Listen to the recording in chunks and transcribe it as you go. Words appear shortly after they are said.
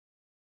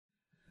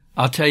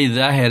I'll tell you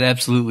that I had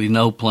absolutely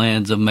no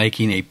plans of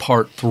making a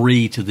part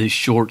 3 to this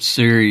short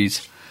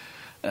series.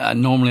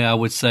 Normally I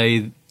would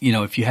say,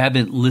 if you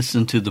haven't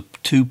listened to the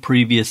 2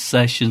 previous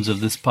sessions of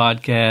this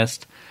podcast,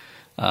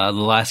 the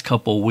last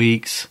couple of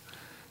weeks,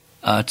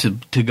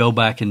 to go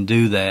back and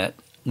do that.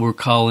 We're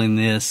calling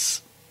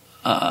this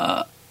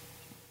Lone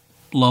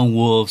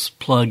Wolves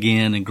Plug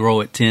In and Grow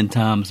It 10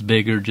 Times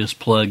Bigger, just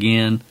plug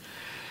in.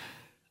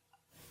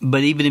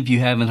 But even if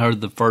you haven't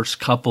heard the first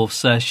couple of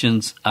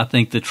sessions, I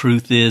think the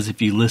truth is if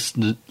you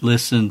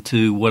listen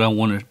to what I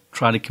want to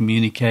try to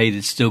communicate,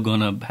 it's still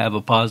going to have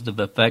a positive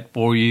effect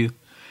for you.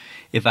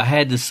 If I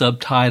had to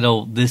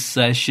subtitle this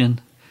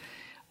session,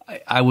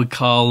 I would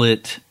call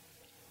it,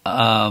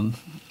 are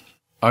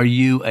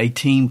you a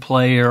team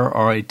player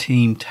or a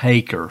team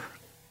taker?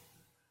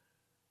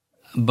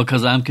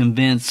 Because I'm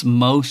convinced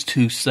most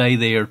who say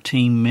they are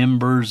team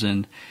members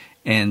and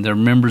they're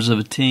members of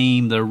a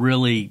team, they're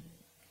really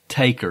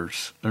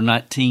takers. They're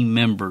not team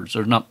members.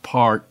 They're not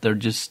part. They're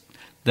just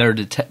there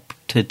to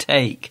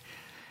take,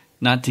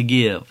 not to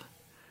give.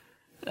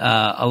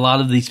 A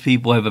lot of these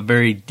people have a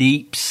very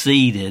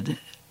deep-seated,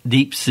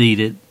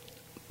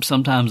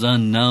 sometimes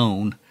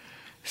unknown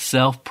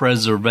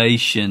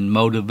self-preservation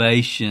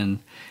motivation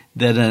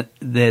that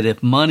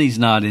if money's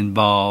not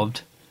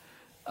involved,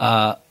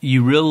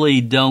 you really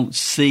don't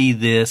see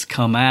this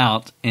come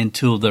out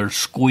until they're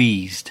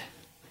squeezed.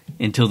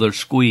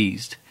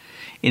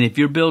 And if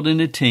you're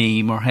building a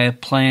team or have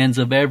plans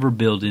of ever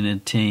building a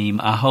team,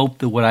 I hope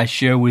that what I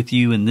share with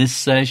you in this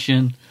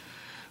session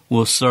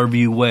will serve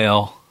you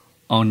well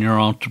on your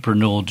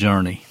entrepreneurial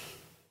journey.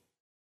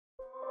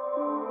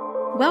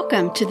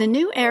 Welcome to the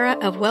new era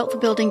of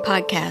Wealth Building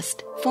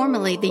Podcast,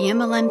 formerly the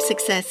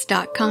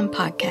MLMSuccess.com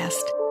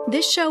podcast.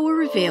 This show will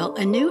reveal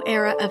a new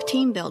era of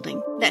team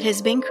building that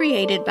has been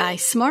created by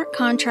smart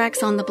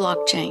contracts on the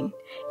blockchain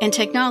and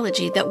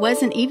technology that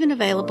wasn't even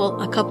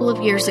available a couple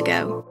of years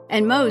ago,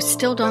 and most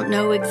still don't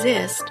know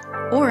exist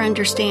or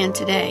understand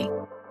today.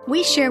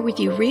 We share with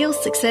you real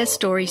success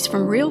stories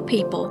from real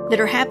people that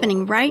are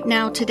happening right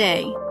now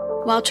today.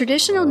 While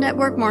traditional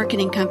network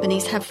marketing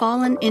companies have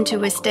fallen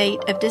into a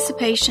state of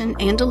dissipation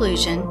and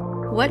delusion,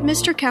 what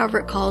Mr.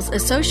 Calvert calls a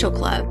social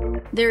club,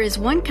 there is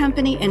one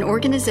company and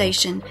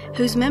organization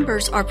whose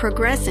members are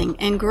progressing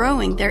and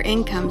growing their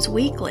incomes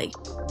weekly.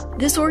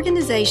 This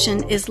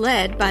organization is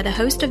led by the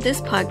host of this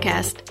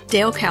podcast,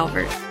 Dale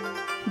Calvert.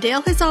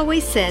 Dale has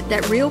always said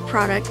that real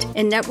product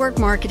in network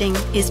marketing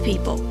is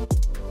people.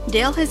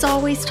 Dale has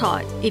always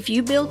taught, if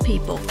you build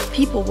people,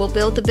 people will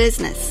build the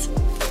business.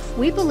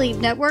 We believe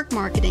network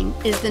marketing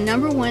is the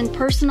 #1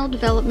 personal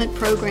development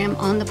program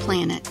on the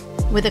planet,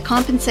 with a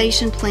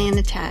compensation plan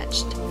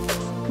attached.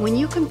 When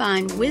you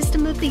combine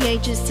wisdom of the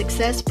ages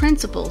success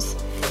principles,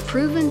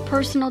 proven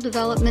personal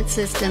development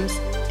systems,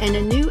 and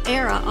a new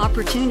era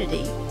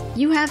opportunity,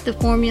 you have the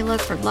formula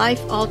for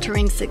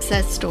life-altering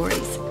success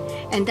stories.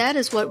 And that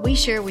is what we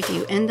share with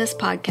you in this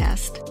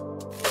podcast.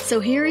 So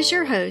here is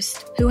your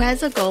host, who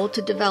has a goal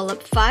to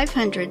develop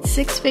 500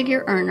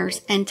 six-figure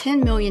earners and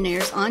 10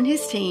 millionaires on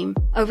his team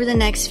over the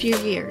next few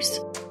years.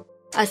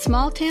 A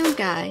small-town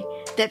guy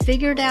that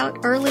figured out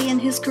early in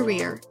his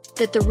career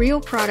that the real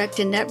product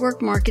in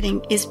network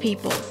marketing is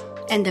people.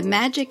 And the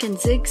magic in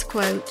Zig's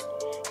quote,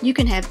 you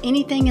can have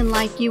anything in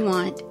life you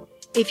want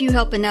if you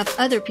help enough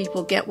other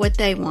people get what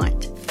they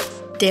want.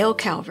 Dale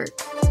Calvert.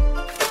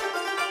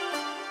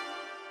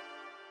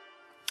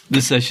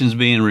 This session is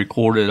being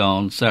recorded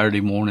on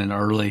Saturday morning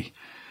early.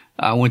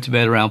 I went to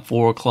bed around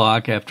 4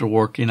 o'clock after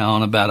working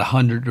on about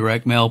 100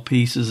 direct mail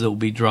pieces that will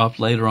be dropped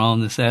later on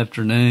this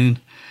afternoon.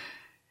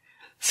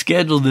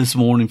 Scheduled this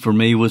morning for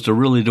me was to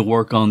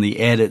work on the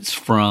edits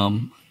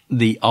from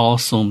the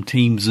awesome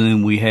team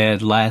Zoom we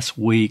had last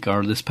week,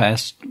 or this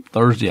past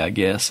Thursday, I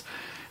guess,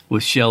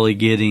 with Shelley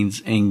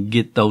Giddings, and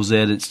get those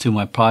edits to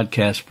my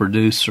podcast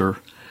producer.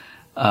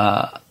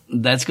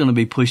 That's going to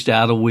be pushed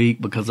out a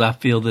week because I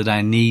feel that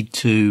I need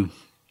to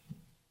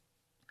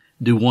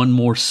do one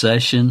more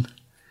session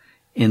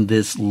in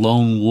this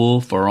lone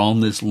wolf, or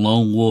on this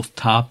lone wolf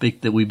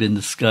topic that we've been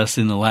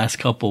discussing the last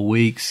couple of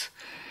weeks.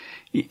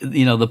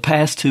 The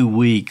past 2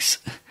 weeks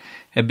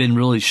have been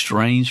really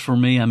strange for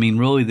me. I mean,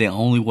 really the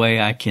only way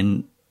I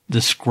can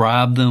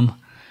describe them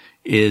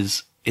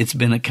is it's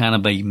been a kind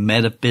of a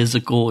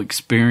metaphysical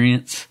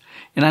experience.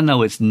 And I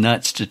know it's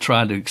nuts to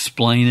try to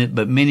explain it,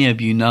 but many of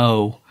you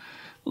know,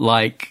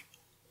 like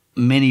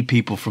many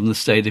people from the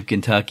state of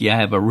Kentucky, I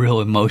have a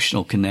real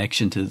emotional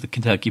connection to the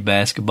Kentucky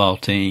basketball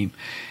team.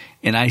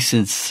 And I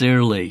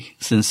sincerely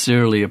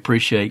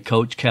appreciate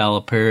Coach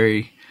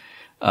Calipari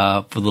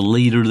for the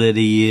leader that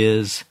he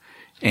is,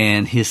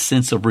 and his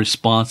sense of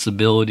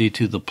responsibility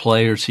to the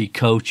players he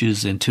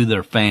coaches and to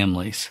their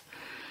families.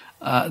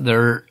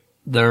 There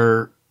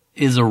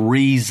is a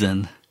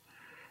reason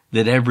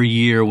that every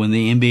year when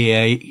the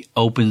NBA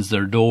opens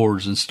their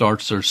doors and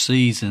starts their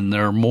season,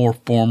 there are more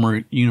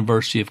former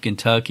University of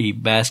Kentucky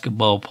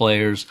basketball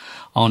players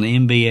on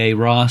NBA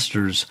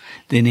rosters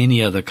than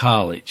any other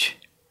college.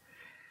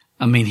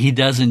 I mean, he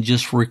doesn't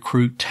just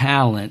recruit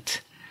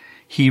talent.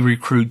 he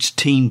recruits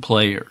team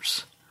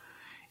players.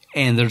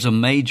 And there's a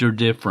major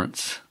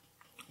difference.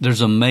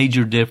 There's a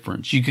major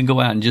difference. You can go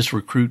out and just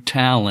recruit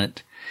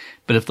talent,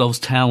 but if those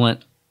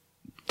talented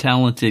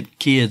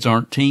kids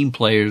aren't team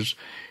players,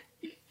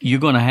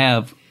 you're going to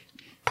have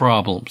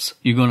problems.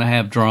 You're going to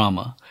have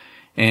drama.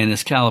 And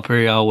as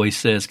Calipari always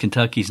says,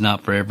 Kentucky's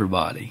not for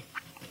everybody.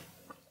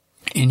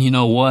 And you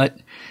know what?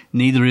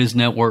 Neither is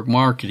network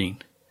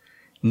marketing.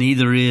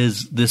 Neither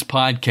is this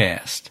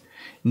podcast.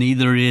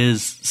 Neither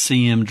is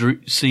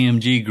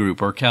CMG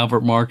Group or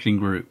Calvert Marketing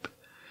Group.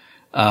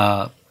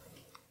 We're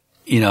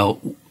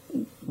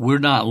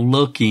not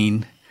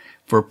looking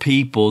for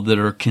people that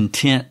are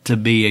content to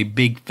be a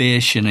big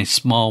fish in a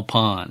small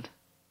pond.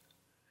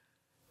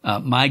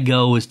 My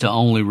goal is to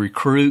only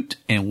recruit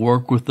and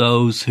work with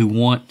those who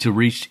want to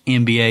reach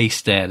NBA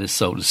status,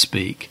 so to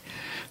speak.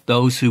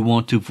 Those who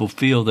want to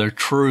fulfill their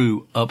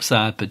true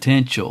upside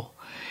potential.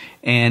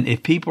 And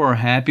if people are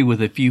happy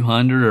with a few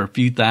hundred or a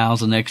few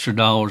thousand extra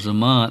dollars a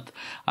month,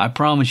 I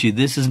promise you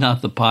this is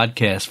not the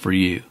podcast for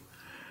you.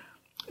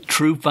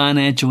 True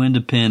financial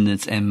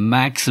independence and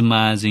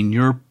maximizing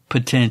your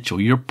potential,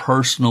 your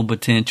personal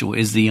potential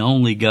is the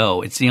only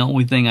goal. It's the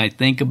only thing I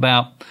think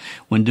about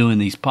when doing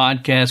these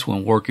podcasts,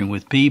 when working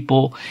with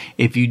people.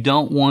 If you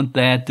don't want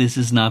that, this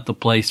is not the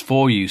place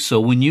for you. So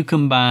when you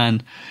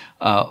combine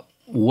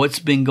what's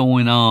been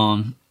going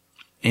on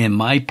in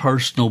my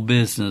personal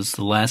business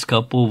the last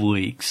couple of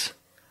weeks,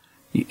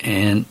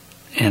 and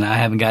I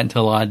haven't gotten to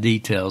a lot of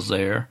details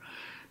there,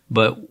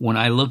 but when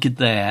I look at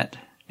that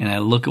and I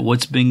look at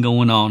what's been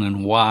going on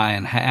and why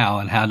and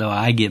how do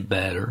I get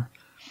better,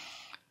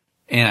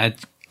 and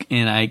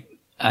I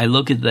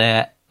look at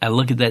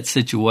that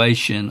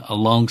situation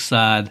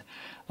alongside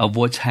of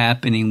what's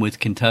happening with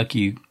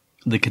Kentucky,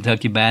 the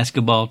Kentucky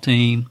basketball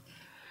team.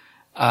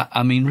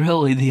 I mean,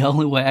 really, the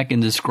only way I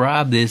can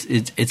describe this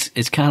is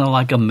it's kind of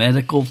like a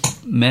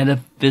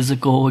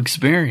metaphysical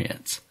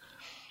experience.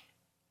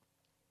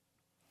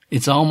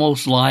 It's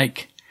almost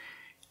like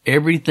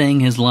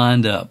everything has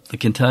lined up.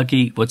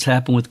 What's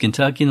happened with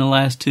Kentucky in the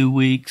last 2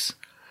 weeks,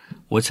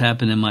 what's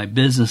happened in my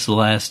business the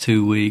last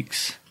 2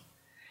 weeks,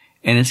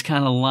 and it's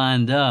kind of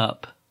lined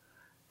up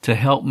to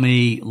help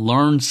me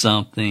learn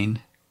something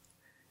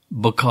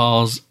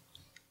because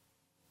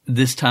at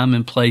this time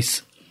and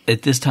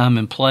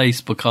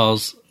place,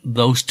 because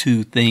those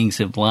two things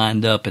have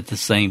lined up at the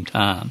same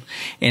time.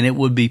 And it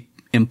would be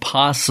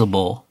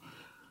impossible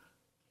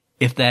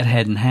if that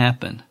hadn't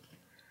happened.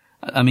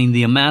 I mean,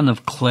 the amount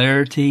of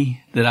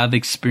clarity that I've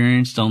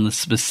experienced on the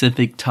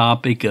specific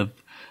topic of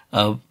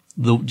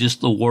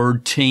just the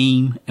word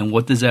team and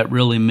what does that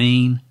really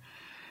mean?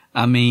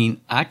 I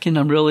mean, I can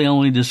really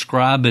only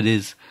describe it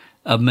as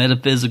a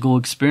metaphysical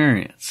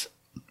experience.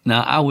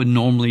 Now, I would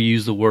normally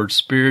use the word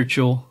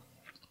spiritual,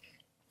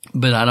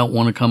 but I don't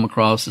want to come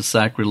across as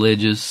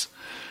sacrilegious.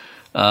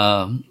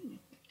 And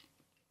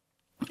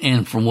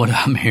from what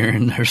I'm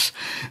hearing, there's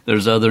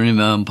other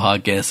MLM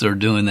podcasts that are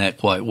doing that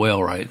quite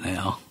well right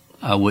now.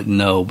 I wouldn't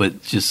know,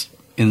 but just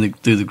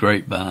through the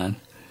grapevine.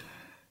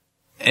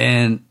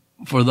 And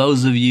for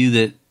those of you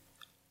that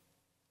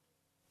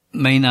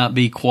may not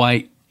be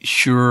quite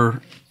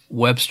sure,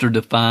 Webster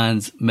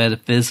defines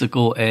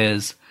metaphysical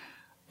as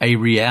a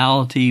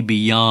reality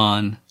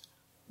beyond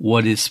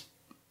what is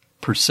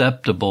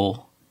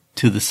perceptible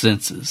to the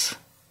senses.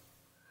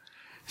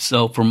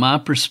 So from my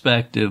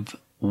perspective,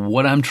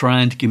 what I'm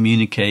trying to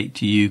communicate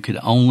to you could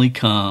only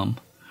come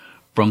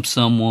from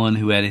someone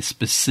who had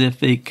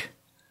specific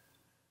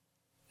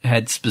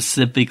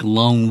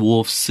lone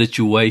wolf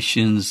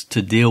situations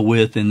to deal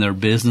with in their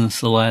business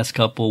the last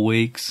couple of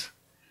weeks,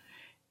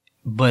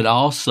 but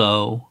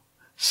also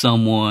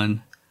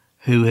someone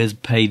who has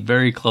paid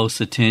very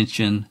close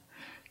attention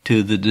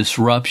to the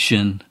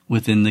disruption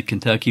within the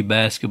Kentucky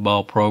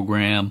basketball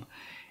program,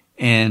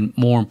 and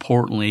more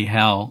importantly,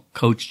 how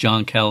Coach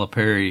John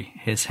Calipari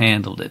has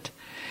handled it.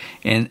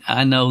 And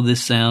I know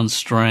this sounds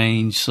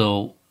strange,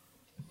 so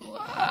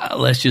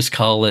let's just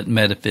call it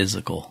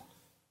metaphysical.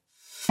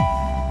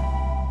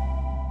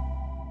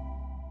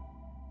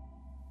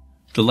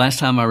 The last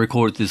time I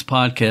recorded this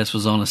podcast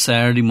was on a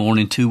Saturday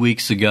morning 2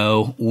 weeks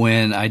ago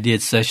when I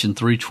did session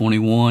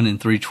 321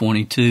 and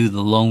 322,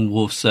 the Lone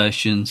Wolf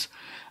sessions.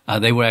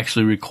 They were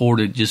actually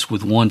recorded just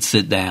with one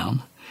sit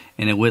down,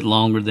 and it went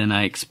longer than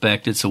I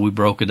expected, so we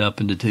broke it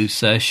up into 2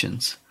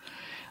 sessions.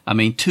 I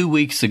mean, 2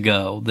 weeks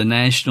ago, the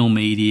national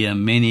media,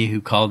 many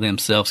who call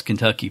themselves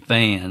Kentucky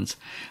fans,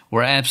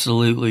 were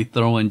absolutely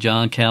throwing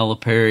John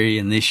Calipari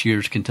and this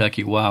year's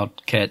Kentucky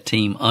Wildcat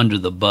team under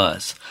the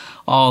bus.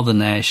 All the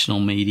national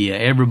media,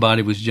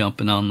 everybody was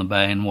jumping on the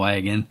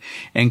bandwagon.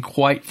 And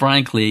quite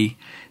frankly,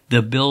 the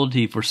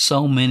ability for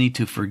so many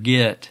to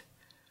forget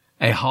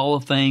a Hall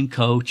of Fame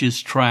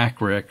coach's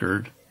track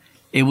record,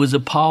 it was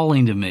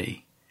appalling to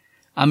me.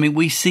 I mean,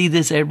 we see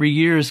this every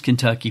year as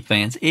Kentucky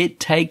fans. It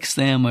takes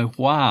them a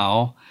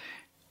while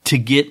to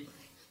get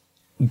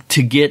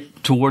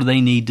to where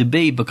they need to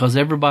be because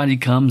everybody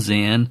comes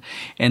in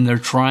and they're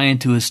trying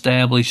to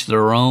establish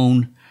their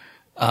own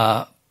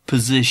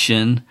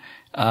position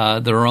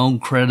their own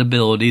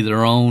credibility,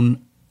 their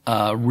own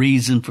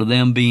reason for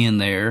them being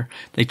there.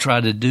 They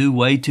try to do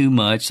way too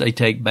much. They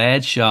take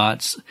bad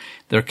shots.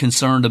 They're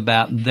concerned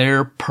about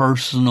their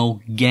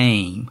personal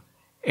game.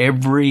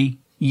 Every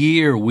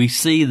year we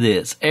see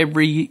this.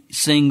 Every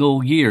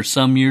single year.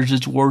 Some years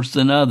it's worse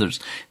than others.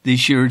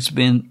 This year it's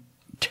been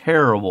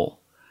terrible.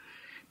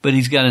 But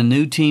he's got a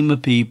new team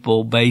of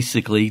people,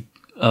 basically,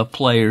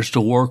 players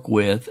to work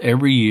with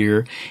every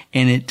year,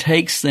 and it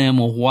takes them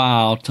a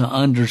while to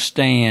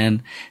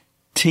understand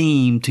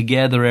team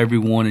together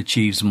everyone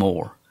achieves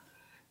more.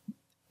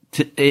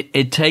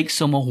 It takes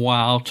them a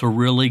while to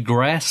really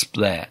grasp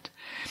that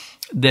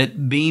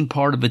being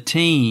part of a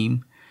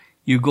team,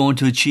 you're going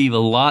to achieve a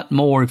lot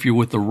more if you're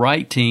with the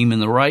right team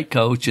and the right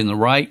coach and the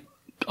right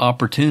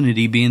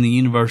opportunity, being the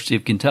University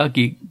of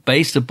Kentucky,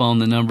 based upon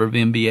the number of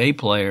NBA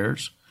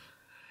players.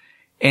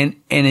 And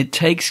it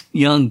takes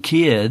young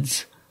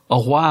kids a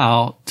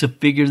while to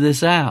figure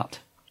this out.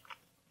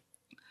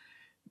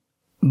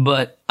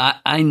 But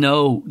I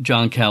know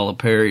John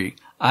Calipari.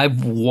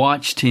 I've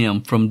watched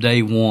him from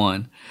day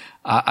one.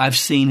 I've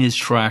seen his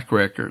track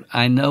record.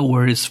 I know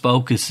where his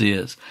focus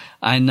is.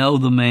 I know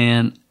the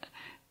man,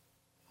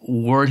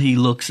 what he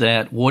looks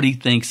at, what he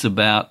thinks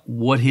about,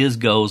 what his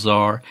goals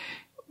are.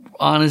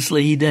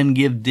 Honestly, he doesn't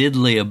give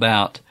diddly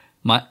about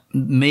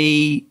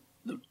me,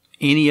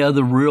 any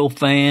other real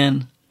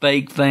fan,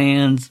 fake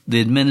fans, the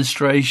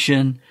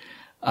administration,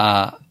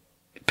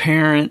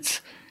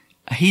 parents.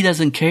 He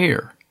doesn't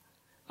care.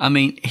 I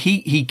mean,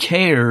 he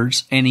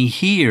cares and he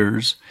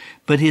hears,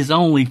 but his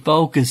only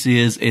focus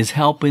is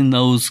helping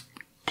those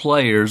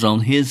players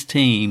on his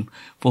team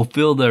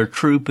fulfill their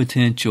true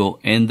potential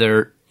and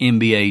their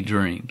NBA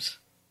dreams.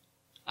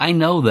 I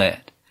know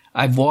that.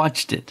 I've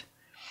watched it.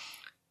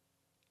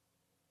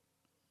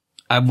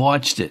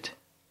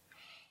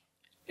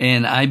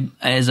 And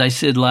as I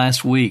said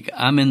last week,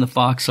 I'm in the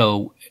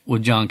foxhole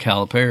with John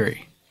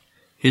Calipari.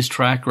 His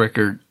track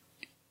record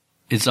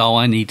is all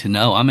I need to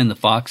know. I'm in the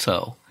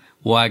foxhole.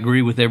 Will I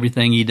agree with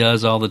everything he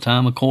does all the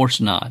time? Of course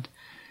not.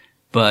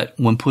 But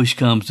when push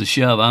comes to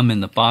shove, I'm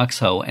in the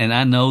foxhole. And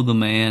I know the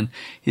man,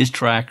 his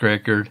track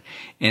record,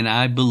 and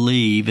I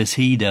believe, as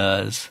he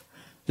does,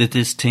 that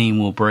this team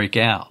will break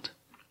out.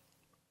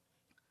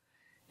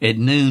 At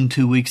noon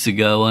 2 weeks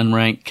ago,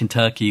 unranked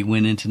Kentucky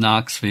went into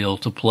Knoxville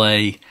to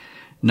play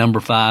number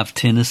 5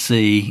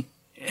 Tennessee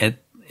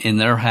in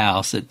their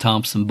house at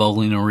Thompson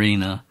Bowling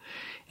Arena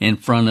in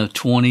front of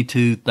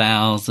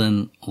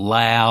 22,000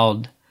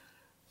 loud,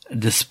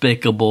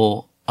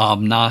 despicable,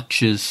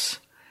 obnoxious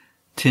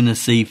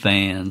Tennessee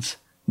fans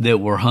that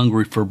were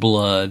hungry for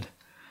blood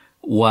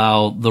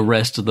while the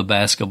rest of the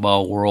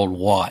basketball world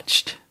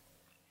watched.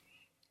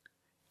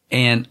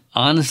 And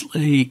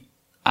honestly,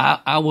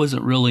 I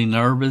wasn't really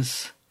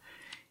nervous.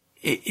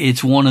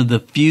 It's one of the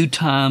few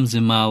times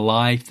in my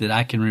life that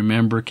I can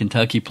remember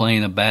Kentucky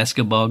playing a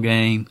basketball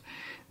game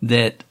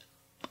that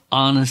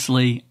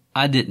honestly,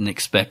 I didn't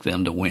expect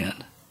them to win.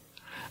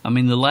 I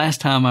mean, the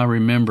last time I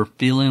remember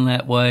feeling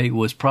that way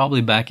was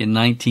probably back in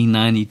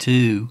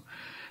 1992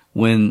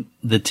 when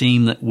the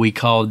team that we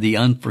called the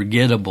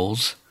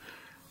Unforgettables,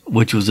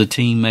 which was a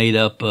team made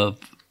up of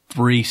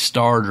 3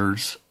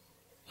 starters,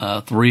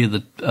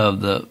 3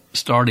 of the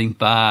starting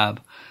 5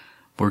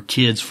 were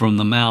kids from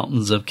the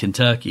mountains of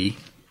Kentucky,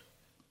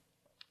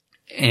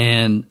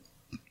 and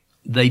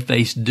they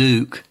faced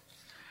Duke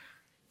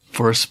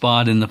for a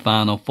spot in the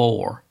Final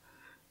Four.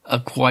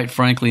 Quite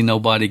frankly,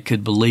 nobody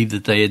could believe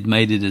that they had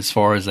made it as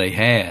far as they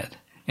had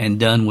and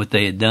done what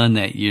they had done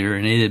that year,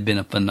 and it had been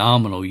a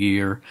phenomenal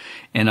year.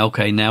 And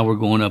okay, now we're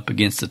going up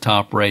against the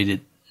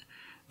top-rated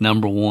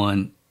number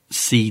 1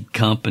 seed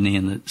company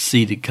and the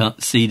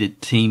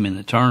seeded team in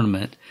the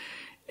tournament.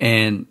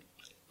 And,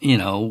 you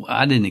know,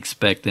 I didn't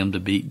expect them to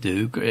beat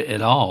Duke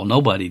at all.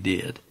 Nobody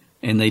did.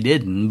 And they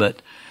didn't,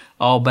 but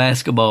all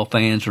basketball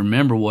fans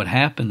remember what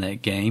happened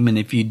that game. And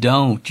if you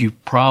don't,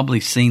 you've probably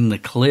seen the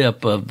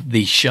clip of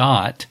the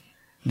shot,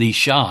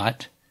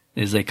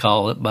 as they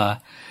call it, by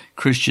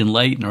Christian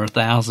Laettner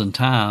 1,000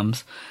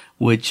 times,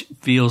 which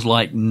feels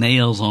like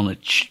nails on a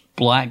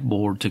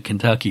blackboard to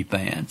Kentucky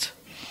fans.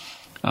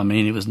 I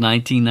mean, it was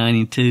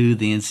 1992,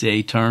 the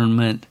NCAA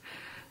tournament.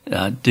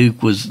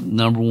 Duke was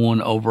number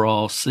 1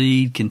 overall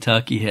seed.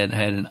 Kentucky had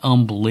an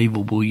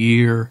unbelievable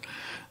year,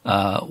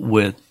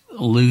 with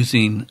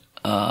losing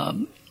a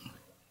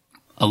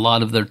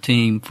lot of their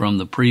team from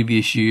the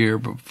previous year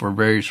for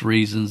various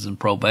reasons and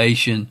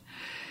probation.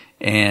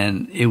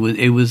 And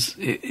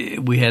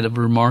we had a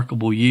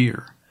remarkable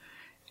year.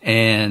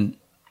 And,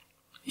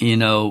 you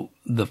know,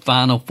 the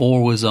Final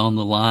Four was on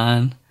the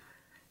line.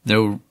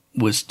 There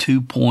was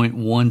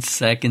 2.1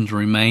 seconds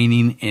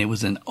remaining. It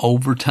was an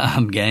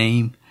overtime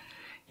game.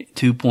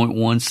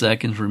 2.1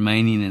 seconds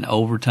remaining in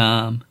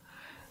overtime.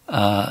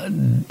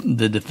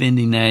 The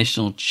defending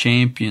national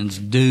champions,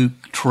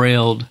 Duke,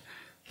 trailed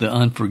the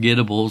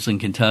Unforgettables in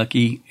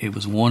Kentucky. It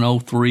was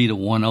 103 to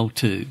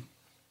 102.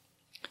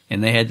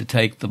 And they had to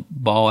take the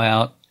ball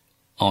out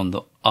on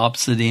the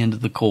opposite end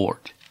of the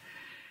court.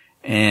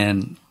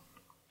 And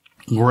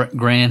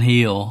Grant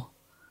Hill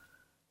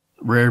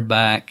reared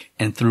back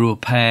and threw a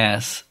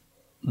pass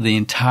the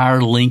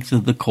entire length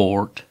of the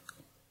court.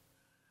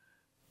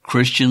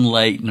 Christian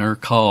Laettner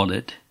caught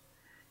it.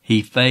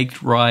 He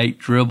faked right,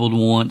 dribbled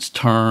once,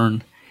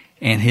 turned,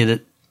 and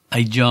hit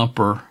a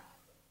jumper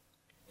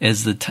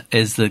as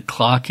the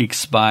clock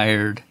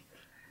expired,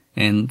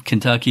 and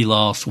Kentucky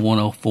lost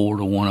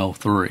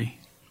 104-103.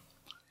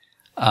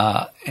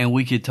 And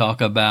we could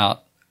talk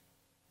about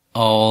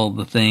all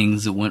the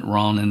things that went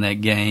wrong in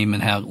that game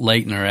and how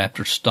Laettner,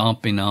 after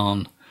stomping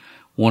on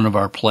one of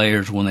our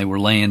players when they were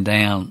laying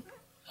down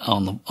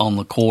on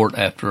the court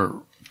after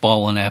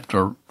falling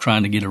after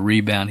trying to get a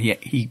rebound,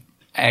 he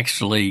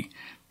actually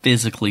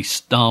physically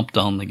stomped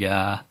on the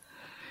guy,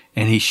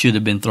 and he should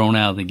have been thrown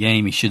out of the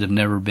game. He should have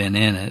never been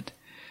in it.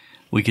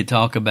 We could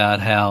talk about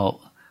how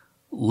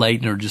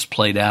Laettner just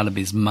played out of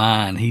his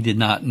mind. He did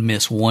not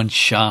miss one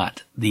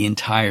shot the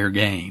entire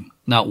game,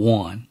 not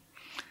one.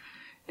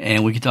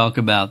 And we could talk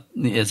about,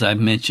 as I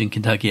mentioned,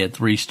 Kentucky had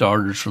 3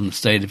 starters from the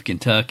state of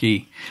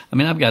Kentucky. I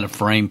mean, I've got a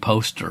framed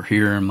poster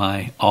here in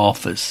my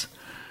office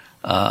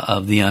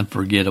of the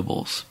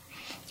Unforgettables.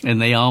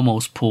 And they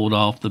almost pulled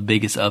off the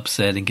biggest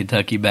upset in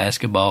Kentucky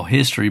basketball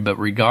history. But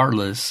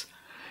regardless,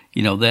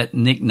 that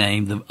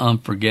nickname, the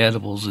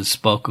Unforgettables, is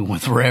spoken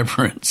with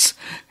reverence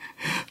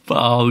for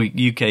all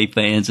UK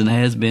fans and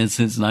has been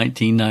since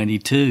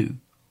 1992.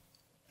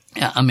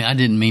 I mean, I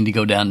didn't mean to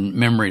go down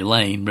memory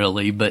lane,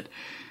 really, but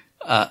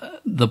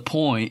the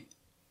point,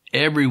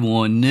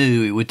 everyone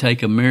knew it would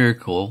take a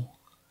miracle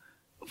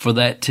for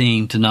that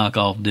team to knock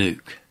off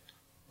Duke.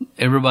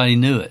 Everybody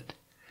knew it.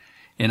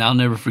 And I'll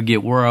never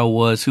forget where I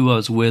was, who I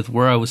was with,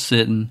 where I was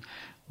sitting,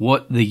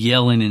 what the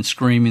yelling and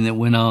screaming that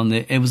went on.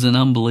 It was an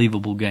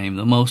unbelievable game,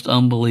 the most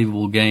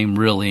unbelievable game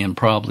really in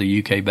probably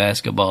UK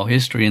basketball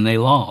history, and they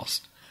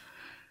lost.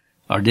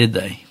 Or did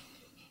they?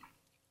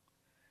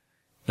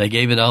 They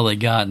gave it all they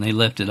got, and they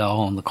left it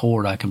all on the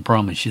court, I can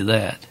promise you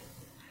that.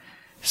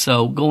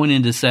 So going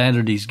into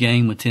Saturday's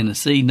game with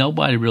Tennessee,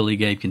 nobody really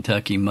gave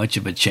Kentucky much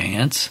of a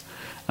chance.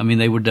 I mean,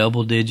 they were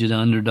double-digit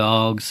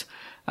underdogs.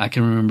 I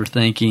can remember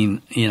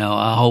thinking,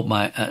 I hope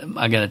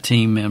I got a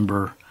team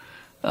member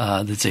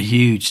that's a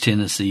huge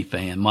Tennessee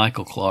fan,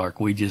 Michael Clark.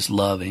 We just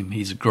love him.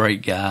 He's a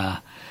great guy.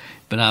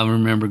 But I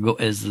remember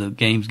as the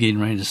game's getting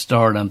ready to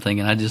start, I'm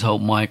thinking, I just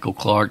hope Michael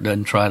Clark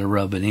doesn't try to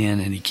rub it in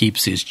and he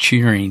keeps his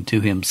cheering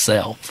to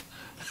himself.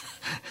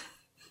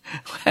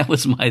 That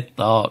was my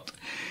thought.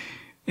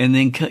 And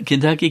then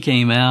Kentucky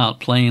came out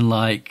playing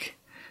like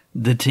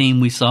the team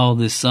we saw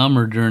this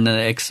summer during the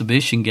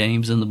exhibition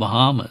games in the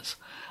Bahamas.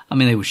 I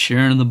mean, they were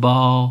sharing the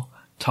ball,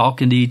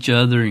 talking to each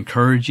other,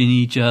 encouraging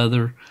each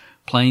other,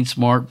 playing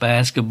smart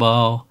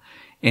basketball.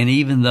 And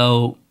even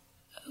though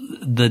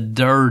the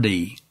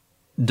dirty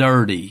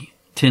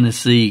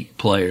Tennessee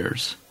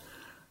players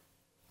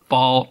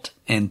fought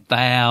and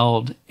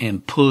fouled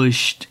and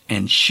pushed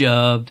and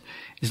shoved,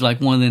 it's like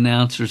one of the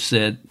announcers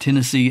said,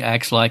 Tennessee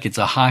acts like it's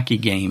a hockey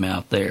game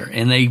out there.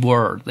 And they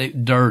were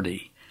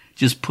dirty,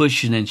 just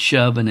pushing and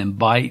shoving and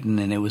biting,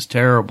 and it was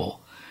terrible.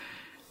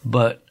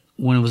 But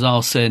when it was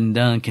all said and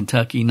done,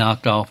 Kentucky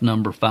knocked off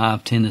number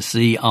 5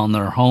 Tennessee on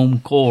their home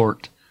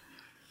court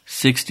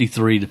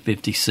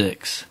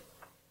 63-56.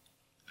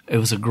 It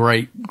was a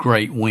great,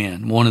 great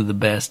win. One of the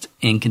best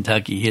in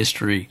Kentucky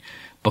history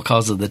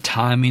because of the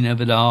timing of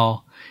it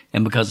all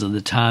and because of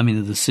the timing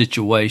of the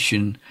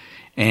situation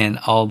and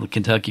all the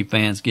Kentucky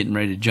fans getting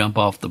ready to jump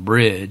off the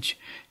bridge,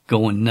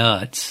 going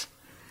nuts,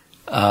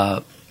 and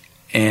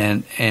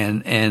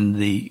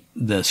the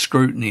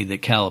scrutiny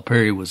that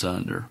Calipari was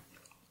under.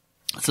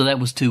 So that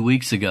was 2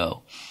 weeks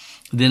ago.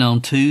 Then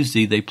on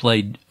Tuesday, they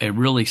played a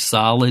really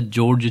solid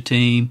Georgia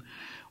team,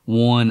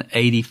 won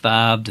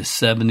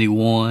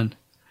 85-71.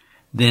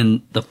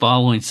 Then the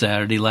following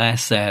Saturday,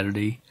 last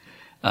Saturday,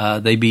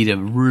 they beat a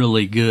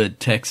really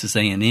good Texas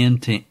A&M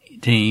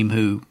team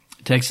who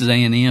Texas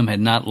A&M had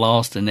not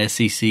lost an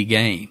SEC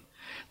game.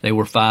 They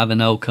were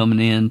 5-0 coming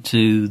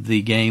into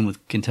the game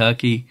with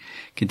Kentucky.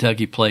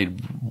 Kentucky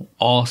played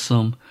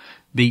awesome,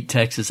 beat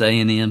Texas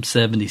A&M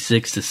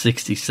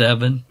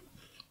 76-67.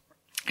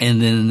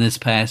 And then this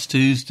past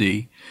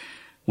Tuesday,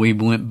 we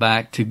went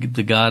back to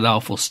the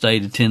god-awful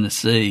state of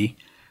Tennessee.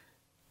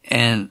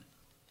 And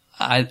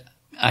I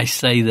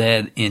say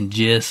that in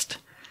just,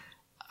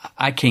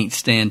 I can't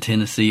stand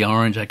Tennessee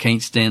Orange. I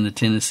can't stand the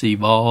Tennessee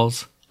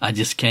Vols. I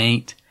just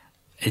can't.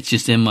 It's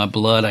just in my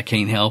blood. I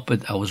can't help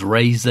it. I was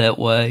raised that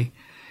way.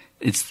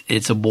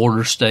 It's a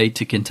border state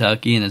to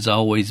Kentucky, and it's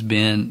always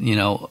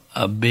been,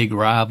 a big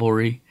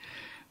rivalry.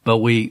 But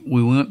we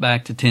went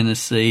back to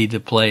Tennessee to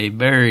play a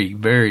very,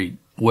 very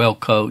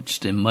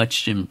well-coached and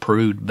much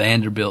improved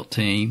Vanderbilt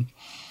team,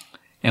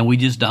 and we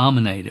just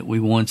dominated. We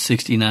won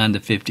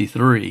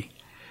 69-53.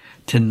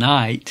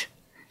 Tonight,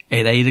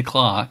 at 8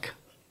 o'clock,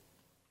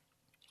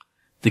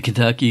 the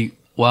Kentucky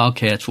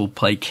Wildcats will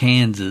play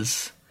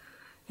Kansas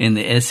in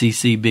the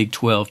SEC Big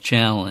 12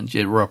 Challenge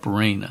at Rupp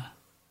Arena.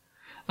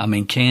 I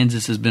mean,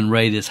 Kansas has been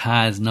rated as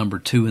high as number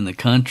 2 in the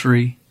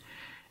country,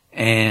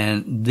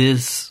 and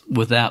this,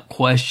 without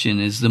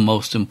question, is the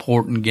most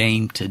important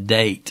game to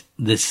date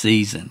this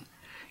season.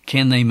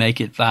 Can they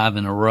make it 5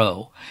 in a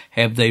row?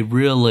 Have they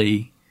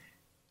really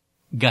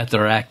got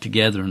their act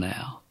together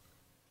now?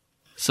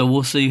 So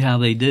we'll see how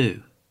they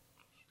do.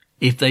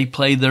 If they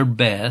play their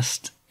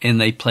best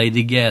and they play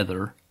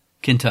together,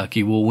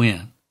 Kentucky will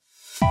win.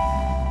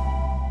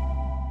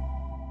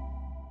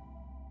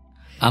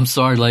 I'm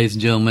sorry, ladies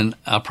and gentlemen.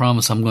 I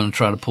promise I'm going to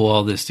try to pull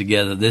all this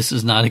together. This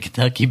is not a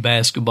Kentucky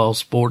basketball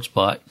sports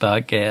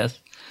podcast.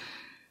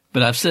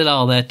 But I've said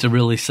all that to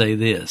really say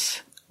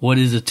this. What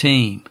is a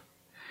team?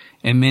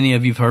 And many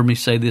of you have heard me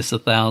say this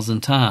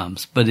 1,000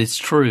 times, but it's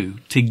true.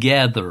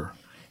 Together,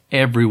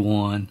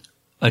 everyone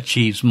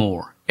achieves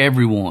more.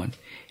 Everyone.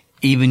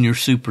 Even your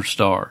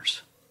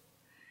superstars.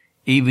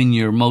 Even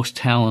your most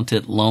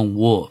talented lone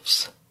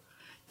wolves.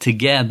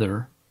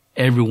 Together,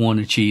 everyone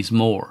achieves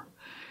more.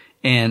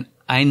 And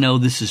I know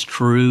this is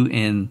true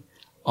in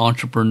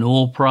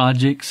entrepreneurial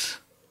projects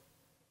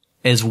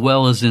as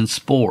well as in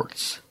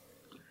sports.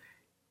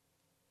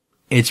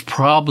 It's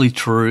probably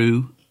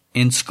true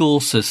in school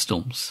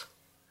systems,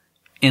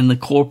 in the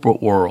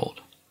corporate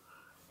world,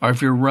 or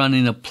if you're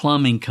running a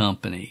plumbing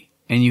company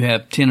and you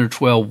have 10 or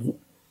 12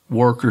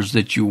 workers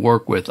that you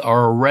work with,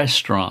 or a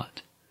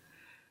restaurant.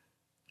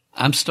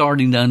 I'm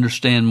starting to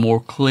understand more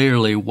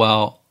clearly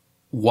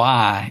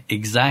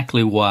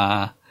exactly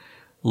why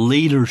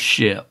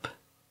leadership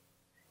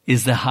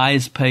is the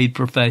highest paid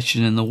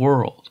profession in the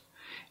world.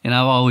 And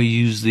I've always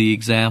used the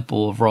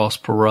example of Ross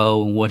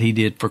Perot and what he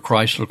did for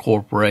Chrysler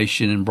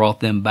Corporation and brought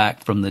them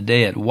back from the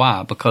dead.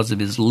 Why? Because of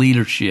his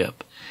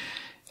leadership.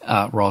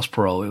 Ross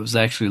Perot. It was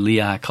actually Lee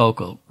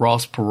Iacocca.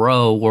 Ross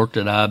Perot worked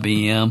at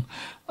IBM,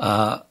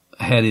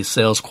 had his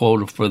sales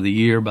quota for the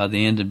year. By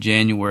the end of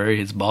January,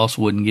 his boss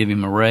wouldn't give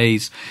him a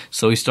raise,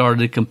 so he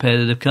started a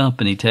competitive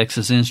company,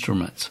 Texas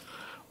Instruments.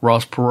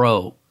 Ross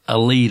Perot, a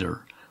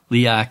leader.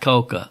 Lee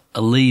Iacocca,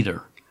 a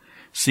leader.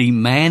 See,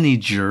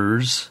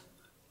 managers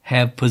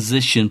have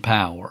position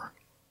power.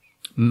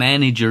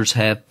 Managers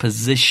have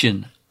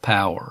position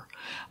power.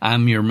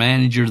 I'm your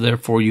manager,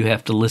 therefore you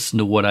have to listen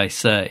to what I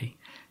say.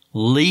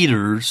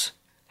 Leaders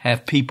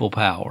have people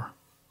power.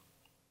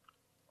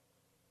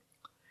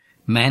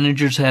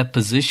 Managers have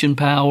position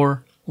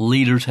power.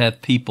 Leaders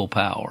have people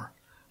power,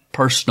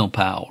 personal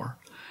power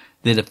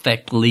that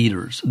affect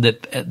leaders,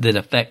 that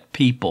affect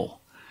people.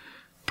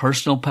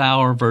 Personal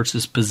power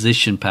versus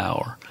position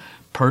power.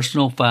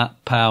 Personal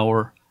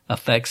power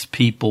affects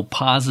people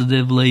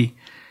positively.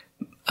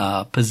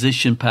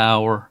 Position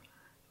power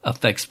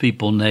affects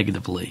people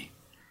negatively.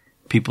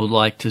 People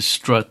like to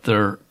strut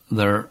their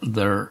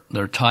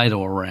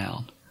title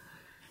around.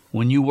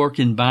 When you work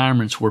in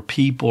environments where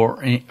people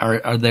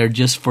are there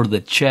just for the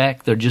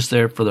check, they're just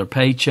there for their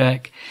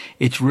paycheck,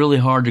 it's really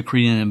hard to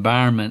create an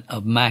environment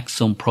of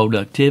maximum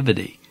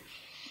productivity.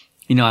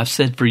 You know, I've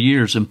said for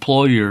years,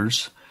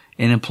 employers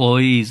and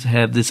employees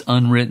have this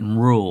unwritten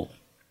rule.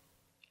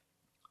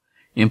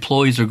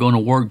 Employees are going to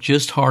work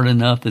just hard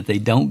enough that they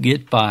don't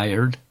get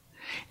fired,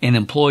 and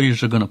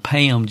employers are going to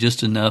pay them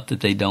just enough that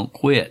they don't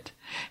quit.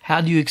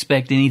 How do you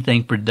expect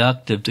anything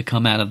productive to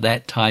come out of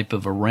that type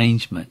of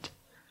arrangement?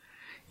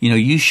 You know,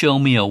 you show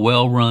me a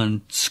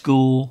well-run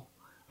school,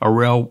 a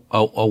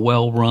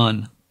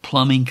well-run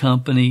plumbing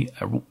company,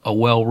 a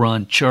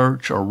well-run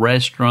church or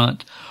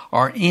restaurant,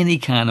 or any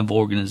kind of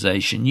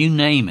organization, you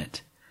name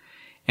it.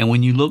 And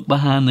when you look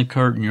behind the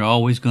curtain, you're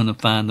always going to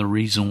find the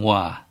reason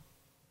why.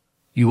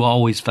 You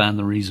always find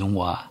the reason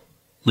why.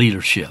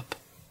 Leadership.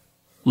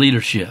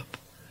 Leadership.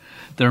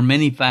 There are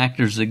many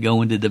factors that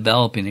go into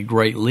developing a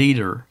great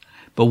leader,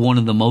 but one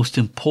of the most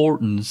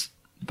important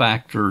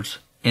factors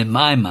in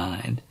my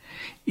mind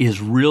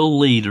is real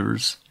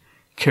leaders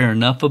care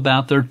enough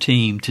about their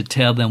team to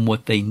tell them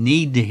what they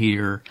need to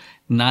hear,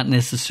 not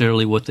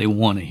necessarily what they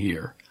want to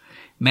hear.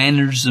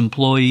 Managers and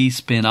employees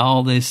spend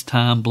all this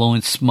time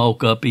blowing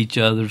smoke up each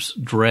other's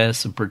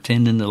dress and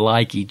pretending to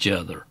like each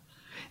other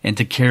and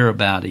to care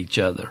about each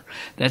other.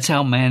 That's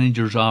how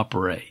managers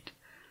operate.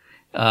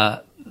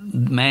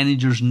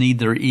 Managers need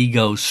their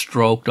egos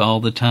stroked all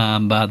the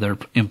time by their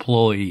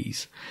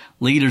employees.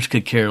 Leaders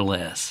could care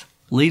less.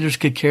 Leaders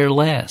could care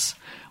less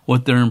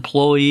what their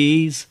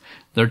employees,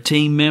 their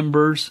team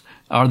members,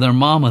 or their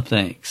mama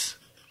thinks.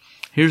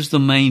 Here's the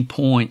main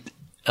point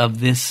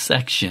of this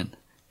section.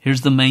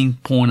 Here's the main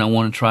point I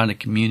want to try to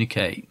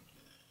communicate.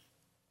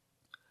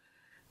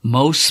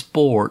 Most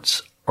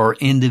sports are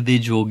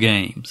individual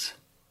games.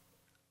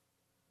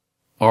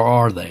 Or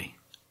are they?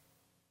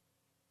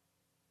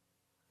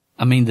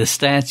 I mean, the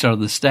stats are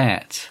the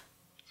stats.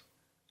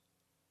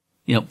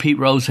 You know, Pete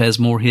Rose has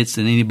more hits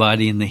than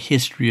anybody in the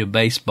history of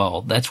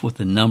baseball. That's what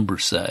the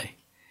numbers say.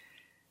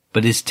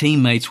 But his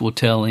teammates will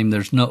tell him there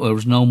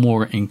was no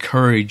more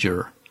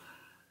encourager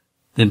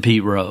than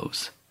Pete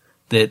Rose.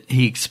 That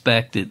he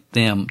expected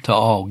them to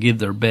all give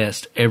their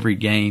best every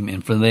game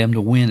and for them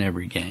to win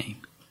every game.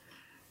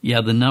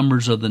 Yeah, the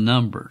numbers are the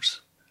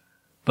numbers.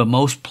 But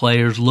most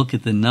players look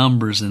at the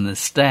numbers and the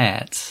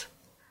stats,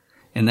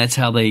 and that's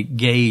how they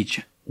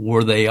gauge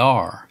where they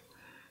are.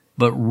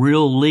 But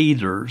real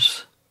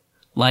leaders,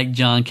 like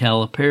John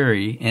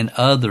Calipari and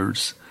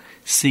others,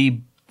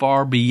 see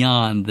far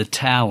beyond the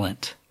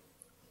talent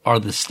or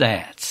the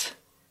stats.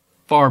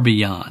 Far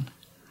beyond.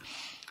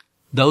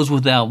 Those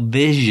without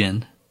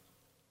vision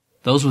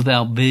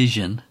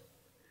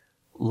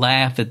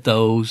laugh at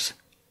those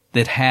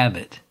that have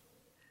it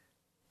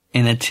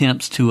and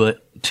attempts to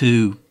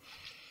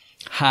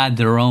hide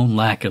their own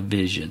lack of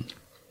vision.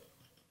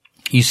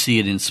 You see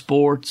it in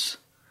sports.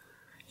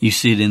 You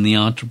see it in the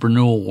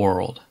entrepreneurial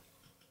world.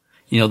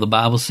 You know, the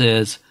Bible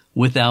says,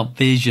 without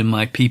vision,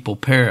 my people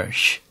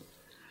perish.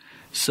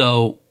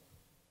 So,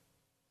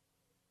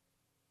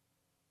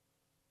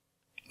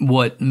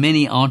 what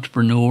many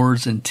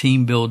entrepreneurs and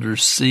team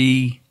builders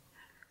see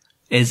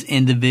as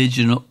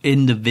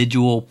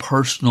individual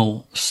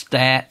personal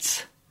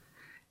stats,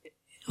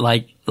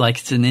 like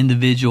it's an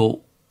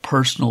individual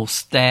personal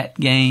stat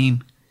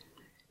game,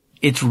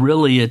 it's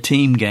really a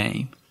team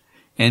game.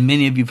 And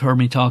many of you have heard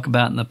me talk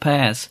about in the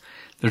past,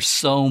 there's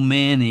so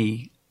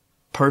many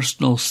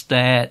personal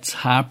stats,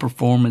 high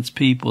performance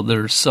people that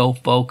are so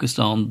focused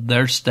on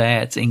their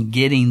stats and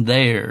getting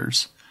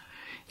theirs.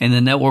 And the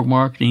network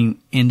marketing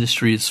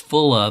industry is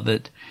full of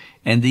it.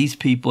 And these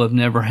people have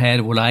never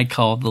had what I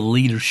call the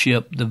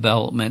leadership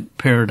development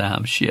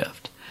paradigm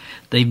shift.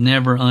 They've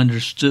never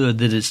understood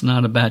that it's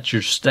not about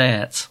your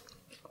stats.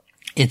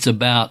 It's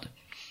about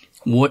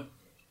your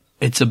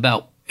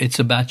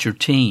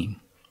team.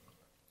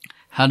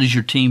 How does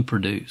your team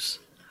produce?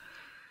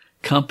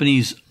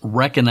 Companies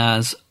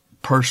recognize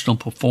personal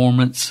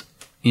performance,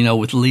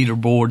 with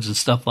leaderboards and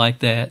stuff like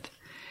that.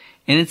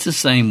 And it's the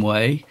same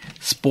way.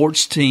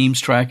 Sports teams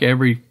track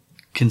every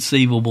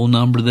conceivable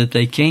number that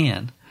they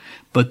can.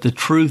 But the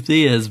truth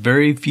is,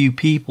 very few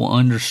people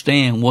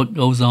understand what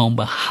goes on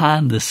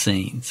behind the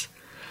scenes,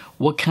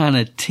 what kind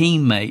of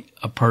teammate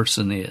a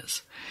person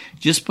is.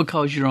 Just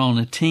because you're on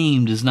a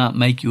team does not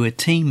make you a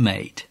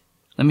teammate.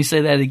 Let me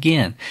say that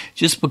again.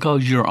 Just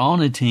because you're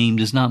on a team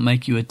does not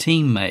make you a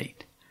teammate.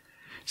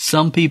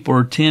 Some people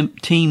are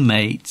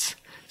teammates.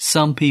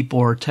 Some people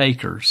are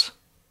takers.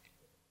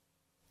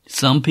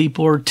 Some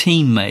people are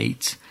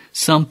teammates.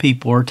 Some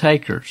people are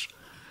takers.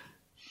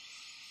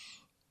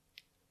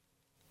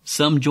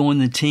 Some join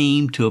the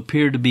team to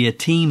appear to be a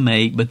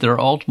teammate, but their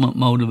ultimate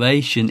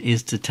motivation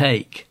is to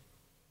take.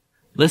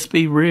 Let's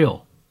be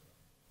real.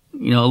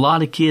 A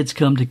lot of kids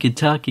come to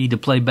Kentucky to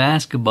play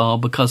basketball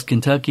because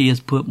Kentucky has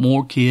put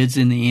more kids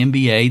in the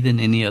NBA than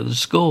any other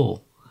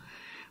school.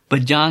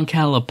 But John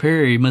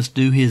Calipari must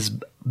do his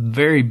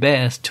very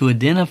best to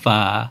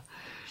identify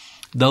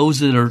those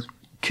that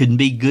can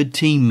be good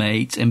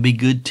teammates and be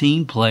good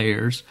team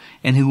players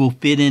and who will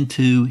fit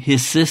into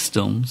his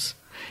systems,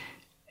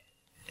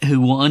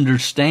 who will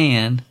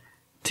understand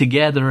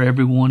together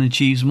everyone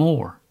achieves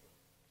more.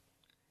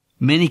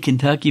 Many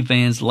Kentucky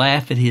fans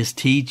laugh at his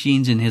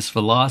teachings and his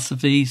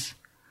philosophies,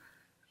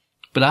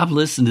 but I've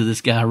listened to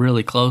this guy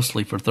really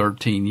closely for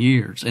 13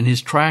 years, and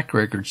his track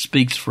record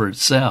speaks for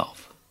itself.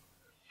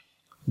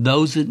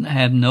 Those that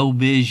have no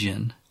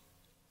vision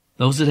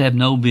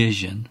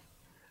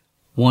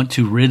want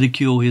to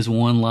ridicule his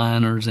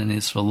one-liners and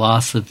his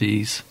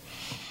philosophies,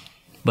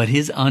 but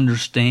his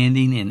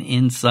understanding and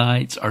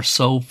insights are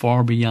so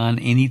far beyond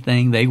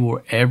anything they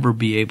will ever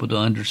be able to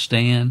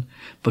understand,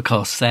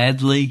 because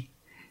sadly,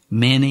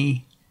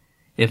 many,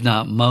 if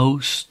not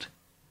most,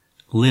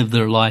 live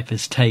their life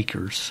as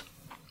takers.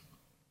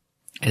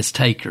 As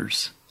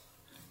takers.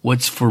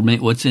 What's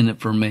in it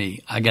for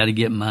me? I got to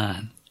get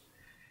mine.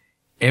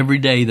 Every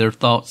day their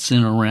thoughts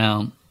center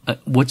around,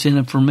 what's in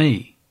it for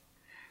me?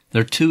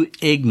 They're too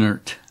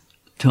ignorant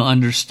to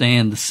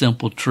understand the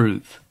simple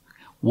truth.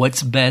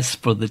 What's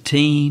best for the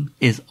team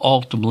is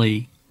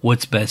ultimately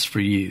what's best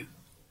for you.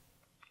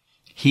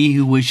 He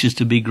who wishes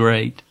to be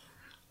great,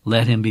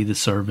 let him be the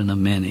servant of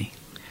many.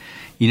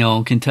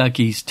 On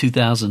Kentucky's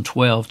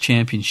 2012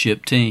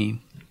 championship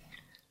team,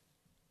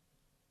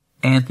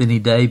 Anthony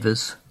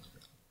Davis,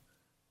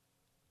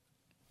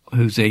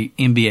 who's a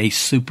NBA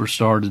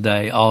superstar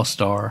today,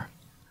 all-star,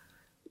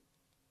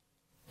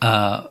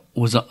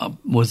 was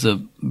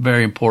a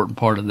very important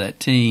part of that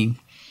team.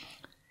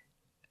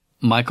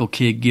 Michael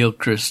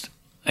Kidd-Gilchrist,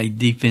 a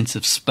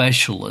defensive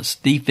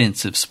specialist.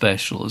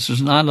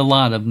 There's not a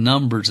lot of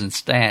numbers and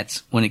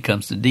stats when it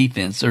comes to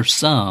defense. There's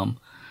some,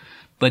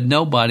 but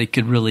nobody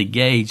could really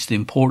gauge the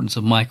importance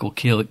of Michael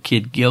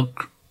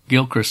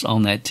Kidd-Gilchrist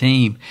on that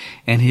team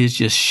and his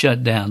just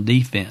shut down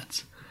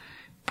defense.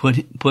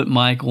 Put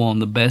Michael on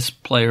the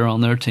best player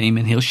on their team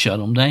and he'll shut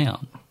them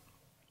down.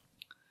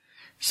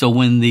 So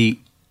when the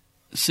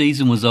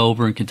season was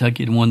over and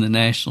Kentucky had won the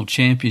national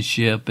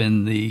championship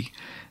and the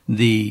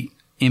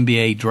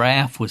NBA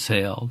draft was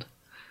held,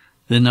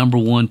 the number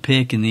one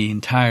pick in the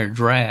entire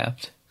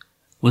draft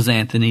was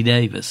Anthony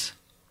Davis.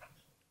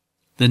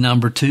 The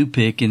number two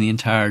pick in the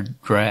entire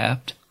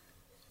draft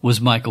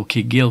was Michael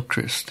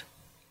Kidd-Gilchrist.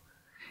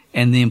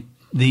 And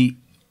the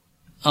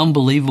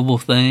unbelievable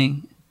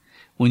thing,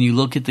 when you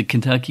look at the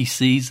Kentucky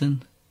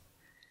season,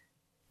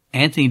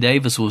 Anthony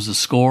Davis was a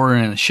scorer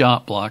and a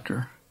shot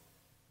blocker.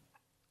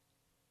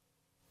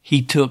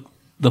 He took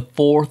the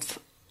fourth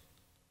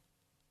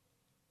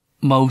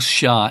most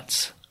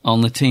shots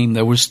on the team.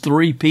 There was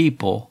 3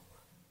 people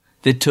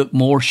that took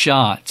more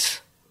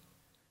shots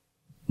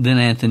than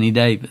Anthony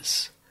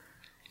Davis.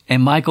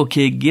 And Michael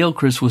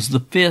Kidd-Gilchrist was the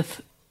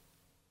 5th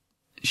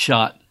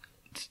shot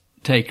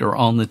taker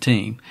on the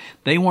team.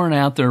 They weren't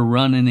out there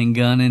running and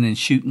gunning and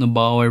shooting the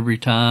ball every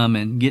time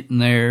and getting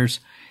theirs.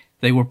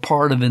 They were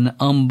part of an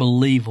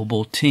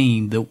unbelievable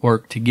team that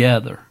worked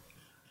together.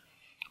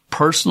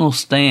 Personal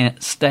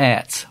stats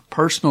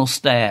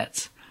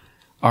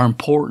are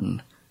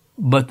important,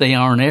 but they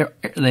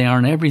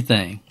aren't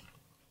everything.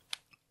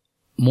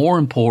 More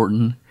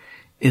important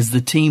is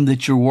the team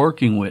that you're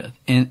working with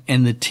and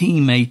the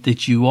teammate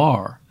that you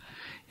are.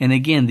 And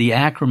again, the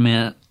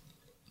acronym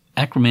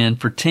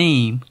for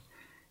team,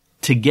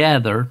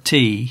 together,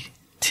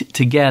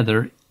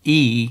 together,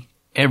 E,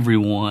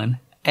 everyone,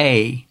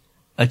 A,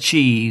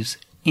 achieves,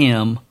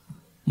 M,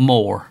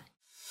 more.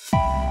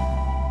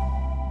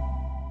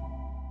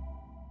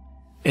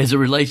 As it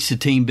relates to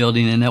team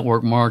building and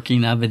network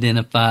marketing, I've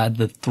identified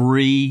the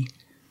 3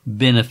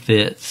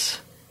 benefits,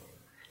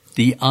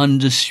 the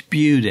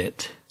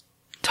undisputed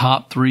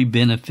top 3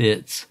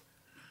 benefits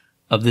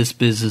of this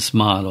business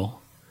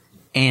model,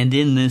 and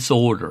in this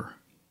order.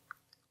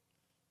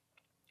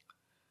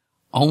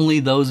 Only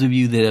those of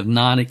you that have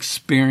not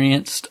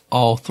experienced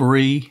all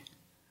 3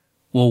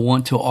 will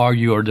want to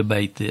argue or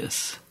debate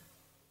this.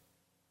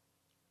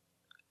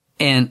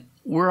 And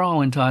we're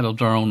all entitled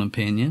to our own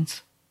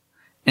opinions.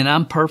 And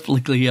I'm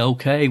perfectly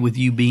okay with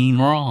you being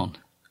wrong.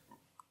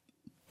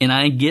 And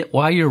I get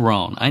why you're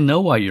wrong. I know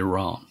why you're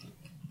wrong.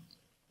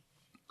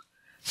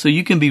 So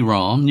you can be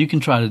wrong. You can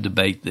try to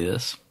debate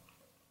this.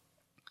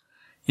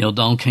 You know,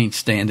 Dawn can't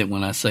stand it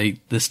when I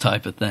say this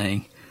type of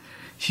thing.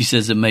 She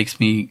says it makes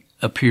me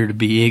appear to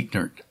be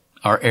ignorant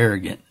or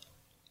arrogant.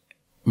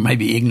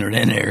 Maybe ignorant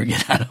and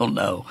arrogant. I don't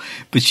know.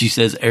 But she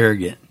says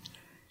arrogant.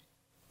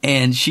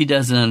 And she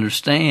doesn't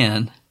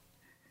understand.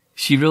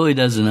 She really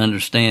doesn't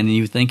understand, and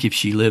you would think if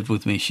she lived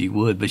with me she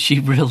would, but she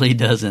really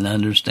doesn't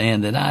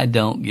understand that I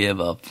don't give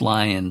a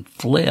flying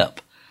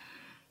flip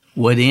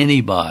what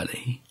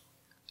anybody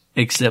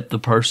except the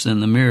person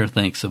in the mirror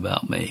thinks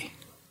about me.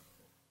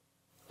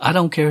 I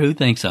don't care who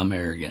thinks I'm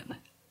arrogant.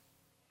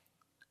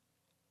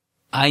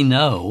 I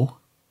know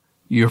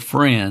your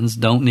friends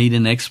don't need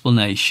an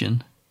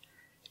explanation,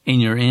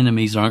 and your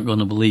enemies aren't going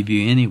to believe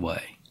you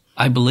anyway.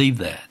 I believe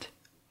that.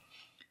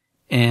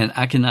 And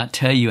I cannot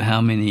tell you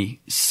how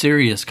many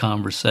serious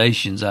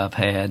conversations I've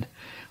had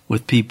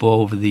with people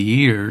over the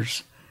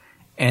years.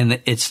 And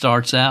it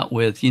starts out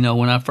with, you know,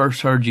 when I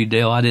first heard you,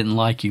 Dale, I didn't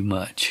like you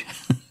much.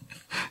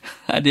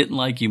 I didn't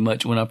like you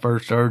much when I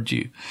first heard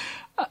you.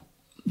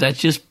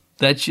 That's just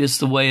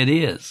the way it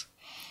is.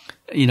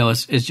 You know,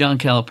 as John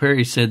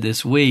Calipari said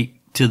this week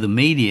to the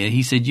media,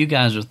 he said, you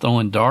guys are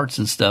throwing darts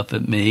and stuff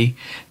at me.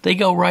 They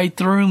go right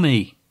through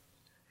me.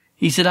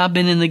 He said, I've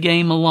been in the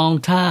game a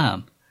long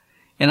time.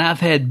 And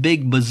I've had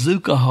big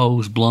bazooka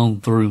holes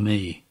blown through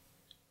me.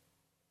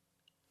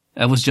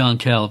 That was John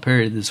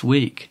Calipari this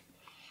week.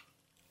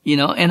 You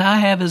know, and I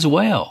have as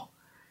well.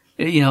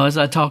 You know, as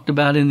I talked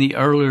about in the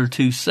earlier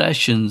 2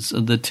 sessions,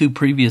 the 2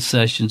 previous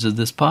sessions of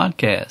this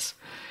podcast,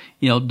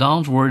 you know,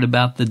 Dawn's worried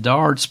about the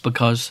darts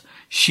because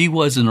she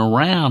wasn't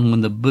around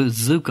when the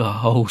bazooka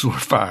holes were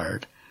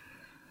fired.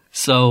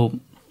 So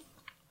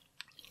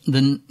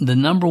the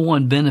number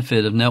one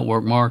benefit of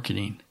network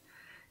marketing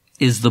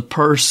is the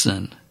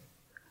person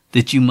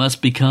that you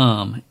must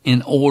become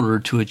in order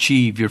to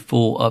achieve your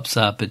full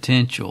upside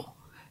potential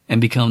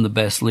and become the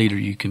best leader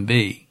you can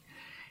be.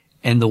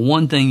 And the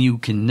one thing you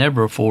can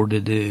never afford to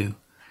do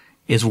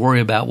is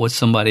worry about what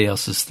somebody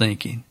else is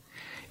thinking.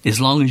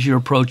 As long as you're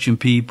approaching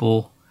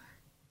people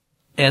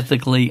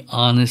ethically,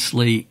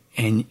 honestly,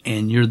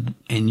 and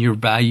you're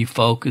value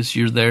focused,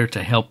 you're there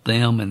to help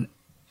them and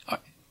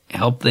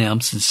help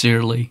them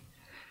sincerely.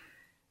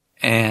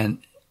 And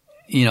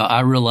you know, I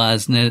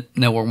realize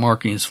network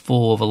marketing is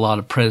full of a lot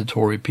of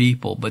predatory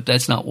people, but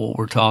that's not what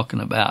we're talking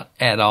about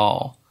at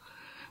all.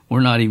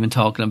 We're not even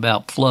talking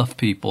about fluff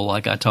people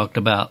like I talked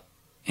about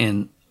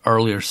in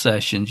earlier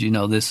sessions. You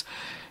know, this,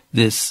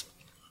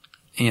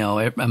 you know,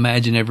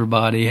 imagine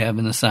everybody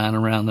having a sign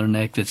around their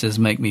neck that says,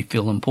 make me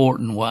feel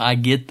important. Well, I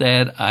get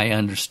that. I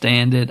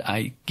understand it.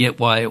 I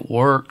get why it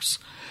works.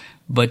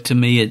 But to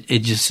me, it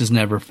just has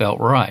never felt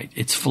right.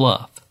 It's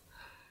fluff.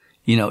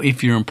 You know,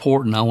 if you're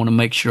important, I want to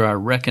make sure I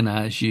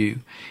recognize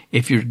you.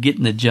 If you're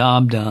getting the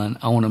job done,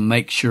 I want to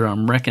make sure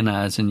I'm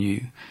recognizing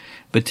you.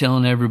 But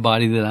telling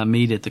everybody that I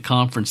meet at the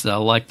conference that I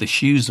like the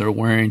shoes they're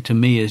wearing, to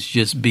me, is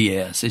just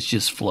BS. It's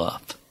just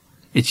fluff.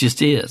 It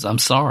just is. I'm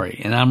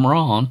sorry. And I'm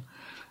wrong.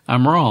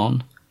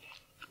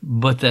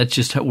 But that's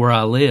just where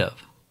I live.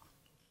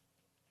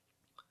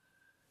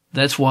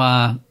 That's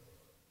why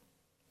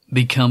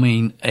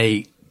becoming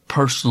a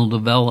personal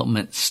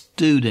development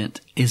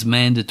student is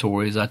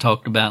mandatory, as I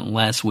talked about in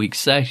last week's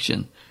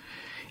session.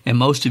 And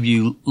most of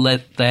you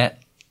let that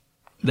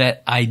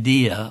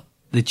idea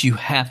that you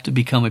have to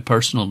become a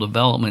personal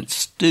development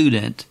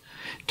student,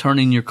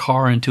 turning your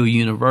car into a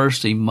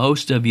university,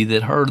 most of you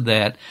that heard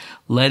that,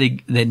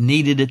 that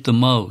needed it the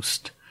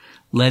most,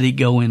 let it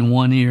go in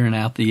one ear and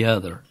out the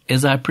other,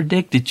 as I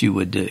predicted you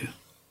would do.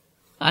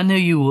 I knew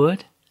you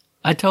would.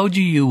 I told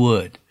you you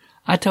would.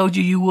 I told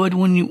you you would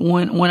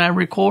when I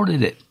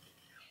recorded it.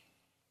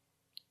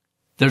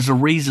 There's a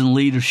reason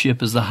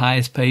leadership is the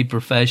highest paid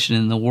profession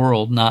in the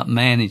world, not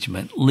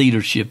management.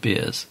 Leadership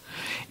is.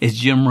 As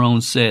Jim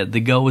Rohn said, the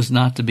goal is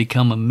not to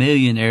become a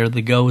millionaire.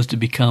 The goal is to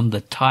become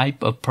the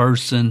type of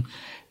person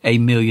a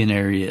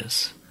millionaire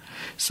is.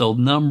 So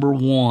number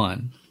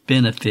one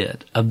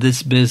benefit of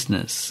this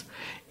business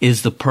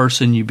is the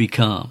person you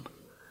become,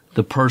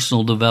 the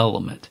personal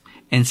development.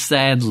 And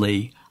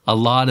sadly, a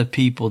lot of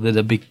people that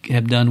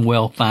have done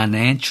well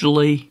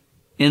financially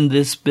in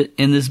this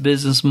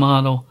business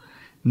model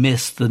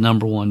miss the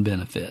number one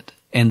benefit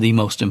and the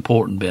most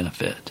important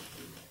benefit.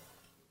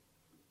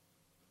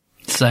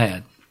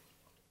 Sad.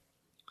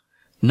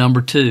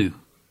 Number two,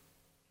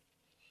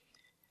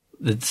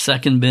 the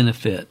second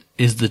benefit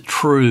is the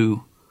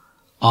true,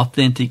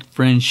 authentic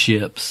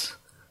friendships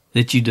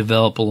that you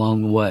develop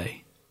along the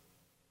way.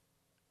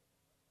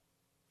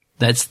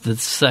 That's the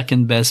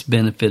second best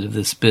benefit of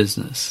this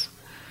business.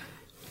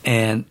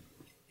 And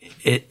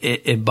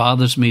it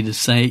bothers me to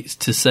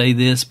say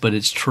this, but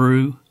it's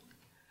true.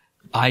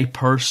 I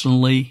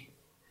personally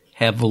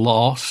have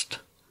lost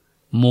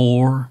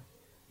more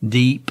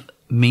deep,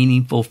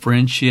 meaningful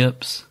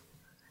friendships,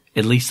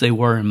 at least they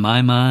were in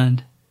my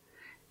mind,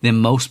 than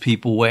most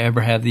people will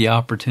ever have the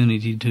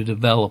opportunity to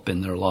develop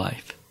in their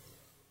life.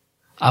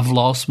 I've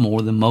lost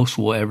more than most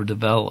will ever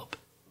develop.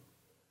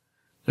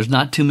 There's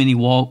not too many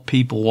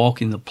people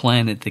walking the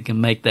planet that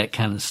can make that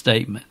kind of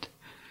statement.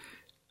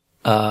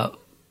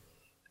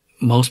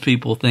 Most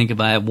people think if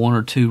I have one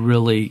or two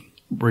really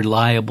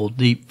reliable,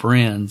 deep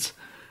friends,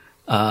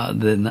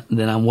 then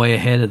I'm way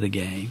ahead of the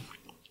game.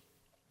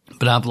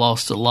 But I've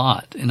lost a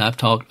lot, and I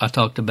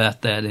talked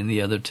about that in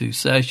the other two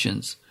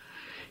sessions.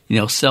 You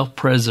know,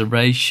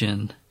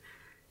 self-preservation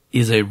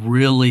is a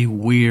really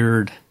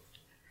weird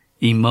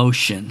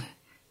emotion,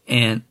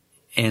 and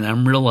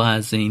I'm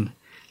realizing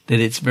that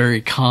it's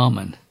very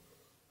common.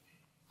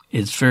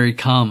 It's very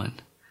common.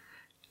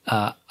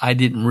 I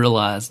didn't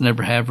realize,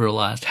 never have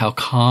realized how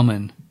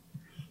common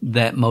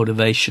that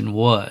motivation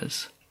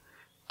was.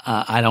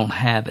 I don't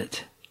have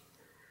it.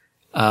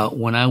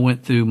 When I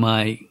went through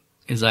my,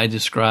 as I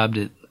described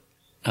it,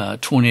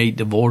 28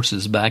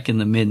 divorces back in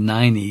the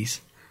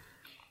mid-90s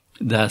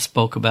that I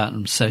spoke about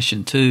in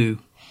session 2,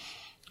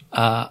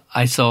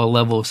 I saw a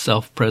level of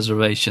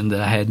self-preservation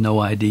that I had no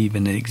idea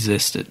even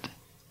existed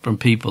from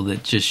people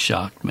that just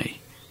shocked me.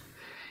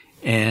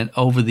 And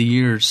over the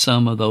years,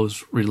 some of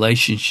those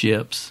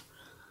relationships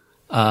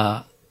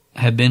have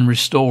been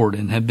restored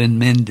and have been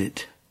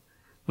mended,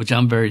 which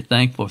I'm very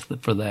thankful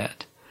for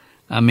that.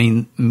 I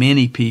mean,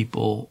 many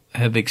people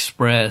have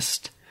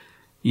expressed,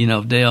 you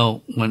know,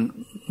 Dale,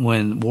 when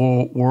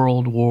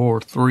World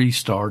War III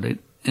started,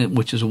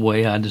 which is the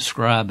way I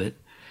describe it,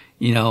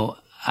 you know,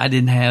 I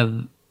didn't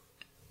have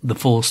the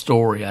full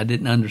story. I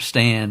didn't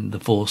understand the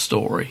full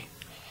story.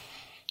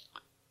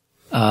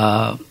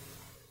 And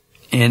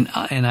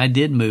I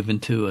did move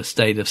into a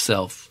state of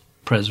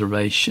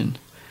self-preservation.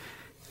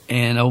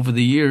 And over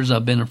the years,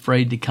 I've been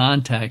afraid to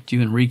contact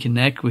you and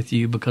reconnect with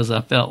you because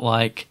I felt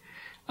like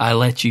I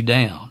let you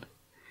down.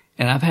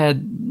 And I've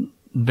had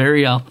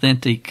very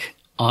authentic,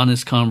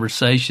 honest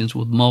conversations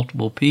with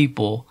multiple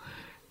people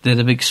that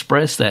have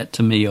expressed that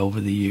to me over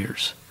the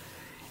years.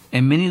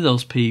 And many of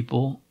those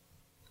people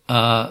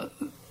that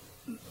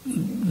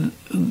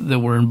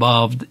were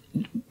involved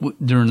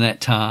during that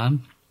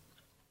time,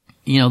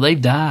 you know,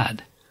 they've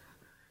died.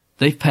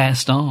 They've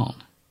passed on.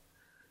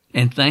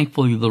 And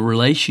thankfully, the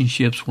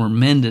relationships were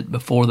mended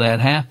before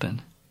that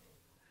happened.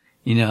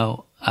 You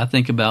know, I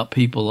think about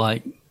people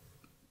like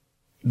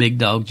Big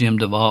Dog Jim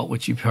DeVault,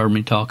 which you've heard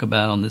me talk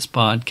about on this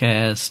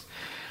podcast,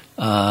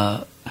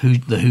 the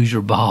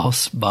Hoosier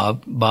Boss,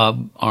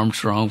 Bob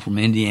Armstrong from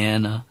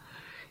Indiana,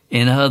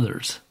 and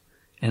others.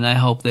 And I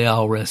hope they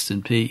all rest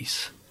in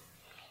peace.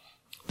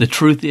 The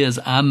truth is,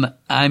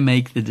 I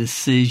make the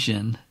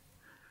decision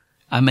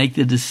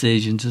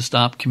to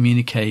stop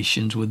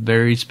communications with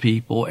various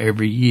people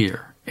every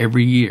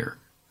year,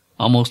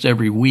 almost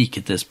every week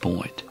at this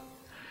point,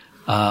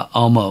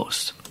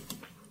 almost.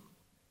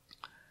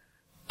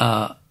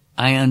 I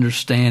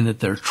understand that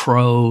there are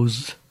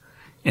trolls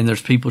and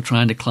there's people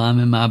trying to climb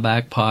in my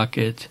back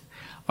pocket,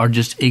 or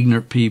just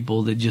ignorant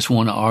people that just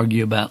want to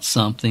argue about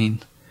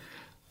something.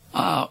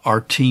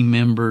 Our team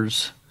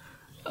members,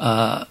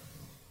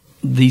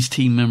 these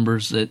team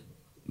members that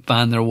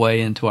find their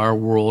way into our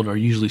world are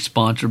usually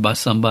sponsored by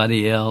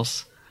somebody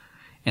else.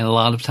 And a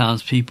lot of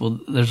times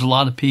there's a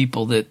lot of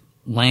people that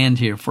land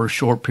here for a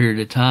short period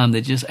of time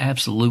that just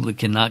absolutely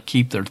cannot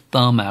keep their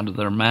thumb out of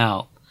their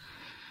mouth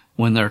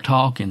when they're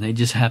talking. They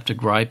just have to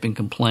gripe and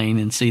complain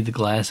and see the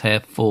glass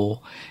half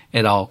full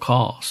at all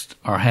costs,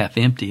 or half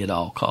empty at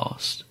all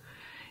costs.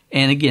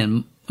 And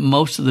again,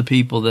 most of the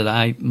people that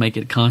I make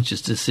a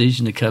conscious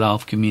decision to cut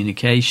off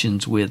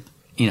communications with,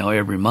 you know,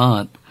 every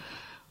month,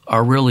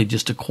 are really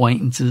just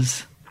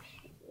acquaintances,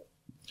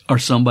 or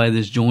somebody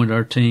that's joined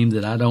our team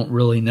that I don't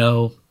really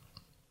know.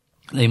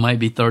 They might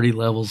be 30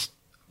 levels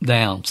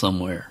down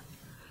somewhere.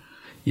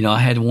 You know, I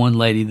had one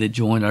lady that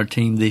joined our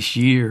team this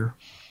year,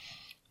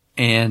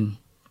 and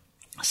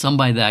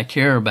somebody that I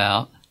care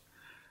about,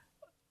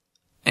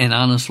 and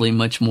honestly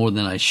much more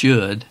than I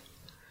should,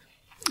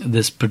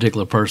 this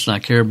particular person I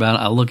care about,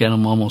 I look at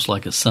him almost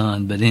like a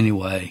son, but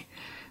anyway,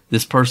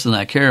 this person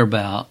I care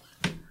about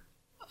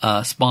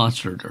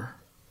sponsored her,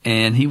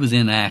 and he was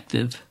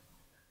inactive,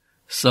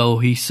 so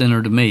he sent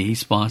her to me. He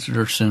sponsored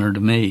her, sent her to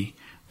me,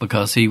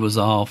 because he was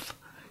off,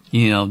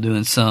 you know,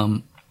 doing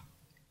some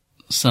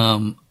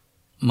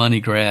money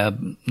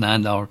grab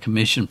 $9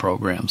 commission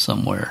program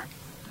somewhere.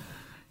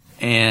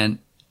 And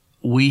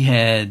we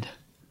had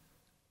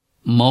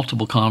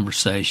multiple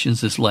conversations,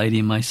 this lady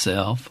and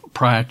myself,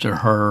 prior to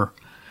her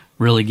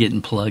really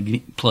getting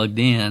plugged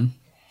in.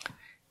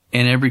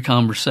 And every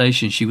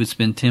conversation, she would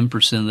spend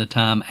 10% of the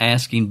time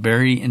asking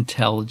very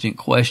intelligent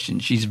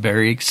questions. She's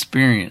very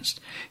experienced.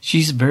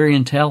 She's very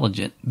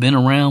intelligent, been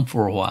around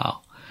for a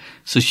while.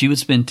 So she would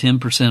spend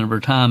 10% of her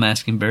time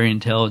asking very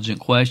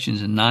intelligent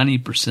questions, and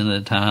 90% of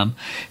the time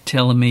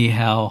telling me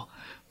how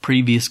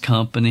previous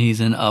companies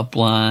and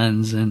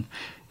uplines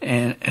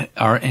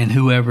and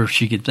whoever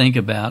she could think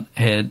about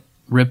had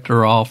ripped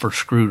her off or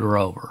screwed her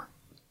over.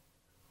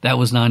 That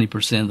was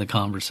 90% of the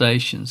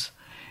conversations.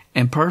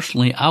 And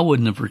personally, I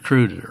wouldn't have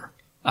recruited her.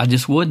 I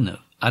just wouldn't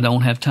have. I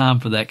don't have time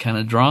for that kind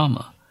of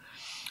drama.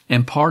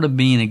 And part of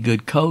being a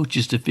good coach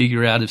is to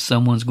figure out if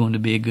someone's going to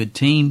be a good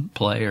team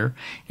player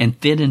and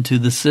fit into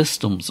the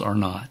systems or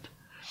not.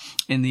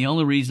 And the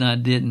only reason I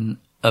didn't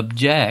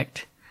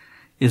object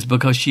is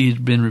because she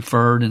had been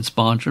referred and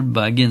sponsored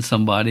by, again,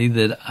 somebody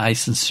that I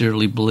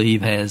sincerely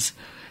believe has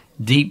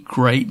deep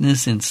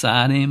greatness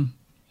inside him,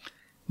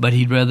 but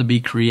he'd rather be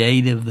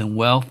creative than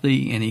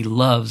wealthy, and he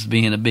loves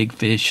being a big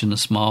fish in a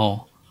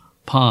small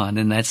pond,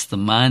 and that's the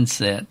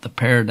mindset, the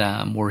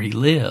paradigm where he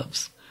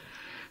lives.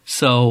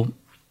 So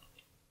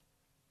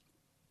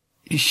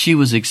she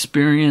was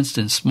experienced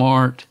and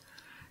smart.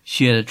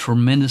 She had a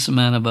tremendous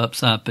amount of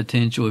upside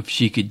potential if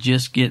she could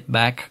just get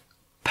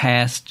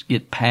past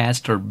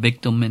her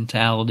victim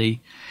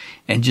mentality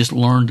and just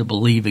learn to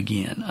believe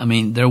again. I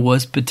mean, there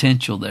was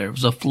potential there. It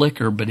was a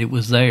flicker, but it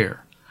was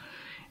there.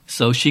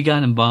 So she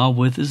got involved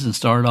with us and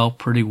started off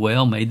pretty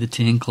well, made the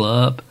 10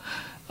 club,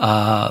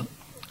 brought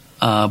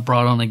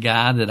on a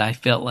guy that I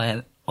felt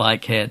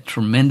like had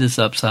tremendous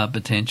upside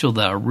potential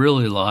that I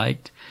really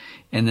liked.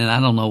 And then I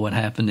don't know what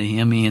happened to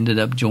him. He ended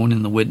up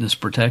joining the witness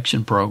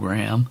protection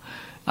program.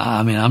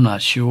 I mean, I'm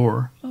not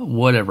sure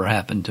whatever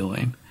happened to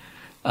him.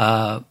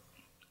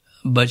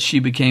 But she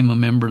became a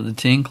member of the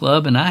 10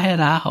 club, and I had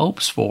high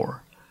hopes for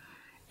her.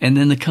 And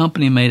then the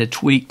company made a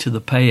tweak to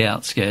the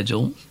payout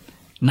schedule,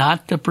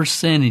 not the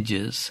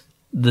percentages,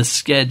 the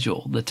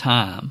schedule, the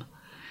time.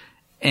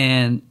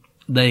 And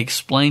they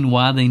explained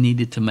why they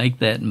needed to make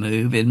that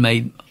move. It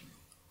made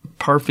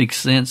perfect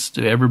sense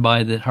to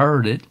everybody that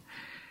heard it.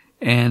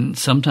 And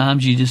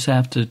sometimes you just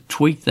have to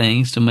tweak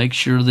things to make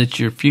sure that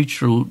your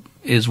future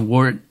is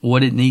what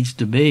it needs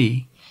to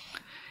be.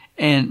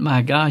 And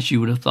my gosh, you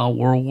would have thought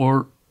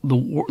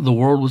the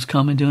world was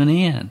coming to an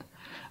end.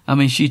 I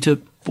mean, she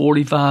took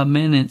 45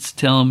 minutes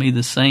telling me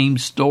the same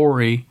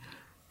story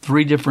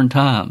 3 different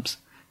times,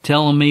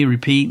 telling me,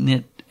 repeating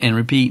it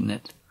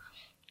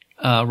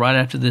right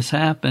after this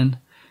happened.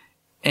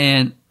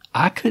 And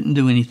I couldn't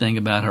do anything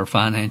about her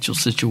financial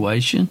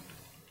situation.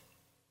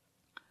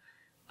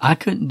 I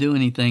couldn't do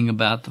anything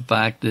about the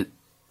fact that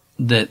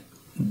the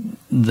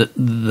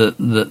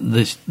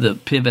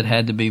pivot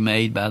had to be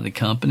made by the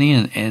company,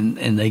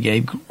 and they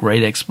gave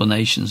great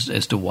explanations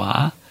as to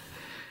why.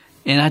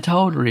 And I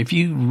told her, if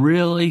you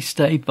really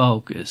stay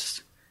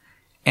focused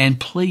and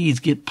please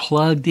get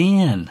plugged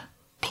in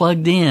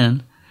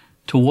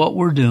to what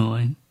we're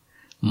doing,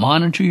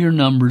 monitor your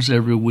numbers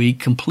every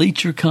week,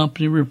 complete your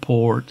company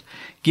report,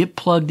 get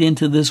plugged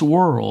into this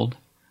world,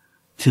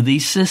 to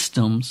these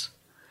systems,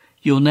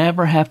 you'll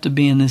never have to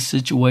be in this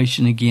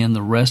situation again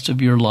the rest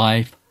of your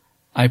life.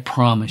 I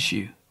promise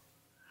you,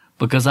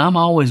 because I'm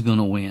always going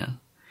to win,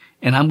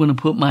 and I'm going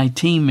to put my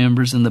team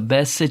members in the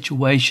best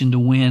situation to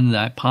win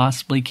that I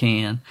possibly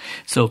can.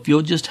 So if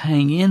you'll just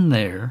hang in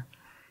there,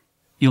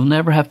 you'll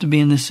never have to be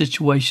in this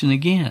situation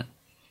again.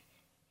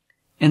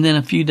 And then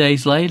a few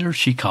days later,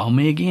 she called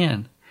me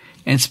again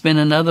and spent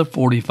another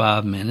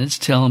 45 minutes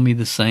telling me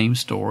the same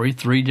story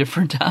 3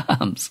 different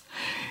times.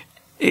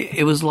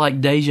 It was like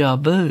deja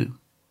vu.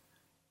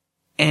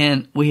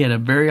 And we had a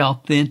very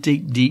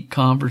authentic, deep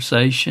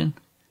conversation.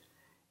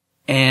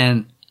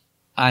 And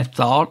I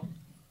thought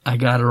I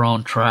got her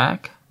on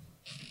track.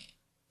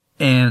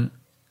 And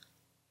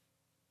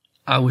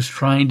I was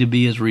trying to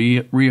be as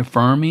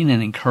reaffirming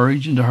and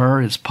encouraging to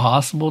her as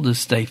possible to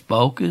stay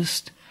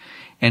focused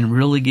and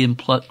really get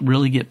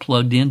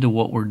plugged into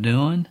what we're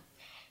doing.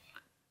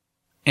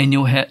 And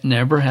you'll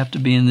never have to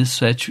be in this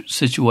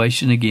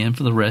situation again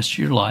for the rest of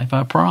your life,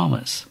 I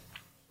promise.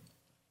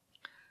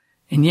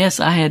 And yes,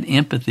 I had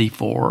empathy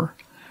for her.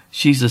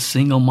 She's a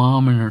single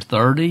mom in her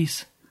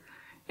 30s.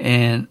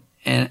 And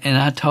And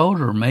I told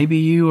her, maybe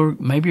you're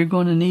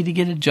going to need to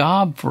get a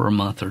job for a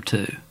month or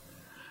two.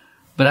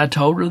 But I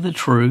told her the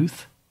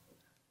truth.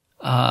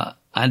 I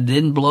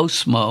didn't blow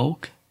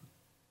smoke.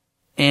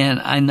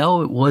 And I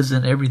know it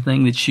wasn't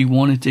everything that she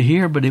wanted to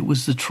hear, but it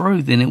was the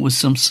truth. And it was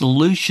some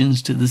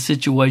solutions to the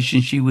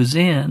situation she was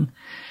in.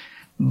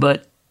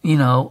 But, you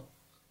know,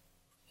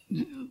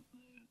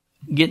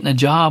 getting a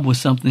job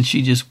was something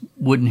she just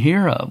wouldn't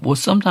hear of. Well,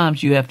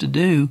 sometimes you have to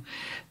do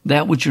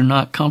that which you're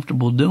not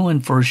comfortable doing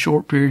for a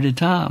short period of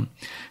time.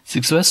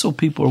 Successful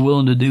people are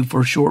willing to do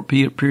for a short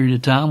period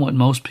of time what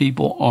most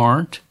people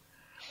aren't,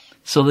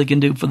 so they can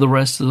do for the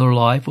rest of their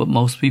life what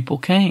most people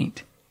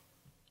can't.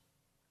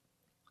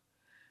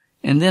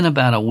 And then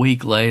about a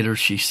week later,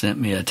 she sent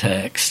me a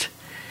text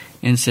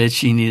and said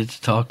she needed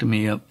to talk to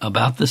me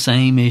about the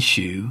same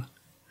issue,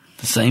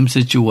 the same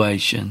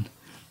situation,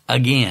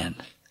 again.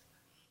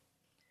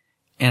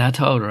 And I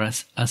told her, I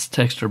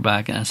texted her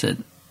back and I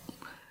said,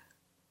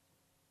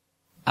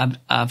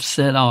 I've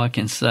said all I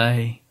can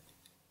say.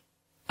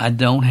 I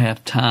don't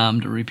have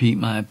time to repeat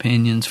my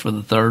opinions for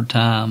the third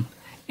time.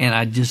 And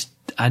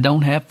I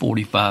don't have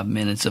 45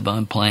 minutes of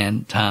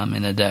unplanned time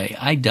in a day.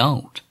 I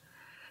don't.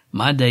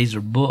 My days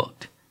are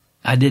booked.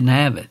 I didn't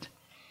have it.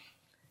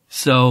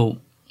 So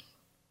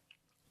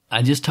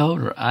I just told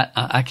her,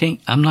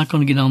 I'm not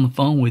going to get on the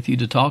phone with you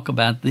to talk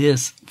about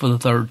this for the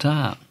third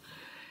time.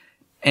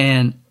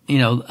 And, you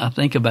know, I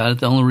think about it.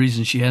 The only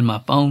reason she had my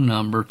phone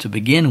number to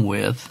begin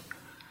with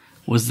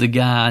was the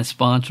guy I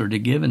sponsored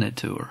had given it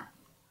to her.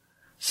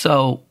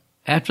 So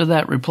after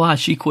that reply,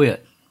 she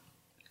quit.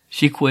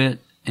 She quit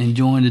and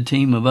joined a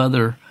team of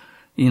other,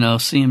 you know,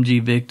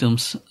 CMG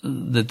victims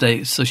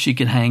so she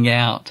could hang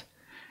out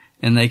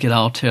and they could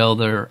all tell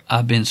their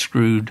I've been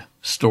screwed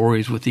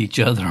stories with each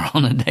other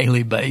on a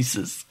daily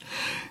basis.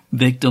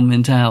 Victim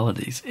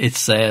mentalities. It's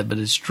sad, but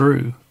it's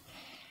true.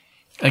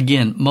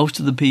 Again, most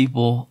of the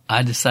people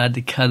I decided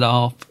to cut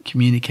off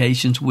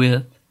communications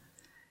with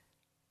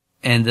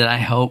and that I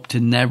hope to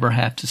never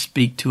have to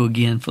speak to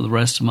again for the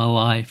rest of my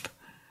life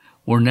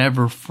were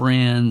never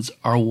friends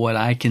or what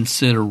I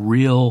consider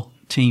real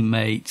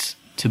teammates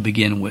to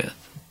begin with.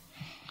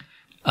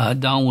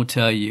 Don will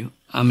tell you,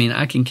 I mean,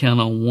 I can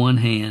count on one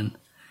hand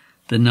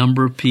the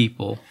number of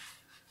people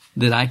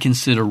that I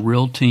consider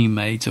real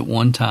teammates at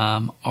one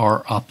time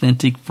or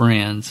authentic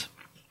friends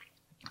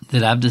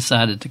that I've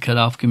decided to cut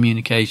off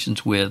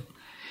communications with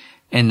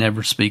and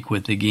never speak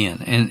with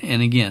again.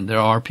 And again, there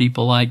are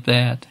people like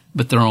that,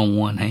 but they're on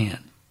one hand.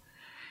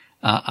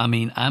 I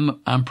mean,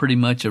 I'm pretty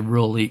much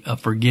a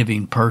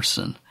forgiving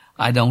person.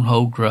 I don't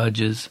hold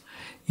grudges.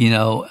 You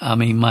know, I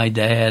mean, my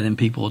dad and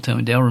people will tell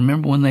me, Dale,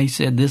 remember when they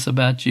said this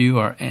about you?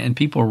 And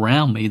people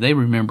around me, they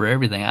remember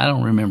everything. I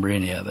don't remember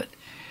any of it.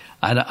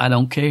 I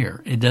don't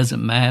care. It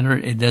doesn't matter.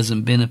 It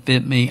doesn't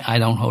benefit me. I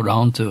don't hold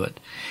on to it.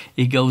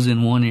 It goes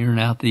in one ear and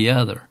out the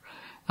other.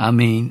 I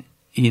mean,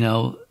 you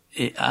know,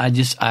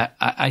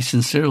 I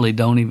sincerely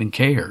don't even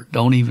care.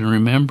 Don't even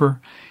remember.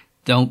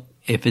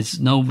 If it's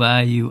no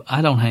value,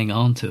 I don't hang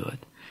on to it.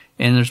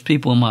 And there's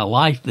people in my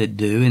life that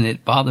do, and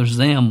it bothers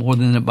them more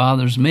than it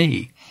bothers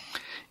me.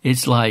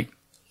 It's like,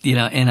 you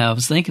know, and I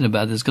was thinking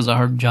about this because I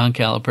heard John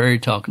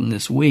Calipari talking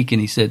this week,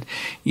 and he said,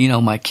 you know,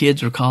 my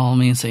kids are calling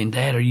me and saying,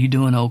 Dad, are you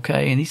doing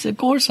okay? And he said, of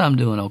course I'm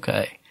doing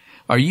okay.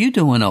 Are you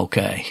doing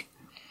okay?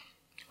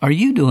 Are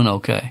you doing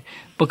okay?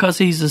 Because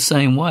he's the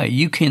same way.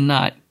 You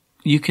cannot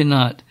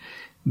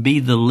be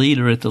the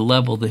leader at the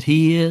level that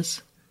he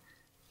is,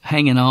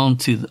 hanging on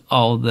to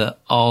all the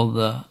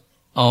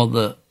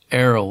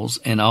arrows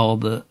and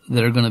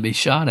that are going to be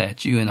shot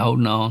at you and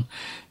holding on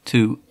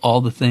to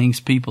all the things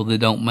people that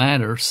don't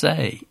matter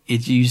say.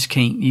 You just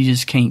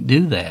can't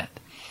do that.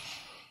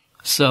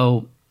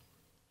 So,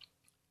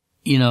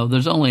 you know,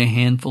 there's only a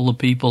handful of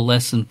people,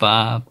 less than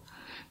 5,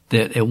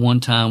 that at one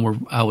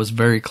time I was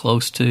very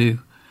close to.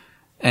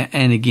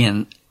 And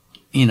again,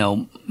 you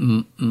know,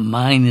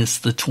 minus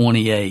the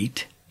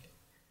 28.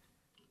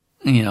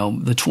 You know,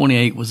 the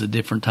 28 was a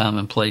different time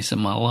and place in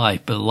my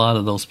life, but a lot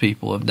of those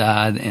people have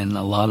died and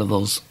a lot of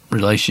those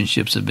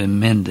relationships have been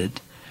mended.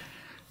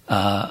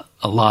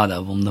 A lot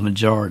of them, the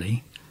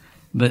majority.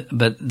 But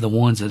the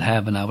ones that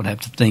haven't, I would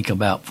have to think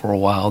about for a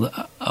while,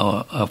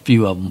 a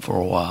few of them for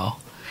a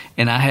while.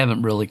 And I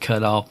haven't really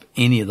cut off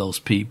any of those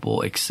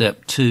people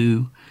except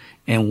 2,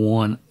 and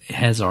 1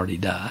 has already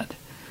died.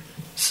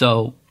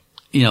 So,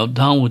 you know,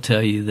 Don will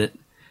tell you that,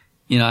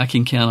 you know, I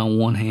can count on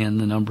one hand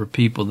the number of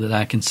people that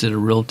I consider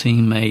real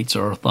teammates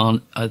or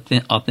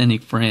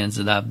authentic friends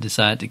that I've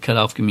decided to cut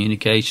off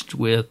communications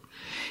with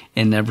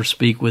and never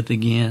speak with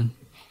again.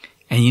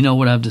 And you know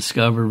what I've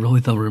discovered, really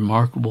the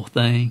remarkable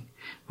thing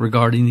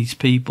regarding these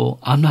people?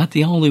 I'm not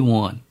the only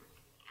one.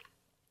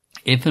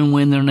 If and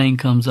when their name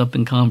comes up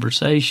in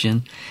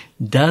conversation,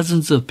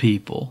 dozens of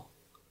people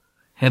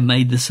have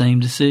made the same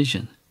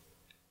decision.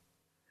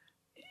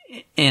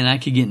 And I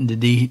could get into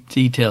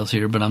details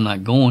here, but I'm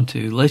not going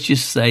to. Let's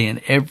just say in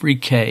every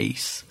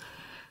case,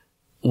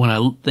 when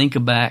I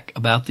think back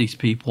about these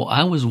people,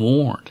 I was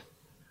warned.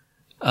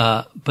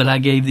 But I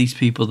gave these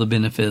people the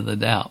benefit of the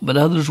doubt. But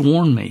others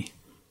warned me.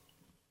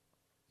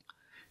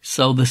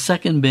 So the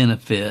second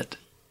benefit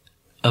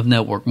of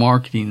network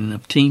marketing and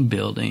of team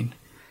building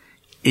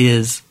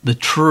is the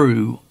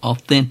true,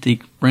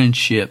 authentic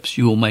friendships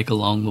you will make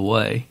along the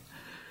way.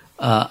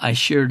 I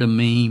shared a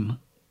meme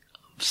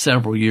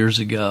several years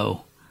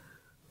ago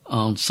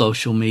on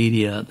social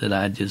media that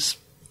I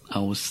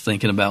was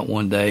thinking about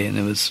one day, and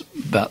it was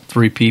about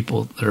 3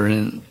 people that are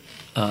in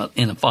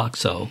a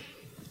foxhole.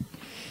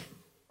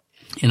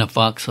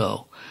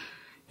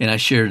 And I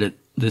shared it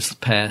this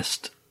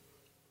past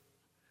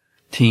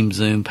Team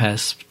Zoom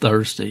past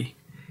Thursday.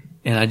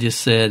 And I just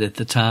said at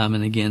the time,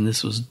 and again,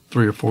 this was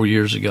 3 or 4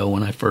 years ago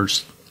when I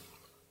first,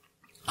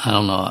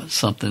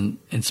 something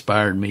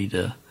inspired me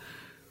to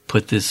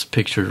put this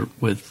picture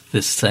with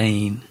this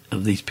saying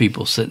of these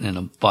people sitting in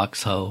a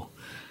foxhole.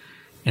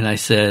 And I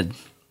said,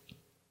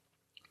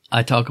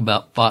 I talk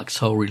about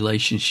foxhole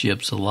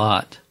relationships a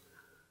lot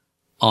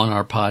on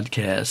our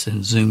podcast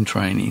and Zoom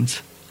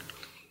trainings.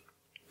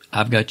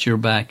 I've got your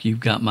back, you've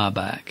got my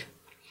back.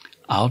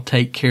 I'll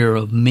take care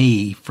of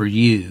me for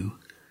you.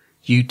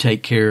 You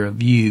take care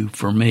of you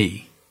for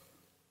me.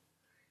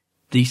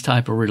 These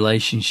type of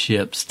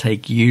relationships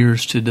take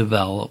years to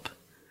develop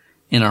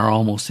and are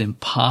almost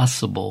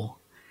impossible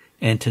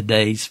in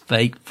today's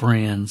fake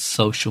friends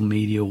social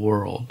media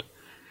world.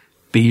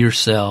 Be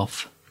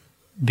yourself,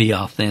 be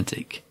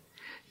authentic.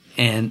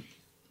 And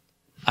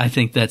I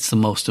think that's the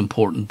most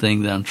important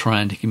thing that I'm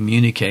trying to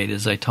communicate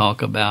as I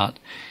talk about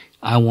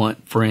I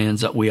want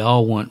friends, we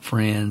all want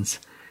friends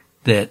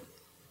that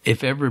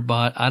if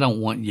everybody, I don't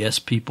want yes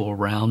people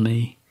around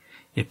me.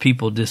 If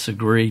people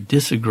disagree.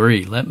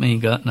 Let me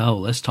know.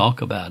 Let's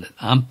talk about it.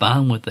 I'm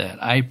fine with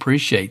that. I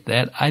appreciate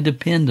that. I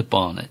depend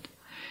upon it.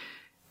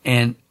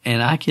 And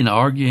I can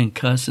argue and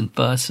cuss and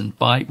fuss and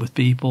fight with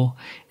people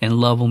and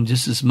love them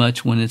just as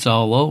much when it's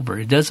all over.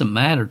 It doesn't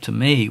matter to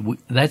me.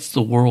 That's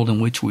the world in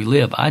which we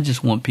live. I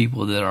just want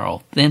people that are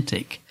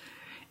authentic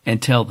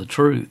and tell the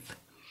truth.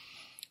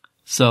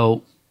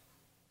 So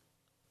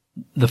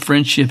the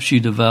friendships you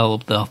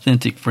develop, the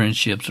authentic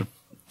friendships, are a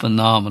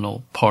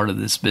phenomenal part of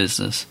this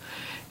business.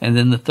 And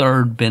then the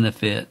third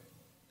benefit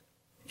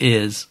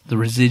is the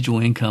residual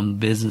income the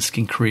business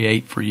can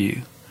create for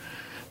you.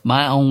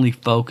 My only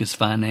focus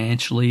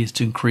financially is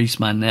to increase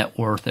my net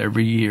worth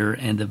every year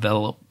and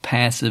develop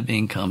passive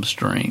income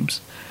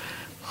streams.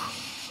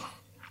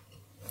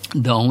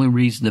 The only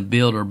reason to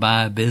build or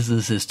buy a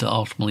business is to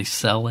ultimately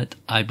sell it.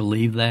 I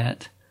believe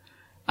that.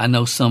 I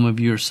know some of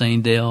you are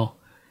saying, Dale,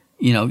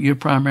 your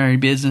primary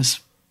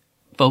business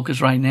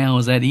focus right now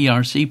is that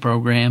ERC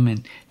program,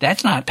 and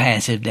that's not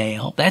passive,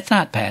 Dale. That's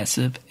not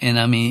passive. And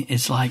I mean,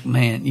 it's like,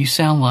 man, you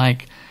sound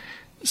like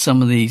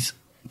some of these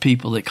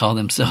people that call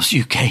themselves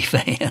UK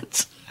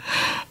fans.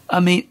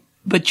 I mean,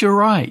 but you're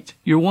right.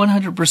 You're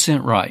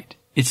 100% right.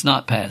 It's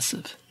not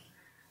passive.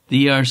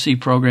 The ERC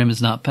program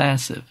is not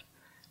passive,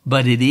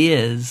 but it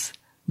is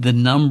the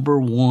number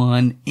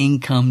one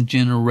income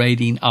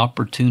generating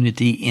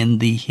opportunity in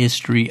the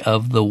history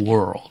of the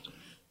world.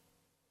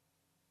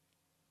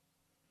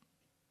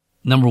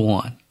 Number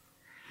one.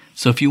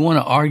 So if you want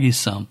to argue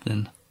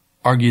something,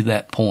 argue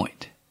that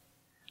point.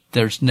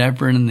 There's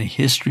never in the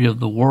history of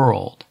the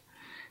world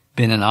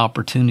been an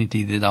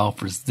opportunity that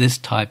offers this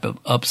type of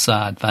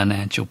upside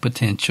financial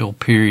potential,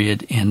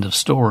 period, end of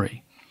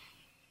story.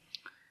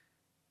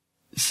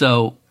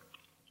 So,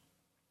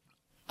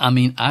 I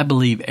mean, I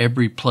believe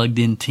every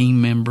plugged-in team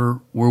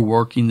member we're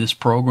working this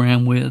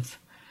program with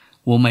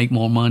will make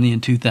more money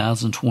in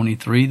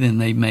 2023 than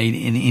they made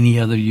in any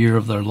other year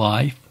of their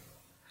life.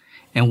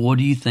 And what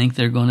do you think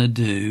they're going to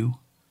do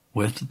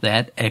with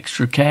that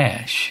extra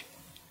cash?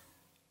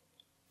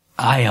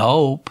 I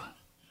hope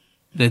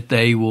that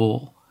they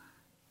will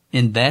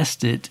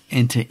invest it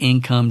into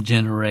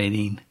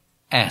income-generating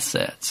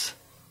assets.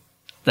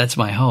 That's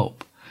my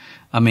hope.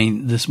 I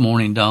mean, this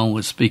morning, Dawn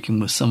was speaking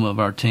with some of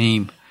our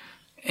team,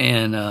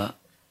 and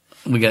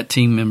we got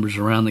team members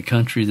around the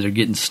country that are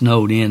getting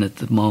snowed in at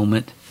the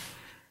moment,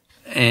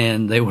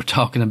 and they were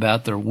talking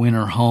about their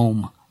winter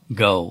home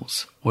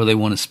goals, where they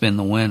want to spend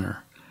the winter.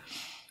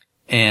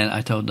 And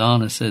I told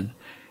Dawn, I said,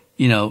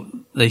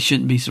 they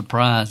shouldn't be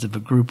surprised if a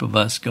group of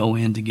us go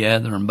in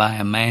together and buy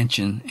a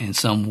mansion in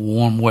some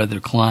warm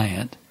weather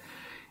client,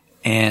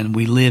 and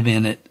we live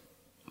in it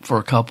for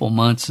a couple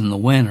months in the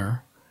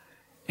winter,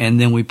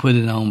 and then we put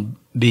it on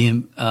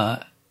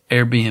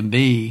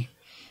Airbnb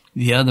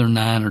the other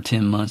 9 or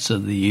 10 months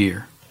of the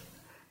year.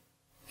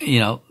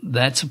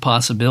 That's a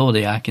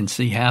possibility I can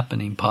see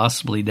happening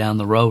possibly down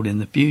the road in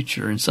the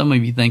future. And some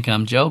of you think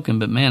I'm joking,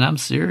 but man, I'm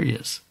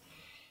serious.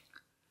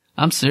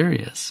 I'm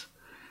serious.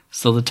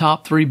 So the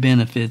top 3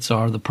 benefits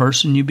are the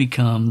person you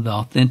become, the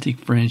authentic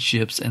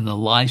friendships, and the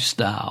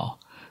lifestyle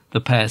the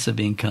passive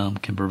income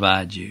can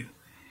provide you.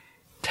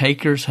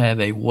 Takers have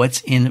a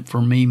what's in it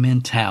for me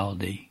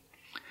mentality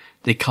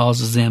that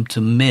causes them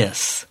to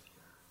miss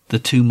the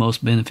 2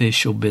 most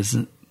beneficial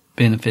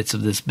benefits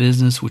of this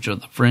business, which are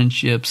the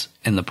friendships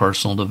and the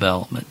personal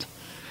development.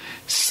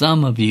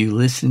 Some of you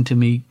listen to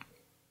me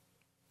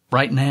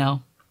right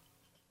now.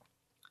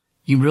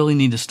 You really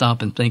need to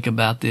stop and think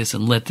about this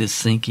and let this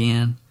sink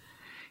in.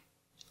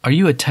 Are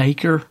you a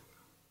taker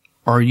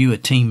or are you a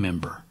team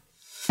member?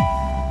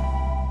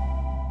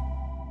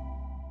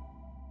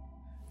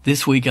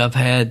 This week I've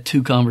had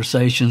 2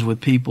 conversations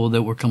with people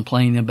that were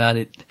complaining about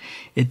it.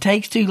 It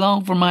takes too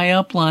long for my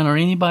upline or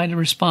anybody to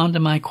respond to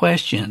my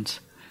questions.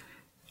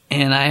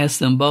 And I asked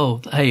them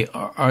both, hey,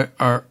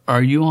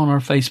 are you on our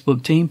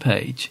Facebook team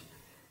page?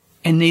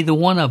 And neither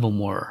one of them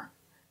were.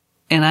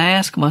 And I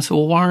asked them, I said,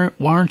 well, why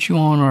aren't you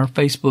on our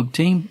Facebook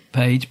team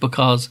page?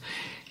 Because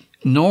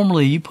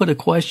normally you put a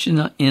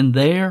question in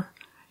there,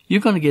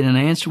 you're going to get an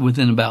answer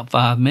within about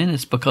 5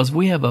 minutes, because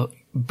we have a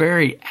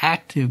very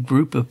active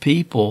group of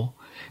people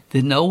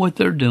that know what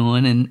they're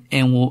doing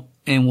and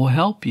will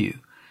help you.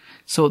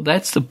 So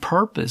that's the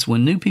purpose.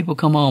 When new people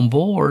come on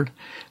board,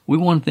 we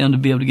want them to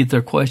be able to get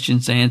their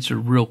questions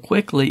answered real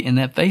quickly, and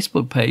that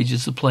Facebook page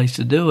is the place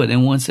to do it.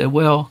 And one said,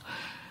 well,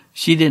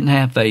 she didn't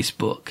have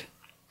Facebook.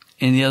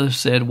 And the other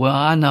said, well,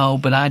 I know,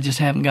 but I just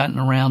haven't gotten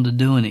around to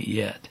doing it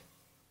yet.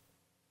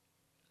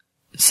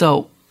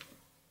 So,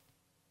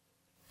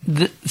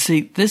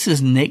 see, this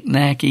is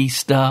knick-knacky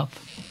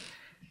stuff.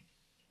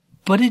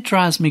 But it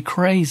drives me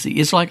crazy.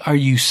 It's like, are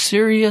you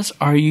serious?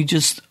 Are you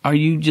just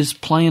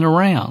playing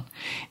around?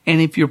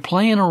 And if you're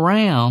playing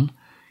around,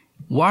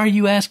 why are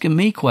you asking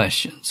me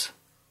questions?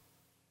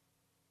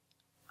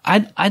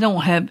 I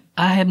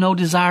have no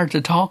desire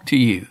to talk to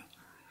you.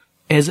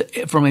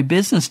 From a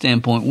business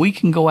standpoint, we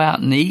can go out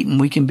and eat and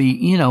we can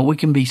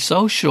be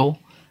social,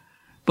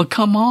 but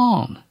come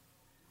on.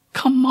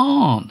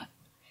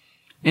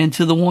 And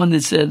to the one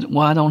that said,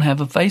 well, I don't have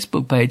a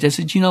Facebook page, I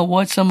said, you know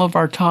what? Some of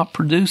our top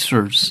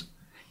producers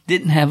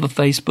didn't have a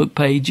Facebook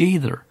page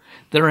either.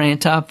 They're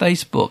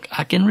anti-Facebook.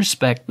 I can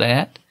respect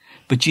that.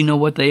 But you know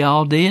what they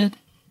all did?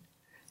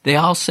 They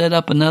all set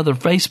up another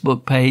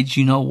Facebook page.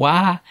 You know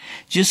why?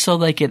 Just so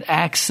they could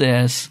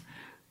access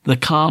the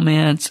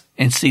comments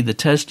and see the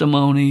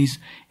testimonies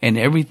and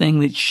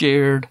everything that's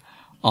shared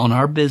on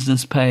our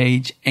business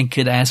page, and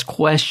could ask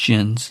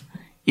questions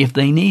if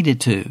they needed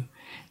to.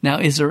 Now,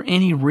 is there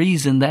any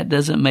reason that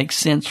doesn't make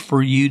sense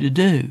for you to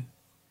do?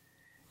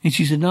 And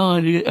she said, no,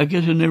 I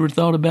guess I never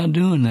thought about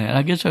doing that.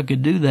 I guess I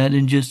could do that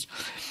and just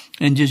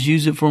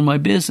use it for my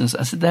business.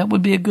 I said, that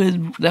would be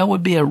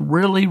a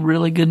really,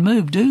 really good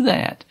move. Do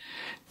that.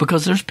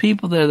 Because there's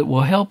people there that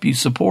will help you,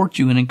 support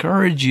you, and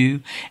encourage you,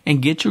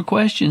 and get your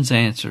questions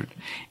answered.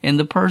 And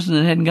the person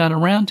that hadn't got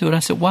around to it, I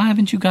said, why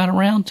haven't you got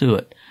around to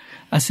it?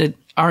 I said,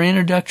 our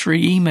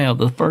introductory email,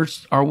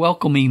 our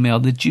welcome email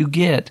that you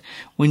get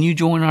when you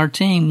join our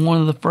team, one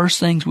of the first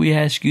things we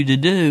ask you to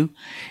do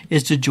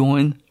is to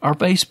join our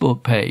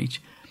Facebook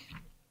page.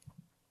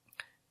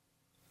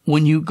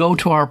 When you go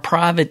to our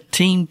private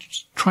team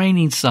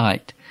training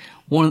site,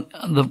 one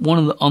of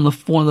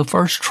the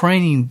first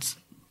trainings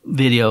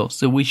videos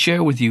that we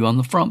share with you on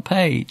the front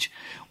page,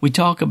 we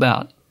talk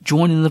about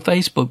joining the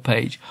Facebook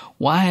page.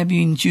 Why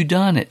haven't you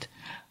done it?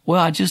 Well,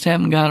 I just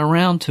haven't got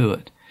around to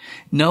it.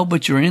 No,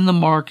 but you're in the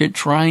market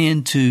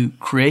trying to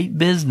create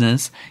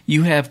business.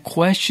 You have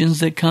questions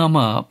that come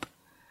up,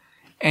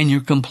 and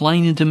you're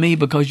complaining to me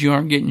because you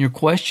aren't getting your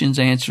questions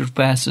answered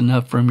fast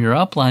enough from your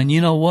upline.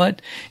 You know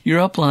what? Your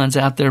upline's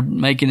out there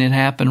making it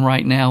happen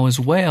right now as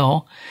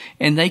well,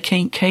 and they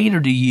can't cater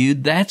to you.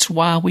 That's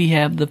why we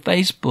have the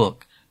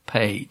Facebook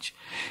page.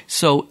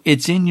 So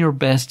it's in your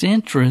best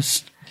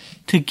interest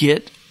to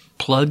get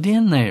plugged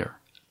in there.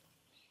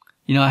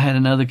 You know, I had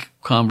another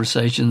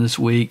conversation this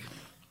week,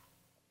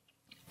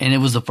 and it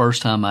was the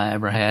first time I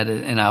ever had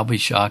it, and I'll be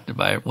shocked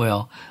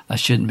I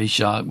shouldn't be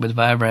shocked, but if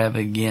I ever have it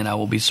again, I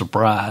will be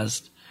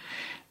surprised,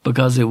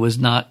 because it was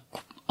not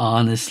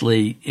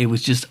honestly, it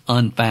was just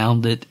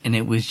unfounded, and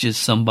it was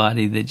just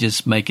somebody that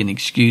just making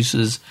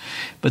excuses.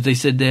 But they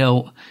said,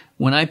 Dale,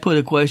 when I put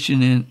a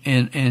question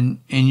in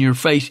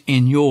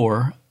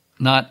your,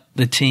 not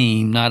the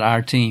team, not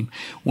our team,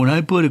 when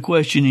I put a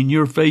question in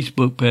your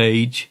Facebook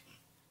page,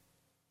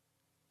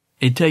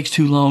 it takes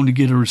too long to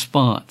get a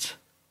response.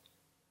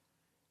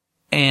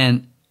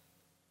 And,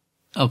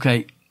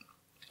 okay,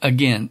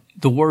 again,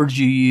 the words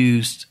you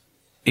used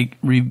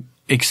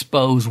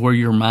expose where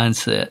your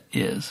mindset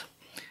is.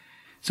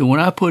 So when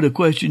I put a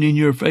question in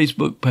your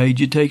Facebook page,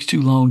 it takes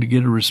too long to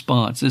get a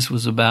response. This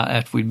was about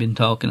after we'd been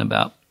talking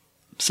about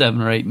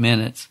 7 or 8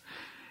 minutes.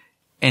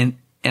 And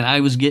I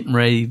was getting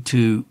ready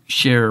to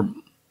share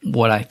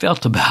what I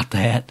felt about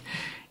that.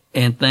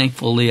 And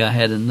thankfully, I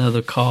had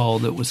another call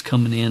that was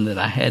coming in that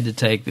I had to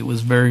take that was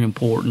very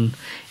important.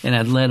 And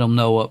I'd let them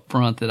know up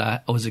front that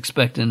I was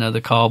expecting another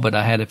call, but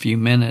I had a few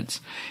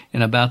minutes.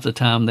 And about the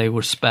time they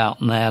were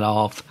spouting that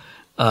off,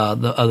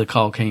 the other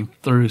call came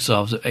through, so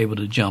I was able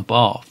to jump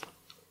off.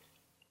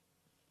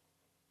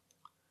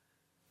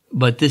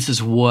 But this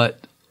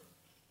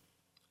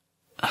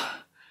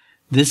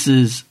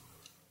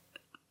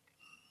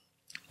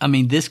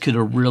could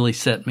have really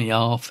set me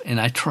off, and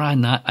I try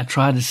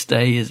to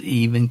stay as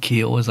even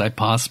keel as I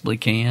possibly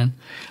can.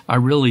 I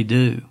really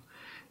do.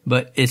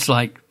 But it's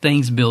like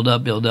things build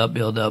up,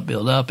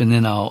 and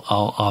then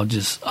I'll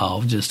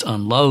just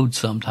unload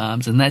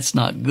sometimes, and that's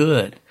not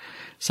good.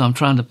 So I'm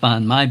trying to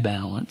find my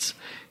balance.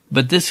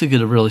 But this could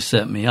have really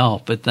set me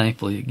off. But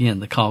thankfully, again,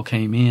 the call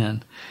came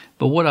in.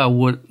 But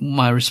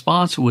my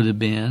response would have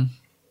been,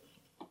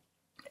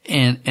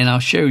 and I'll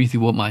share with you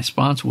what my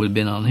response would have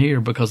been on here,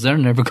 because they're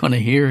never going to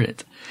hear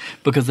it,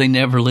 because they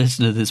never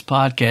listen to this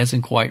podcast.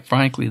 And quite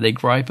frankly, they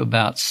gripe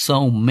about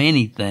so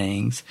many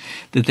things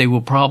that they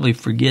will probably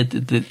forget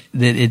that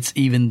it's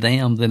even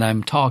them that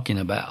I'm talking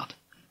about,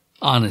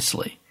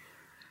 honestly.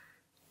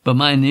 But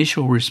my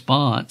initial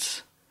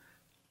response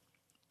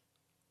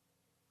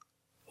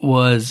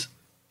was,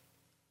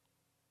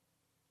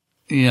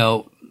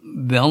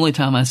 the only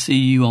time I see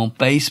you on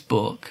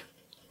Facebook,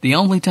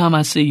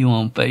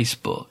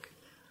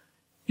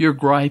 you're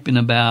griping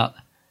about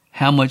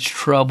how much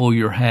trouble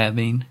you're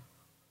having,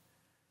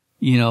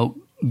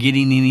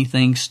 getting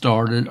anything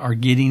started or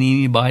getting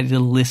anybody to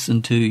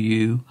listen to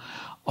you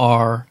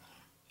or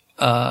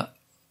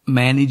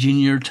managing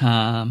your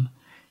time.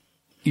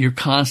 You're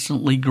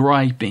constantly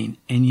griping.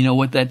 And you know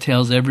what that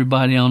tells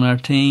everybody on our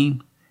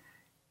team?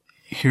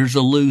 Here's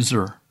a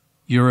loser.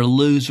 You're a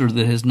loser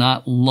that has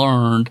not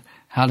learned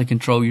how to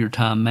control your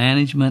time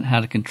management,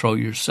 how to control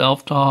your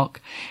self-talk,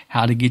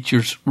 how to get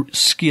your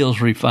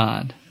skills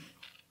refined.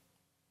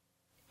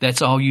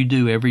 That's all you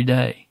do every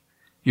day.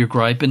 You're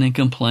griping and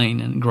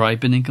complaining,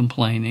 griping and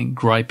complaining,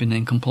 griping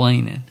and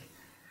complaining.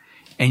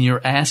 And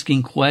you're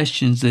asking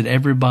questions that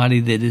everybody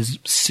that is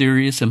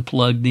serious and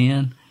plugged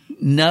in,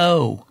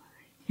 no.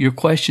 Your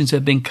questions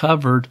have been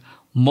covered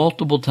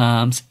multiple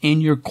times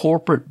in your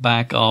corporate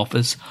back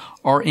office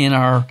or in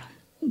our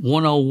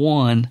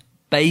 101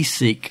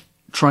 basic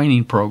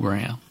training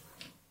program.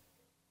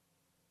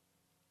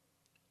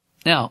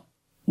 Now,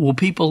 will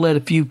people let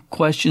a few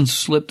questions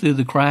slip through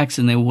the cracks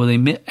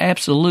and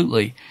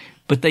absolutely,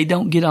 but they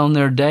don't get on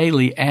there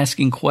daily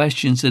asking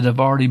questions that have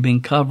already been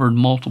covered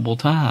multiple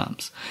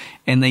times,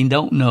 and they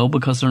don't know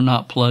because they're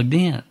not plugged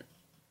in.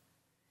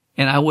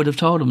 And I would have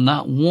told them,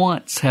 not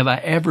once have I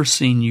ever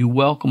seen you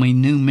welcome a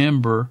new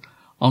member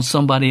on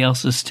somebody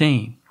else's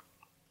team.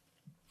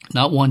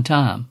 Not one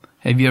time.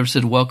 Have you ever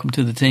said, welcome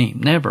to the team?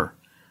 Never.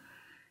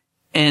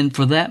 And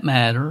for that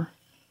matter,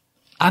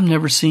 I've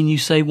never seen you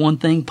say one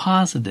thing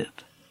positive.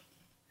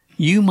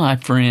 You, my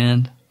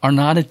friend, are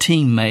not a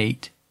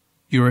teammate.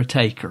 You're a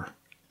taker.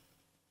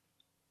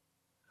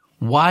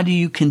 Why do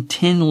you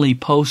continually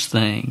post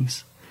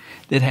things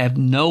that have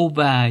no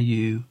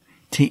value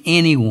to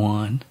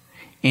anyone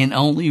and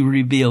only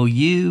reveal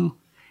you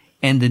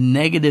and the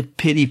negative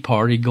pity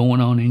party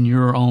going on in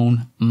your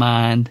own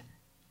mind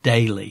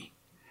daily?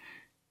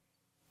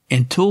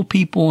 Until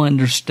people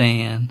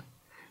understand,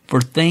 for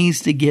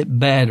things to get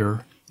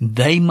better,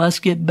 they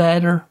must get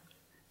better,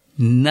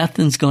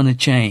 nothing's going to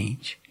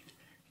change.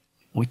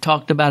 We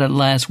talked about it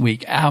last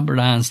week. Albert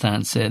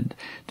Einstein said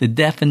the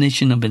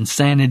definition of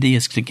insanity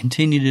is to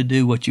continue to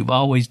do what you've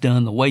always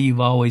done, the way you've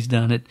always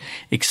done it,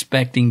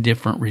 expecting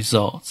different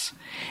results.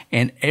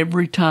 And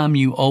every time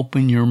you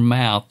open your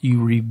mouth,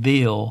 you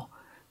reveal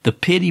the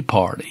pity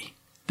party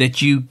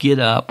that you get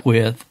up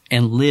with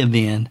and live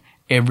in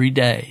every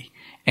day.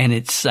 And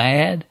it's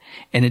sad,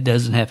 and it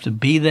doesn't have to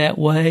be that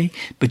way,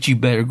 but you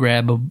better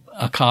grab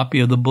a copy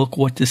of the book,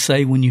 What to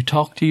Say When You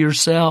Talk to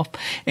Yourself,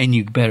 and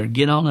you better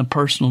get on a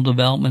personal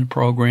development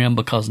program,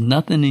 because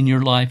nothing in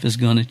your life is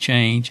going to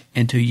change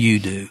until you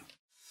do.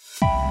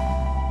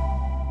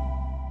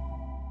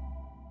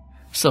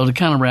 So to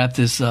kind of wrap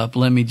this up,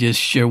 let me just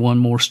share one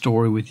more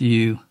story with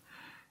you.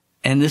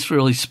 And this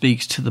really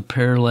speaks to the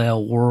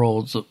parallel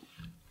worlds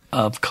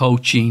of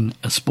coaching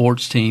a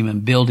sports team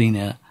and building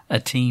a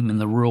team in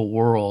the real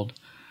world,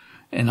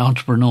 an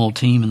entrepreneurial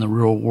team in the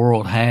real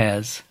world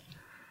has.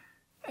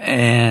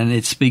 And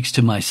it speaks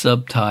to my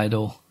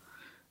subtitle,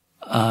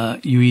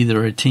 you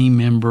either a team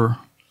member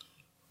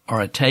or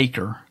a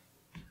taker.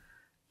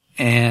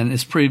 And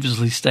as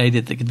previously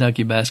stated, the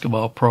Kentucky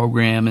basketball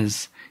program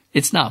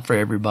it's not for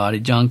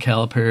everybody. John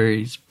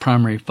Calipari's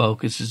primary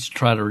focus is to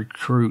try to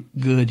recruit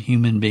good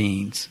human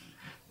beings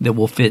that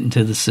will fit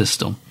into the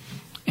system.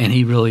 And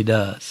he really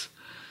does.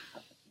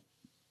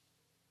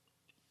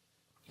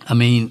 I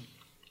mean,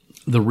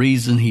 the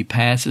reason he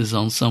passes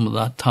on some of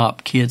the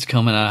top kids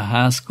coming out of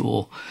high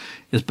school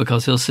is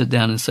because he'll sit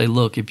down and say,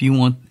 look, if you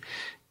want,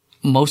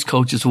 most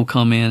coaches will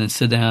come in and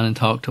sit down and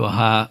talk to a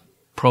high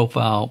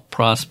profile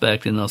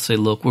prospect, and they'll say,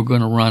 look, we're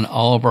going to run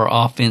all of our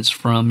offense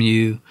from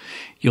you.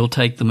 You'll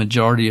take the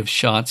majority of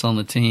shots on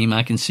the team.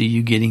 I can see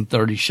you getting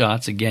 30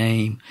 shots a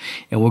game,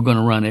 and we're going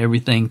to run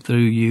everything through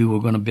you. We're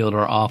going to build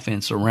our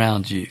offense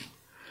around you.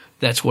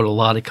 That's what a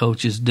lot of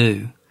coaches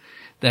do.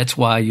 That's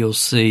why you'll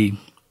see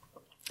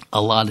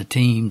a lot of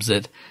teams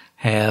that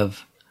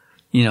have,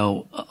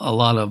 a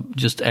lot of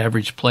just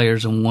average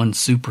players and one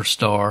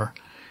superstar,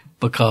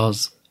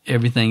 because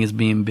everything is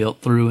being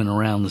built through and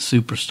around the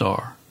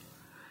superstar.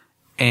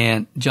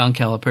 And John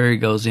Calipari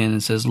goes in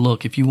and says,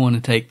 look, if you want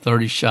to take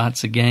 30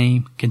 shots a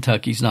game,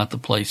 Kentucky's not the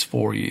place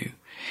for you.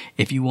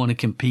 If you want to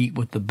compete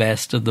with the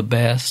best of the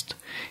best,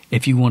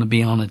 if you want to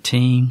be on a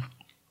team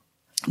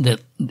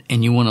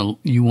and you want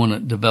to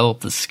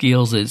develop the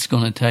skills that it's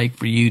going to take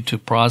for you to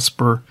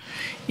prosper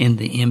in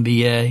the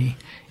NBA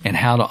and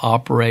how to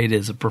operate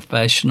as a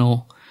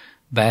professional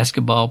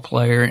basketball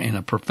player in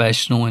a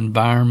professional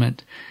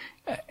environment,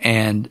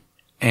 and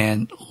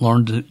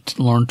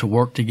learn to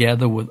work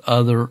together with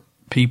other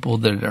people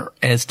that are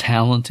as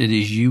talented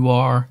as you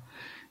are,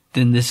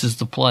 then this is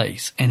the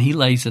place. And he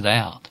lays it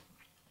out.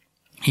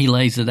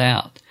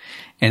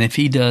 And if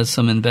he does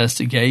some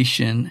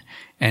investigation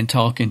and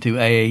talking to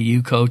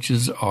AAU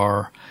coaches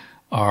or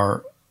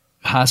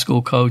high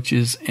school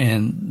coaches,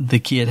 and the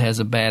kid has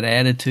a bad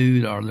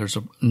attitude or there's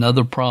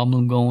another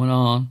problem going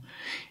on,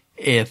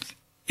 if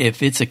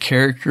it's a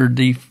character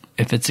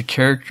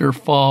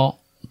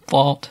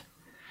fault,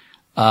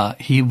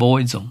 he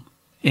avoids them,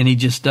 and he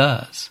just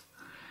does.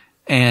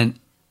 And,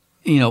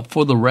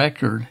 for the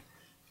record,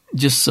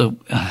 just so,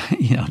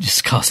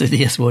 just cause it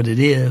is what it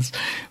is,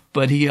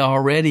 but he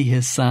already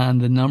has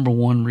signed the number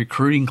 1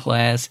 recruiting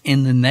class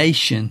in the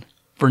nation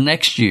for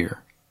next year,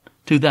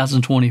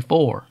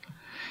 2024.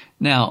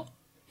 Now,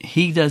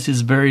 he does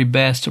his very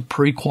best to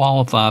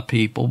pre-qualify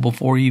people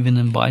before he even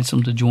invites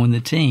them to join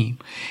the team,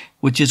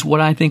 which is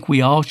what I think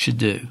we all should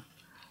do.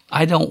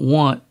 I don't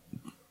want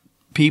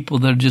people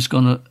that are just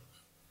going to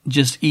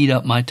just eat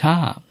up my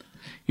time.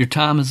 Your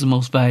time is the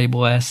most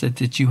valuable asset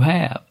that you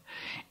have.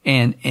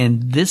 And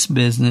this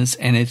business,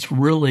 and it's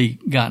really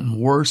gotten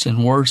worse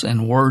and worse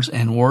and worse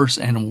and worse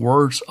and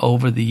worse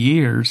over the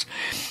years,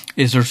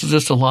 is there's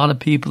just a lot of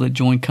people that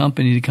join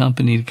company to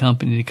company to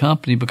company to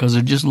company because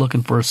they're just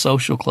looking for a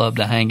social club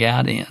to hang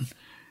out in.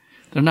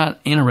 They're not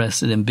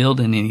interested in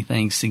building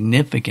anything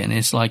significant.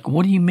 It's like,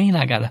 what do you mean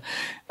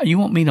you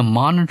want me to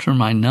monitor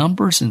my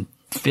numbers and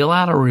fill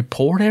out a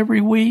report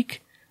every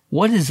week?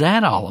 What is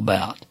that all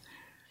about?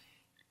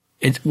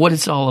 What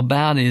it's all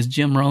about is,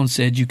 Jim Rohn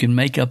said, you can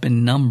make up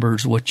in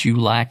numbers what you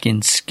lack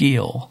in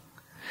skill.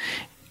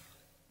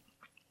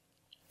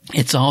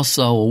 It's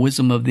also a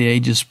wisdom of the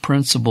ages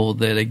principle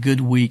that a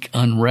good week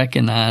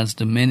unrecognized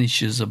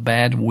diminishes, a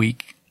bad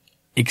week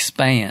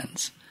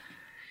expands.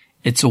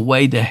 It's a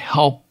way to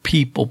help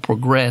people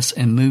progress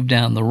and move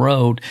down the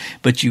road,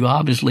 but you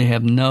obviously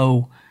have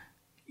no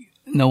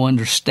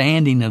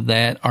understanding of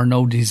that or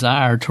no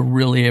desire to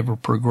really ever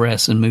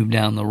progress and move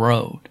down the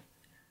road.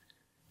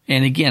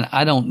 And again,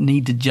 I don't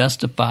need to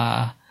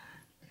justify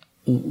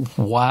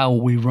why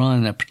we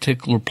run a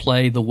particular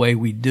play the way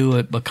we do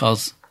it,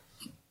 because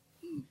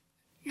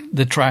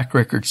the track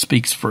record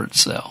speaks for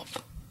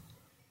itself.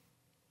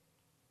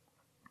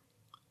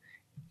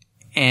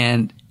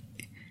 And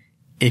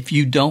if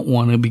you don't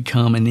want to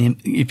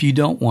if you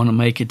don't want to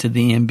make it to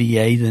the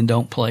NBA, then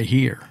don't play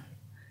here.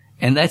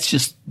 And that's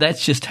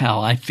just how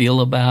I feel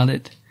about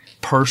it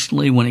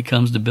personally when it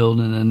comes to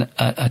building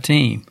a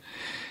team.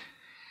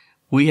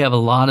 We have a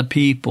lot of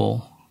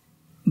people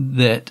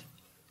that,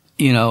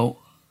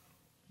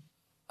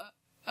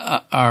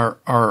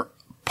 are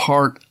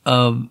part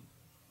of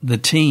the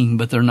team,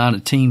 but they're not a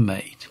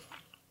teammate.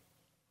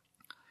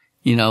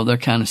 They're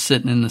kind of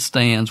sitting in the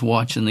stands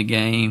watching the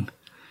game,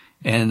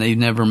 and they've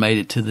never made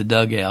it to the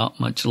dugout,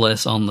 much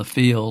less on the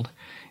field.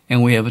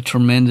 And we have a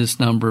tremendous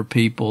number of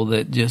people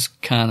that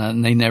just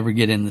they never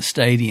get in the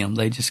stadium.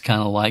 They just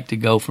kind of like to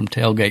go from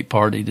tailgate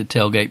party to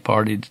tailgate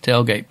party to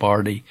tailgate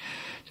party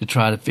to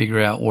try to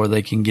figure out where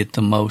they can get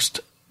the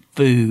most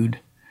food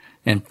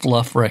and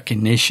fluff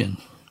recognition.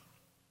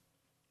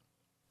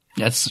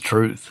 That's the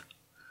truth.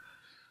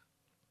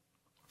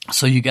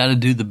 So you got to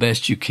do the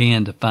best you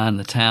can to find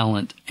the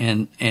talent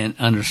and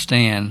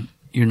understand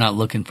you're not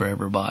looking for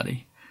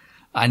everybody.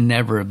 I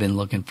never have been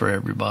looking for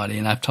everybody,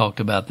 and I've talked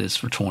about this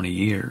for 20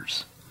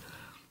 years.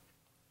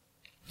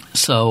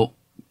 So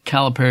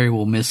Calipari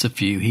will miss a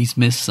few. He's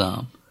missed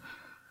some.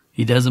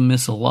 He doesn't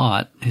miss a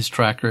lot. His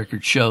track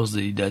record shows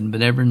that he doesn't,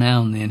 but every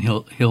now and then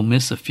he'll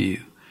miss a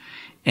few.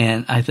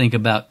 And I think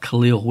about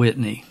Khalil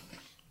Whitney.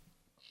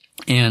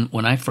 And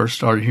when I first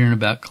started hearing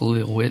about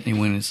Khalil Whitney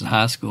when he was in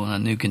high school, and I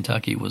knew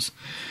Kentucky was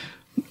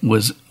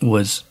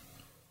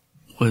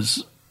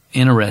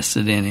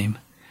interested in him,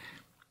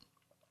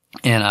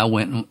 and I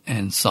went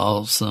and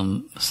saw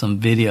some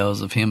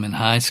videos of him in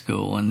high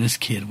school, and this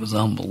kid was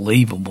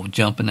unbelievable,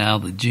 jumping out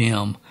of the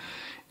gym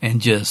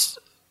and just,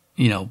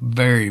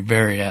 very,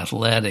 very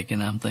athletic.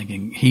 And I'm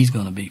thinking he's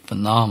going to be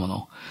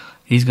phenomenal.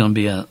 He's going to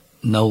be a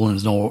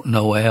Nolan's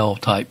Noel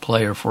type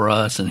player for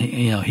us, and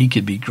he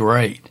could be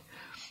great.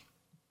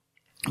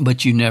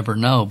 But you never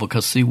know,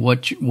 because see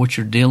what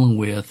you're dealing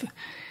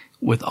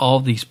with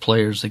all these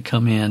players that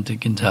come into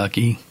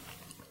Kentucky,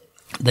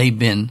 they've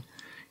been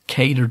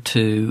catered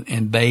to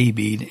and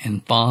babied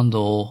and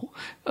fondled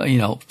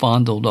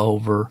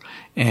over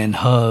and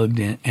hugged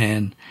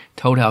and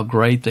told how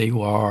great they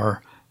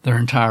are their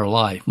entire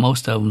life.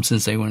 Most of them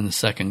since they were in the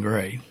second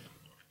grade.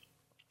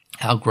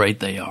 How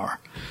great they are.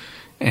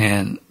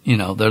 And,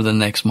 they're the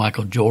next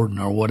Michael Jordan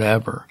or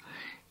whatever.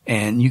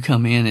 And you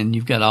come in and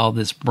you've got all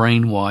this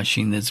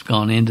brainwashing that's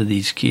gone into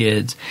these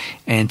kids,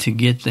 and to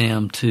get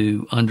them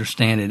to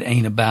understand it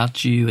ain't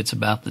about you, it's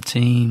about the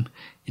team,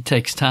 it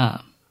takes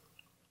time.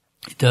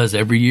 It does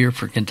every year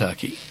for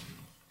Kentucky.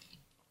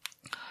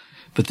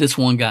 But this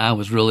one guy I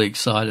was really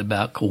excited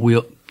about,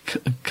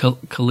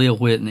 Khalil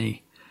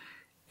Whitney.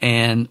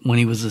 And when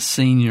he was a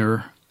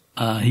senior,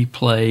 he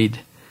played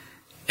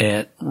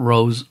at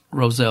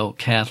Roselle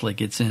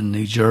Catholic. It's in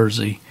New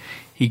Jersey.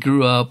 He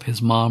grew up,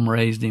 his mom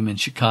raised him in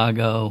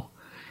Chicago.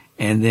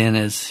 And then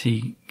as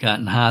he got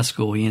in high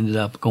school, he ended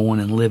up going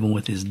and living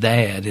with his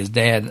dad. His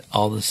dad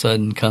all of a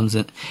sudden comes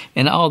in,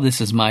 and all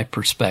this is my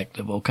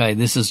perspective, okay?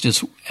 This is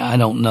just, I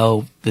don't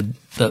know the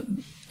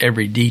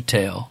every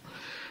detail.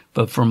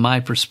 But from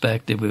my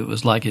perspective, it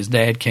was like his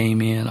dad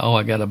came in, oh,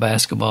 I got a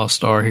basketball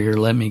star here.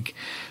 Let me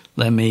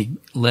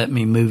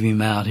move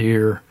him out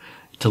here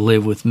to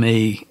live with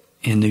me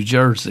in New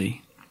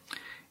Jersey.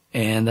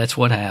 And that's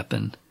what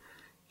happened.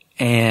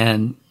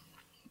 And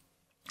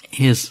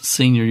his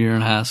senior year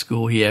in high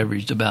school, he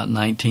averaged about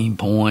 19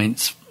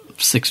 points,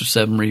 6 or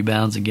 7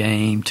 rebounds a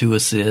game, 2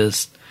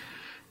 assists,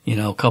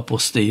 a couple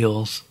of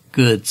steals,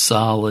 good,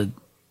 solid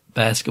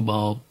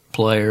basketball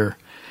player.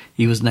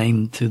 He was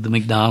named to the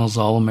McDonald's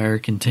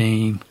All-American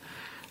team.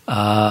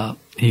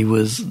 He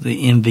was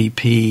the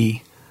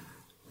MVP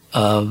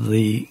of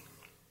the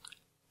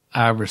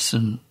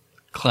Iverson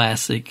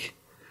Classic,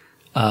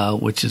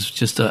 which is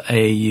just a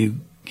AAU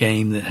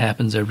game that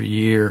happens every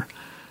year.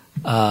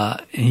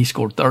 And he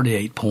scored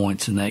 38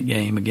 points in that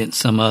game against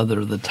some other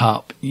of the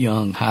top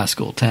young high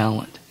school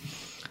talent.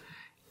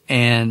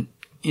 And,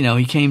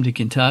 he came to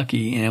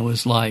Kentucky, and it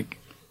was like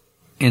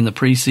in the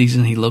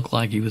preseason he looked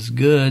like he was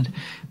good,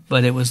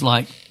 but it was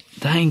like,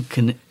 dang,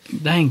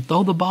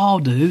 throw the ball,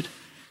 dude.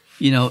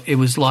 It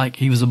was like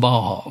he was a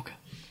ball hog.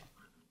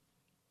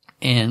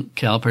 And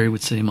Calipari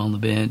would sit him on the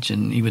bench,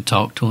 and he would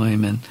talk to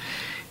him, and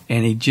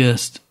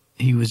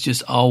he was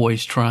just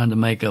always trying to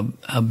make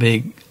a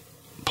big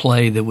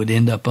play that would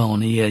end up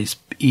on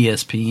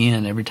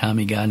ESPN every time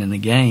he got in the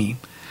game.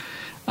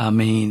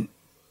 And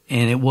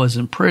it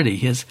wasn't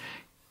pretty.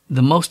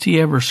 The most he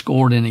ever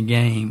scored in a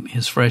game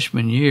his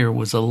freshman year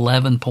was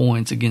 11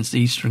 points against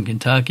Eastern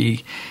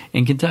Kentucky,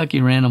 and Kentucky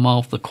ran him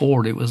off the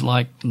court. It was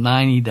like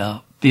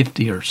 90-50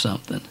 or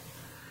something.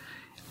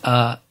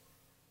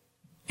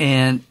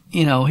 And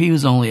he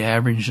was only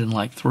averaging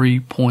like 3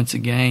 points a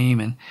game,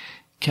 and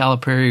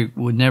Calipari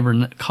would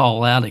never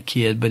call out a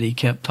kid, but he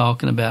kept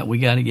talking about, we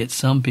got to get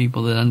some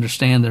people that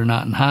understand they're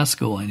not in high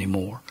school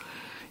anymore.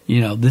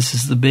 This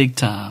is the big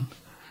time.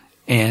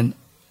 And,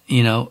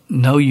 no,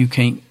 you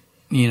can't,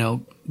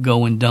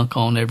 go and dunk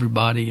on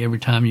everybody every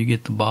time you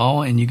get the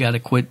ball, and you got to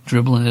quit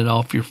dribbling it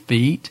off your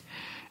feet,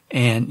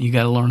 and you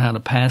got to learn how to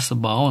pass the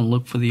ball and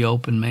look for the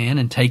open man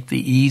and take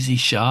the easy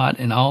shot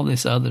and all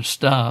this other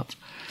stuff.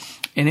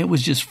 And it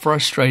was just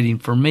frustrating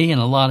for me and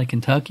a lot of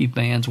Kentucky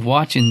fans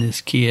watching this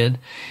kid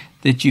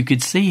that you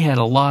could see had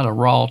a lot of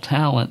raw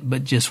talent,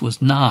 but just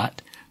was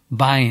not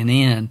buying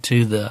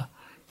into the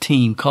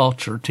team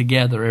culture.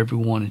 Together,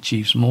 everyone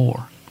achieves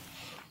more.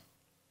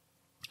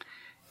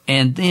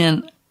 And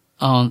then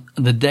on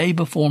the day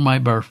before my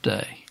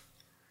birthday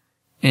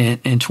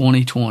in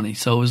 2020,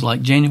 so it was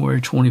like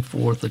January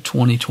 24th of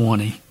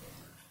 2020,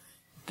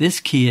 this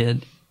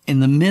kid,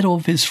 in the middle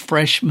of his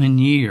freshman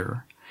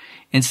year,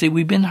 and see,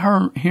 we've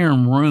been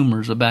hearing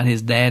rumors about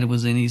his dad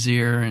was in his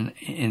ear, and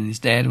his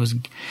dad was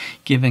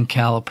giving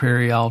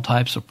Calipari all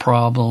types of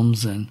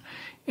problems, and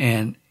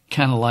kind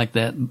of like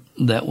the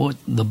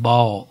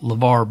ball,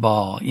 LeVar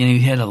Ball. He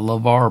had a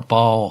LeVar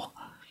Ball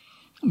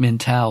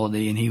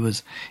mentality, and he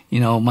was,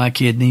 my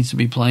kid needs to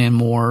be playing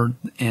more,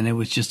 and it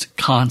was just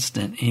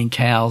constant in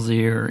Cal's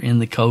ear, in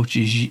the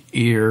coach's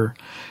ear,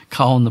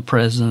 calling the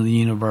president of the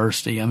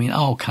university.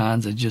 All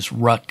kinds of just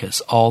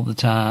ruckus all the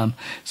time.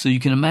 So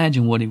you can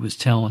imagine what he was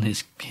telling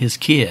his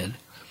kid,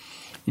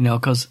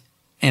 because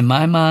in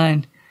my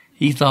mind,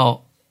 he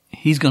thought,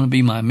 he's going to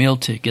be my meal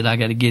ticket. I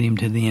got to get him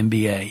to the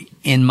NBA.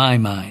 In my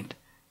mind,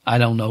 I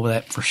don't know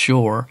that for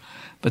sure,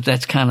 but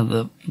that's kind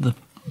of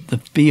the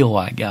feel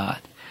I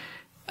got.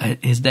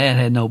 His dad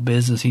had no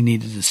business. He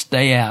needed to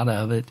stay out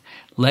of it.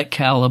 Let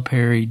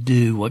Calipari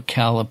do what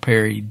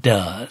Calipari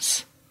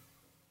does.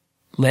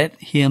 Let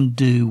him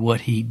do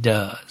what he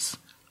does.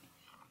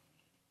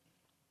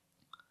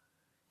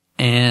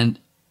 And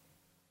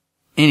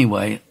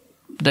anyway,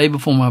 day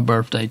before my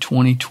birthday,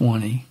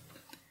 2020,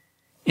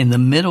 in the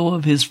middle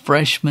of his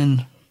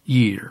freshman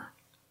year,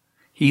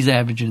 he's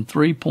averaging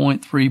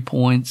 3.3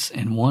 points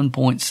and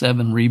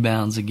 1.7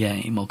 rebounds a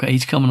game. Okay,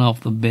 he's coming off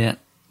the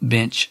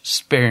bench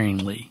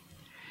sparingly.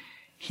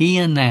 He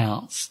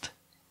announced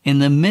in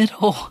the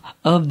middle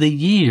of the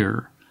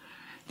year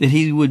that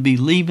he would be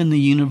leaving the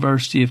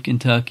University of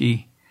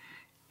Kentucky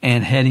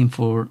and heading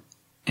for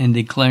and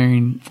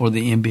declaring for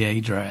the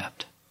NBA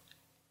draft.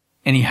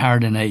 And he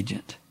hired an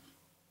agent.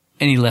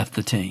 And he left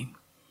the team.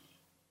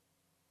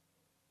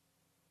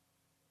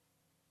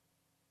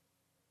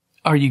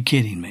 Are you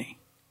kidding me?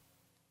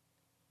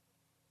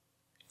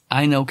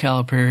 I know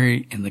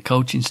Calipari and the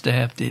coaching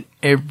staff did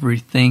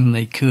everything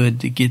they could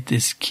to get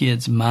this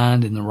kid's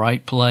mind in the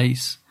right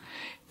place,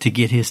 to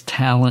get his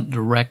talent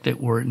directed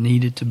where it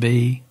needed to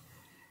be.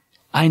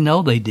 I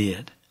know they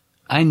did.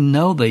 I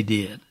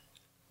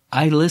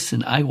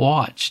listened. I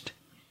watched.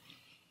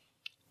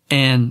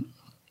 And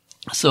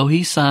so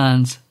he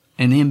signs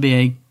an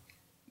NBA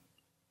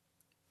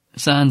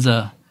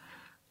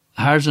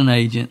hires an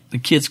agent. The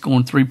kid's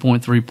scoring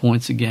 3.3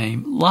 points a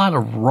game. A lot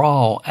of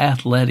raw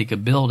athletic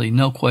ability,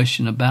 no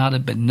question about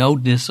it, but no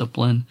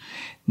discipline,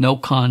 no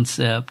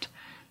concept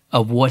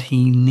of what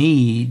he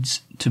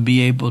needs to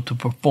be able to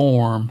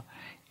perform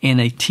in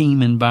a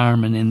team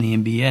environment in the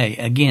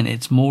NBA. Again,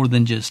 it's more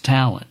than just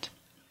talent.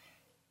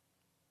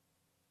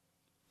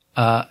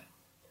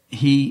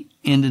 He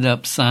ended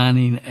up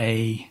signing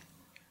a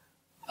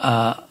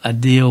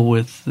deal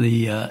with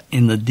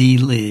in the D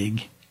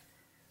League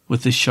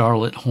with the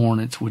Charlotte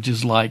Hornets, which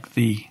is like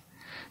the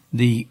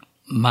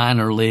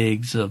minor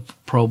leagues of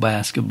pro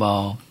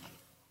basketball.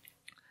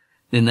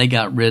 Then they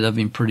got rid of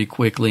him pretty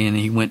quickly, and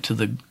he went to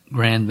the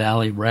Grand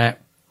Valley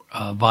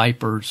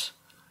Vipers,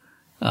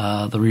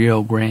 the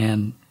Rio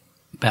Grande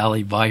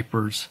Valley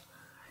Vipers,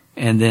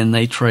 and then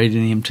they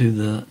traded him to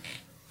the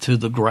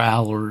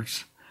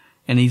Growlers,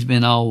 and he's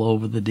been all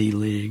over the D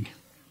League.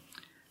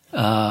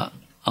 On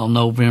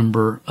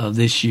November of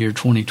this year,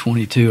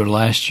 2022, or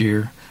last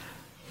year,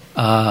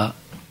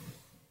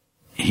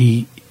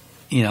 he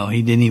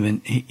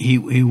didn't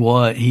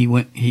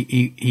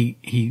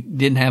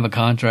have a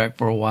contract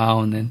for a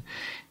while, and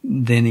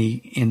then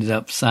he ended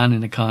up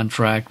signing a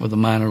contract with a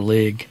minor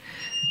league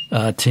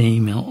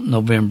team in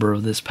November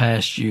of this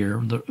past year.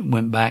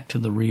 Went back to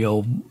the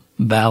Rio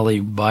Valley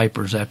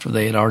Vipers after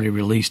they had already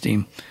released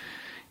him.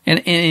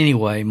 And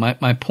anyway,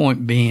 my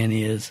point being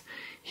is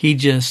he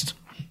just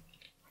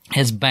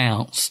has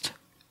bounced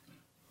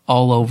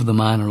all over the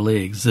minor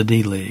leagues, the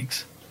D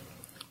leagues.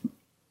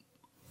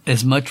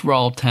 As much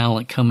raw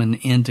talent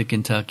coming into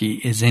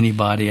Kentucky as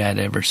anybody I'd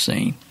ever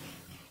seen.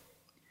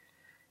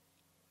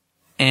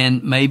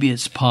 And maybe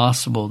it's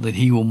possible that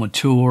he will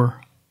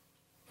mature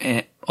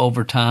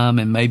over time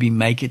and maybe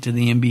make it to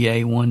the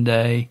NBA one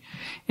day.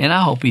 And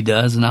I hope he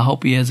does, and I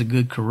hope he has a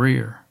good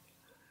career.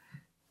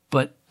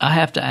 But I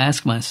have to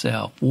ask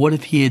myself, what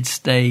if he had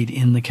stayed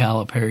in the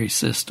Calipari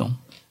system?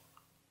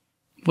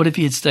 What if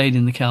he had stayed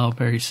in the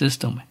Calipari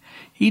system?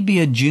 He'd be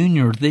a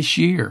junior this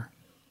year.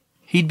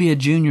 He'd be a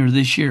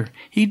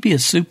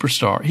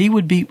superstar. He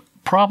would be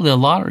probably a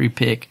lottery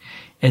pick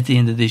at the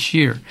end of this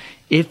year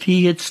if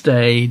he had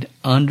stayed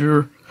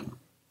under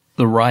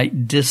the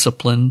right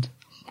disciplined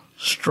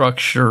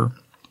structure,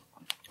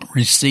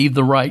 received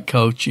the right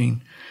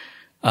coaching,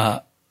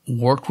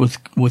 worked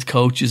with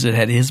coaches that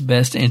had his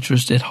best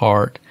interest at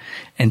heart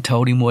and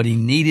told him what he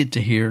needed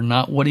to hear,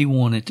 not what he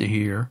wanted to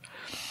hear.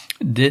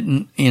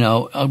 Didn't,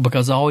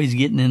 because always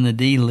getting in the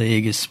D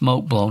League is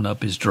smoke blown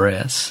up his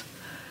dress.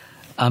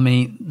 I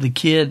mean, the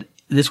kid,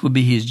 this would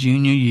be his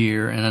junior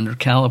year, and under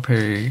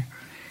Calipari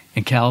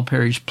and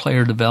Calipari's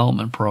player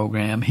development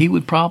program, he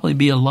would probably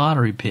be a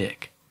lottery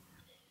pick,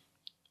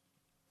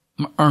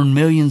 earn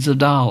millions of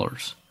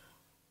dollars.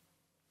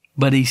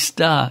 But he's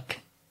stuck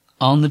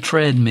on the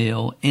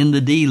treadmill in the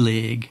D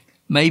League,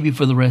 maybe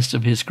for the rest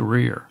of his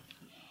career.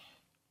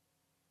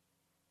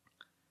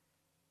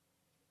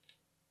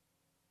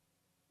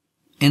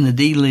 In the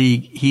D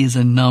League, he is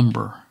a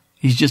number.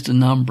 He's just a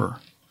number.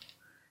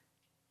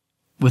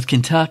 With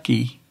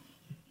Kentucky,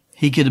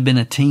 he could have been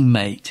a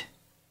teammate.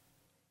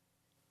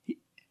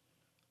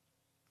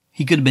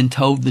 He could have been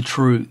told the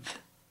truth.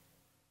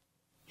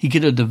 He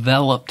could have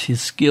developed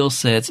his skill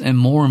sets, and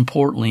more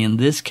importantly, in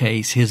this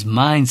case, his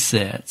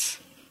mindsets.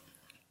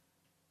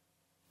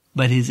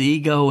 But his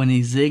ego and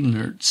his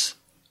ignorance,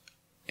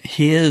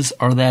 his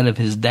or that of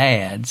his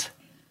dad's,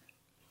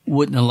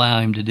 wouldn't allow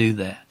him to do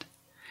that.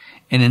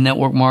 And in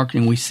network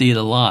marketing, we see it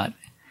a lot.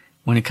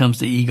 When it comes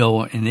to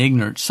ego and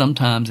ignorance,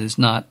 sometimes it's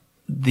not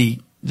the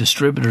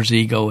distributor's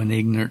ego and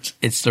ignorance,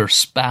 it's their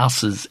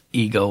spouse's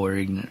ego or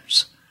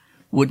ignorance.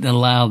 Wouldn't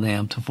allow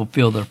them to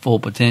fulfill their full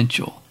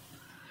potential.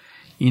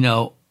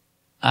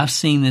 I've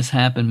seen this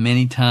happen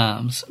many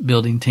times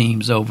building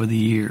teams over the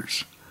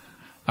years.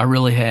 I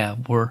really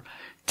have, where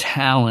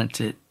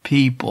talented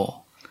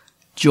people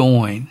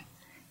join,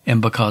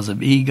 and because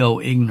of ego,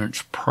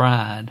 ignorance,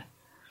 pride,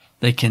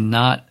 they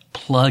cannot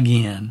plug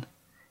in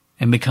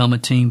and become a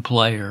team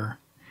player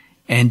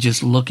and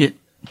just look at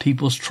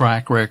people's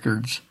track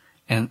records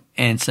and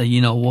say,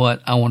 you know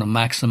what, I want to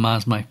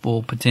maximize my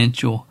full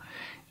potential,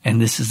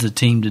 and this is the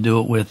team to do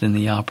it with and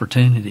the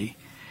opportunity.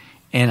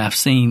 And I've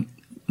seen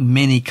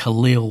many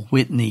Khalil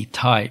Whitney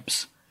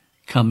types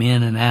come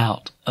in and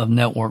out of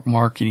network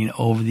marketing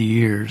over the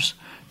years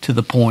to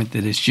the point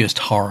that it's just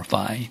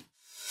horrifying.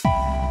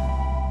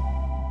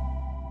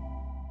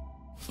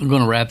 I'm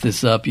going to wrap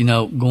this up.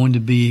 Going to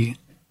be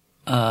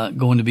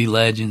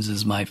Legends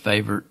is my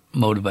favorite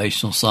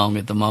motivational song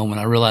at the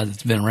moment. I realize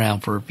it's been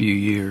around for a few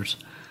years,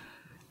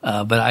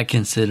 but I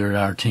consider it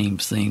our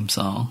team's theme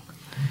song.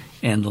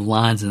 And the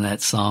lines in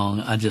that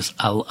song, I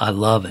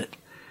love it.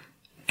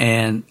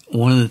 And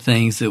one of the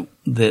things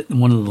that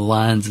one of the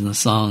lines in the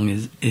song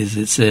is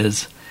it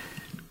says,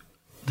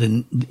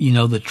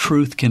 the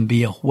truth can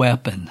be a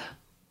weapon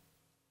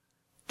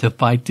to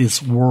fight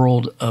this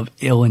world of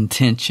ill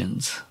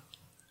intentions.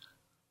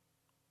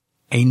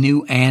 A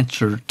new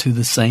answer to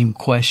the same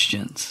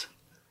questions.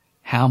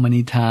 How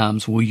many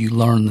times will you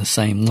learn the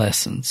same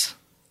lessons?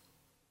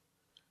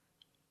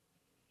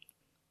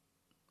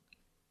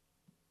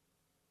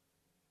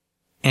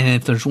 And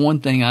if there's one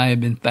thing I have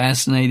been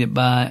fascinated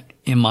by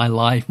in my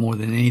life more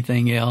than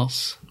anything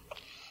else,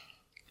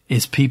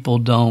 is people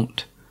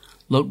don't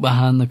look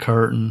behind the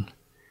curtain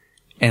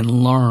and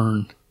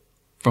learn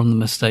from the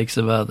mistakes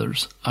of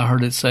others. I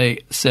heard it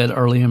said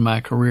early in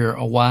my career,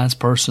 a wise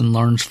person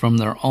learns from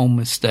their own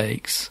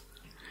mistakes,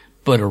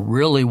 but a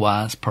really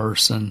wise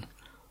person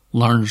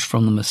learns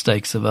from the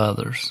mistakes of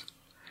others.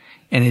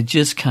 And it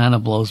just kind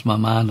of blows my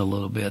mind a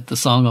little bit. The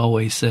song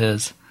always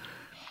says,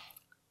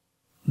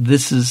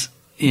 this is,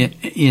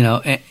 you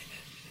know,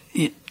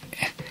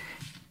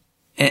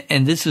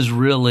 and this is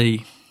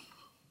really,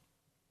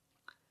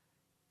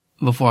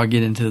 before I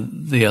get into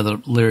the other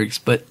lyrics,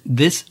 but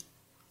this,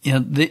 you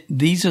know,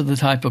 these are the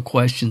type of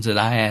questions that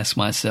I ask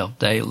myself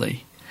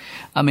daily.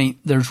 I mean,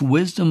 there's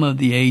wisdom of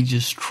the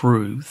ages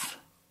truth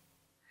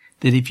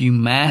that if you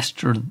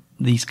master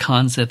these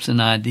concepts and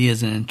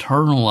ideas and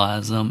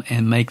internalize them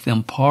and make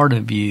them part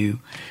of you,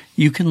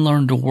 you can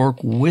learn to work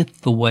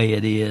with the way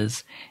it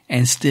is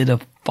instead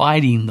of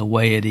fighting the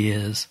way it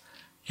is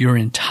your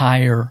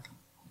entire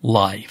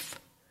life.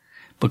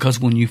 Because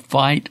when you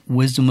fight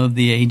wisdom of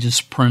the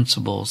ages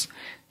principles,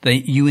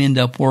 you end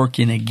up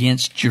working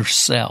against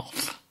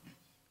yourself.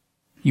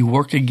 You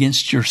work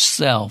against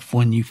yourself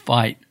when you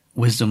fight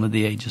wisdom of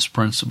the ages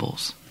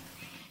principles.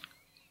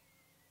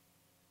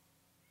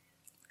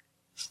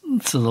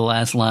 So the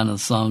last line of the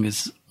song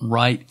is,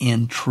 right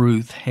in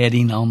truth,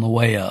 heading on the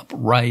way up.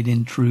 Right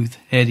in truth,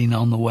 heading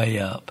on the way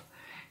up.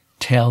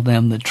 Tell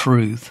them the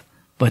truth,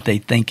 but they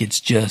think it's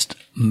just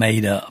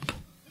made up.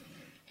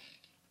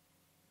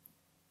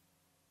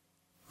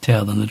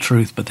 Tell them the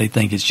truth, but they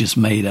think it's just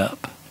made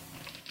up.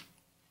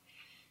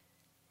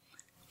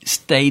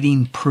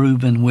 Stating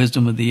proven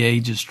wisdom of the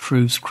ages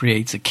truths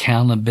creates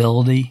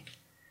accountability,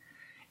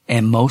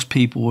 and most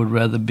people would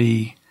rather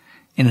be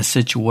in a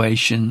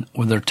situation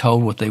where they're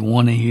told what they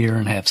want to hear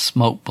and have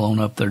smoke blown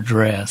up their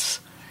dress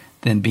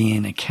than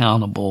being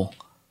accountable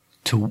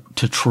to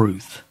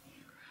truth.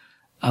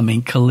 I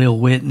mean, Khalil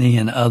Whitney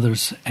and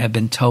others have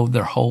been told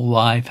their whole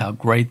life how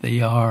great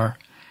they are.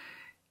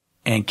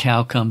 And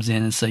Cal comes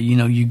in and say, you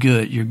know, you're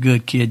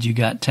good kid, you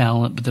got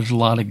talent, but there's a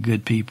lot of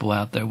good people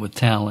out there with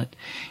talent.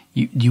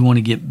 Do you want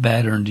to get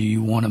better, and do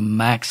you want to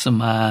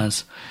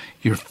maximize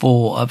your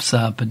full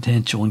upside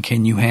potential, and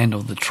can you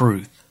handle the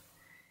truth?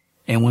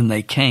 And when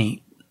they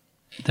can't,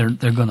 they're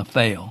going to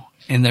fail,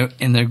 and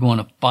they're going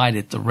to fight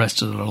it the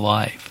rest of their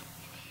life.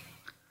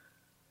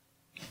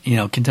 You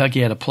know, Kentucky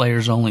had a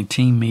players only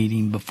team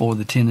meeting before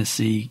the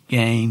Tennessee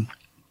game.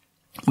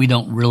 We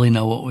don't really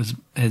know what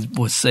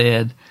was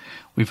said.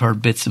 We've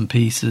heard bits and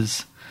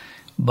pieces,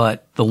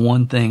 but the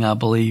one thing I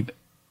believe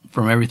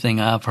from everything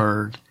I've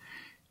heard,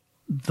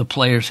 the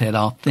players had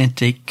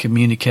authentic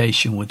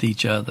communication with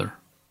each other.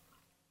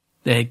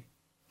 They had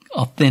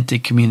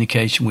authentic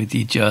communication with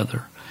each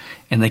other,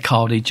 and they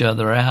called each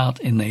other out,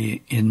 and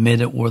they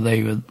admitted where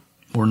they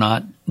were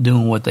not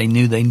doing what they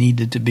knew they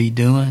needed to be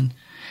doing.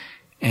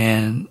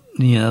 And,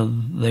 you know,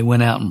 they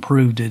went out and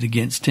proved it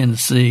against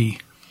Tennessee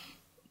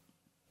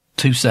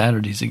 2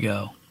 Saturdays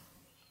ago.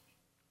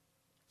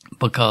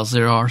 Because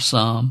there are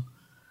some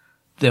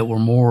that were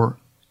more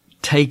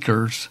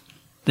takers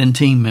than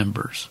team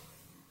members.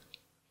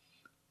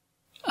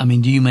 I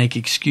mean, do you make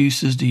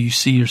excuses? Do you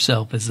see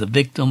yourself as the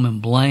victim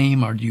and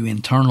blame? Or do you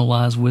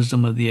internalize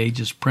wisdom of the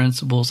ages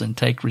principles and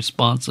take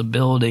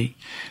responsibility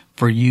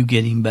for you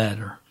getting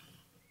better?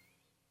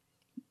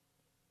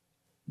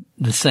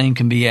 The same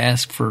can be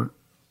asked for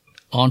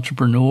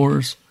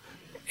entrepreneurs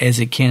as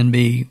it can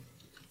be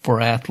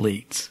for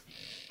athletes.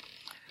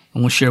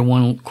 I'm going to share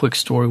one quick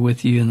story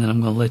with you, and then I'm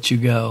going to let you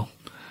go.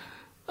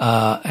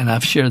 And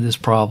I've shared this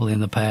probably in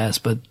the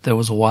past, but there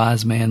was a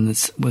wise man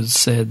that was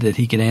said that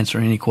he could answer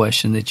any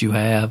question that you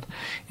have,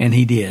 and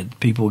he did.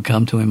 People would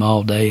come to him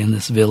all day in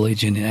this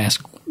village and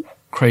ask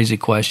crazy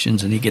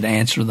questions, and he could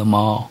answer them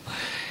all.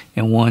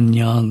 And one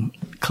young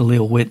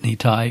Khalil Whitney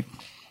type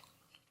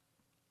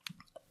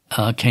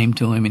came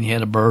to him, and he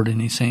had a bird in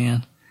his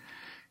hand,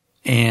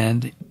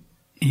 and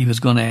he was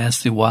going to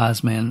ask the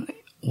wise man,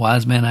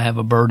 "Wise man, I have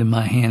a bird in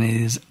my hand.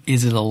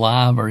 Is it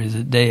alive or is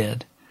it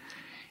dead?"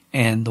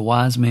 And the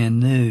wise man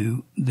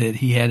knew that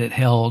he had it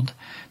held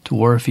to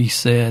where if he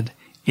said,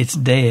 "It's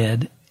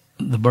dead,"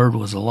 the bird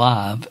was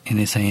alive in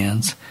his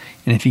hands.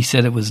 And if he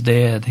said it was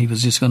dead, he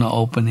was just going to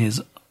open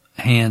his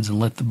hands and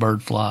let the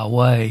bird fly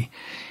away.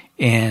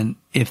 And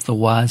if the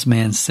wise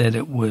man said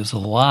it was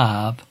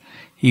alive,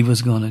 he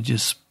was going to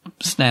just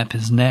snap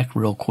his neck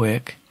real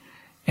quick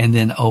and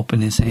then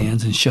open his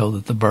hands and show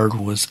that the bird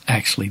was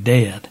actually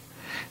dead.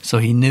 So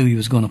he knew he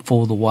was going to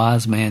fool the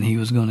wise man. He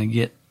was going to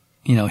get,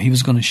 you know, he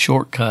was going to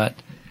shortcut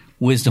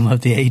wisdom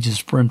of the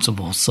ages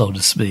principles, so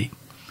to speak.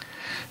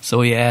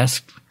 So he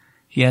asked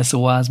the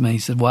wise man, he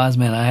said, "Wise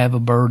man, I have a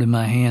bird in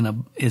my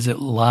hand. Is it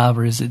alive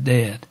or is it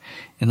dead?"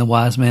 And the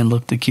wise man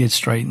looked the kid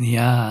straight in the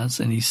eyes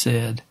and he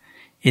said,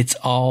 "It's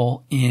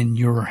all in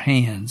your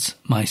hands,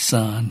 my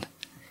son.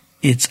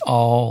 It's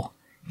all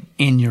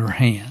in your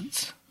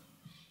hands."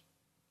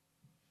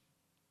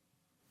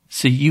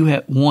 See, you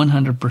have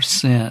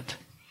 100%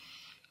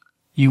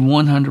 You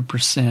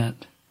 100%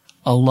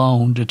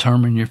 alone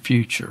determine your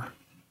future.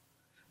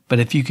 But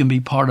if you can be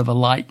part of a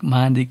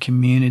like-minded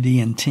community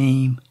and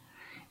team,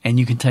 and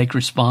you can take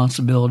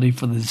responsibility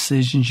for the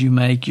decisions you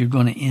make, you're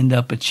going to end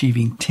up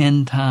achieving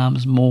 10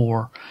 times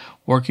more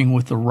working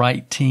with the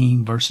right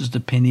team versus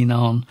depending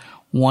on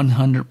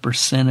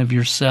 100% of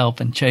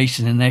yourself and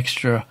chasing an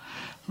extra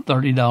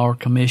 $30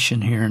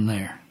 commission here and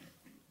there.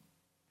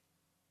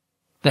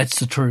 That's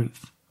the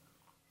truth.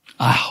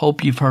 I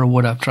hope you've heard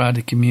what I've tried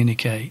to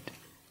communicate.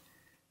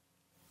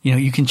 You know,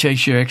 you can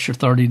chase your extra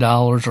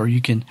 $30 or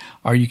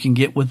you can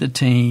get with a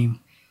team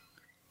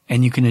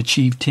and you can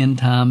achieve 10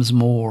 times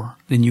more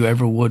than you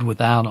ever would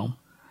without them.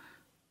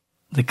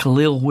 The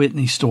Khalil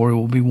Whitney story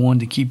will be one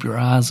to keep your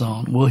eyes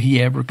on. Will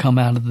he ever come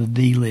out of the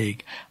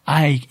D-League?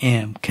 I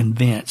am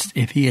convinced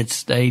if he had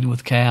stayed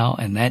with Cal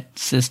and that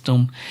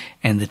system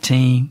and the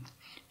team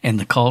and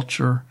the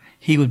culture,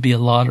 he would be a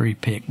lottery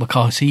pick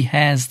because he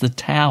has the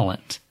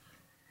talent.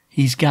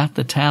 He's got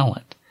the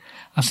talent.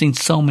 I've seen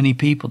so many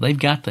people, they've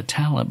got the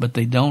talent, but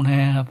they don't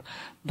have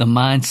the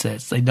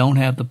mindsets. They don't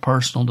have the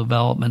personal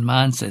development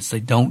mindsets. They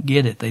don't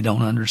get it. They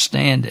don't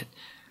understand it.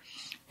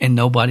 And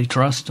nobody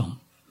trusts them.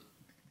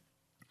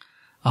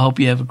 I hope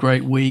you have a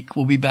great week.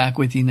 We'll be back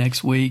with you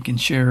next week and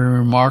share a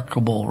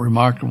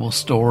remarkable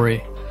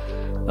story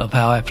of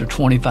how after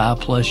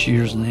 25 plus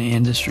years in the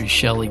industry,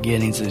 Shelly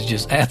Giddings has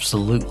just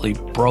absolutely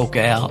broke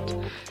out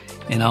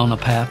and on a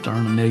path to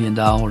earn $1 million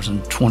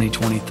in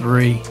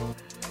 2023.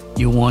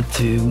 You want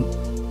to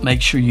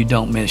make sure you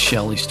don't miss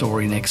Shelly's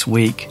story next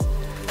week.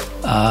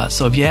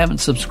 So if you haven't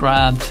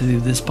subscribed to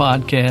this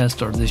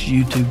podcast or this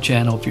YouTube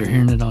channel, if you're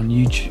hearing it on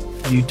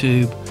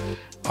YouTube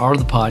or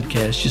the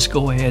podcast, just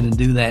go ahead and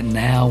do that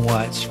now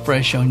while it's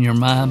fresh on your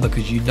mind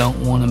because you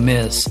don't want to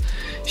miss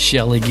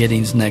Shelly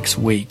Giddings next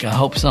week. I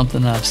hope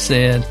something I've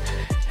said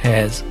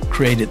has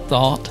created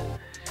thought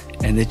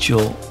and that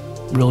you'll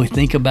really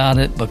think about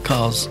it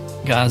because,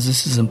 guys,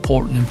 this is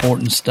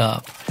important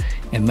stuff.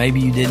 And maybe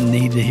you didn't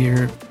need to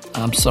hear it.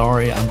 I'm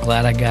sorry. I'm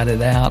glad I got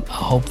it out. I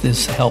hope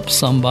this helps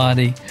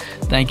somebody.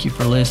 Thank you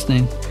for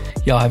listening.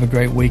 Y'all have a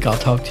great week. I'll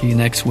talk to you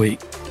next week.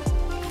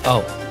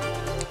 Oh,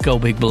 go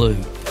Big Blue,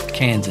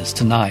 Kansas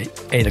tonight,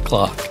 8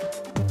 o'clock.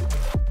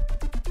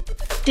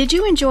 Did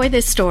you enjoy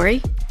this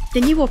story?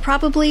 Then you will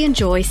probably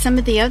enjoy some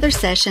of the other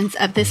sessions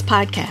of this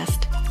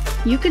podcast.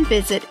 You can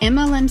visit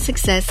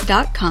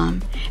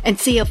MLMsuccess.com and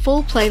see a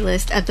full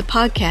playlist of the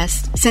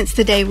podcast since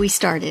the day we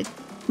started.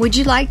 Would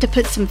you like to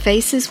put some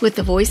faces with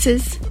the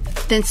voices?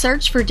 Then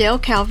search for Dale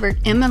Calvert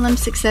MLM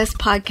Success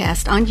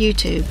Podcast on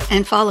YouTube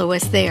and follow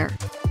us there.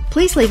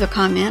 Please leave a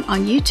comment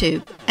on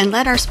YouTube and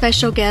let our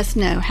special guests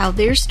know how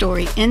their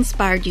story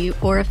inspired you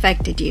or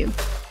affected you.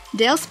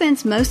 Dale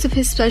spends most of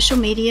his social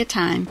media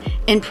time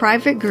in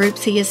private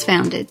groups he has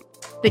founded,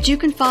 but you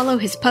can follow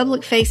his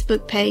public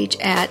Facebook page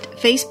at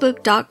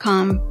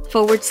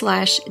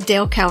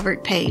facebook.com/Dale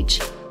Calvert page.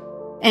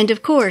 And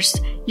of course,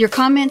 your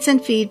comments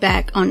and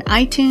feedback on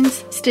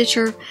iTunes,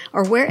 Stitcher,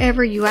 or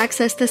wherever you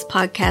access this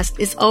podcast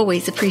is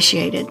always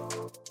appreciated.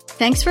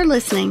 Thanks for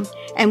listening,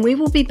 and we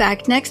will be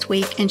back next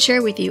week and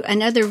share with you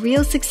another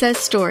real success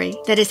story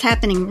that is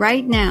happening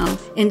right now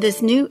in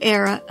this new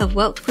era of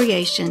wealth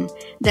creation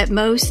that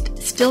most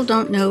still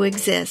don't know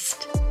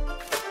exist.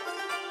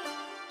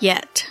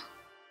 Yet.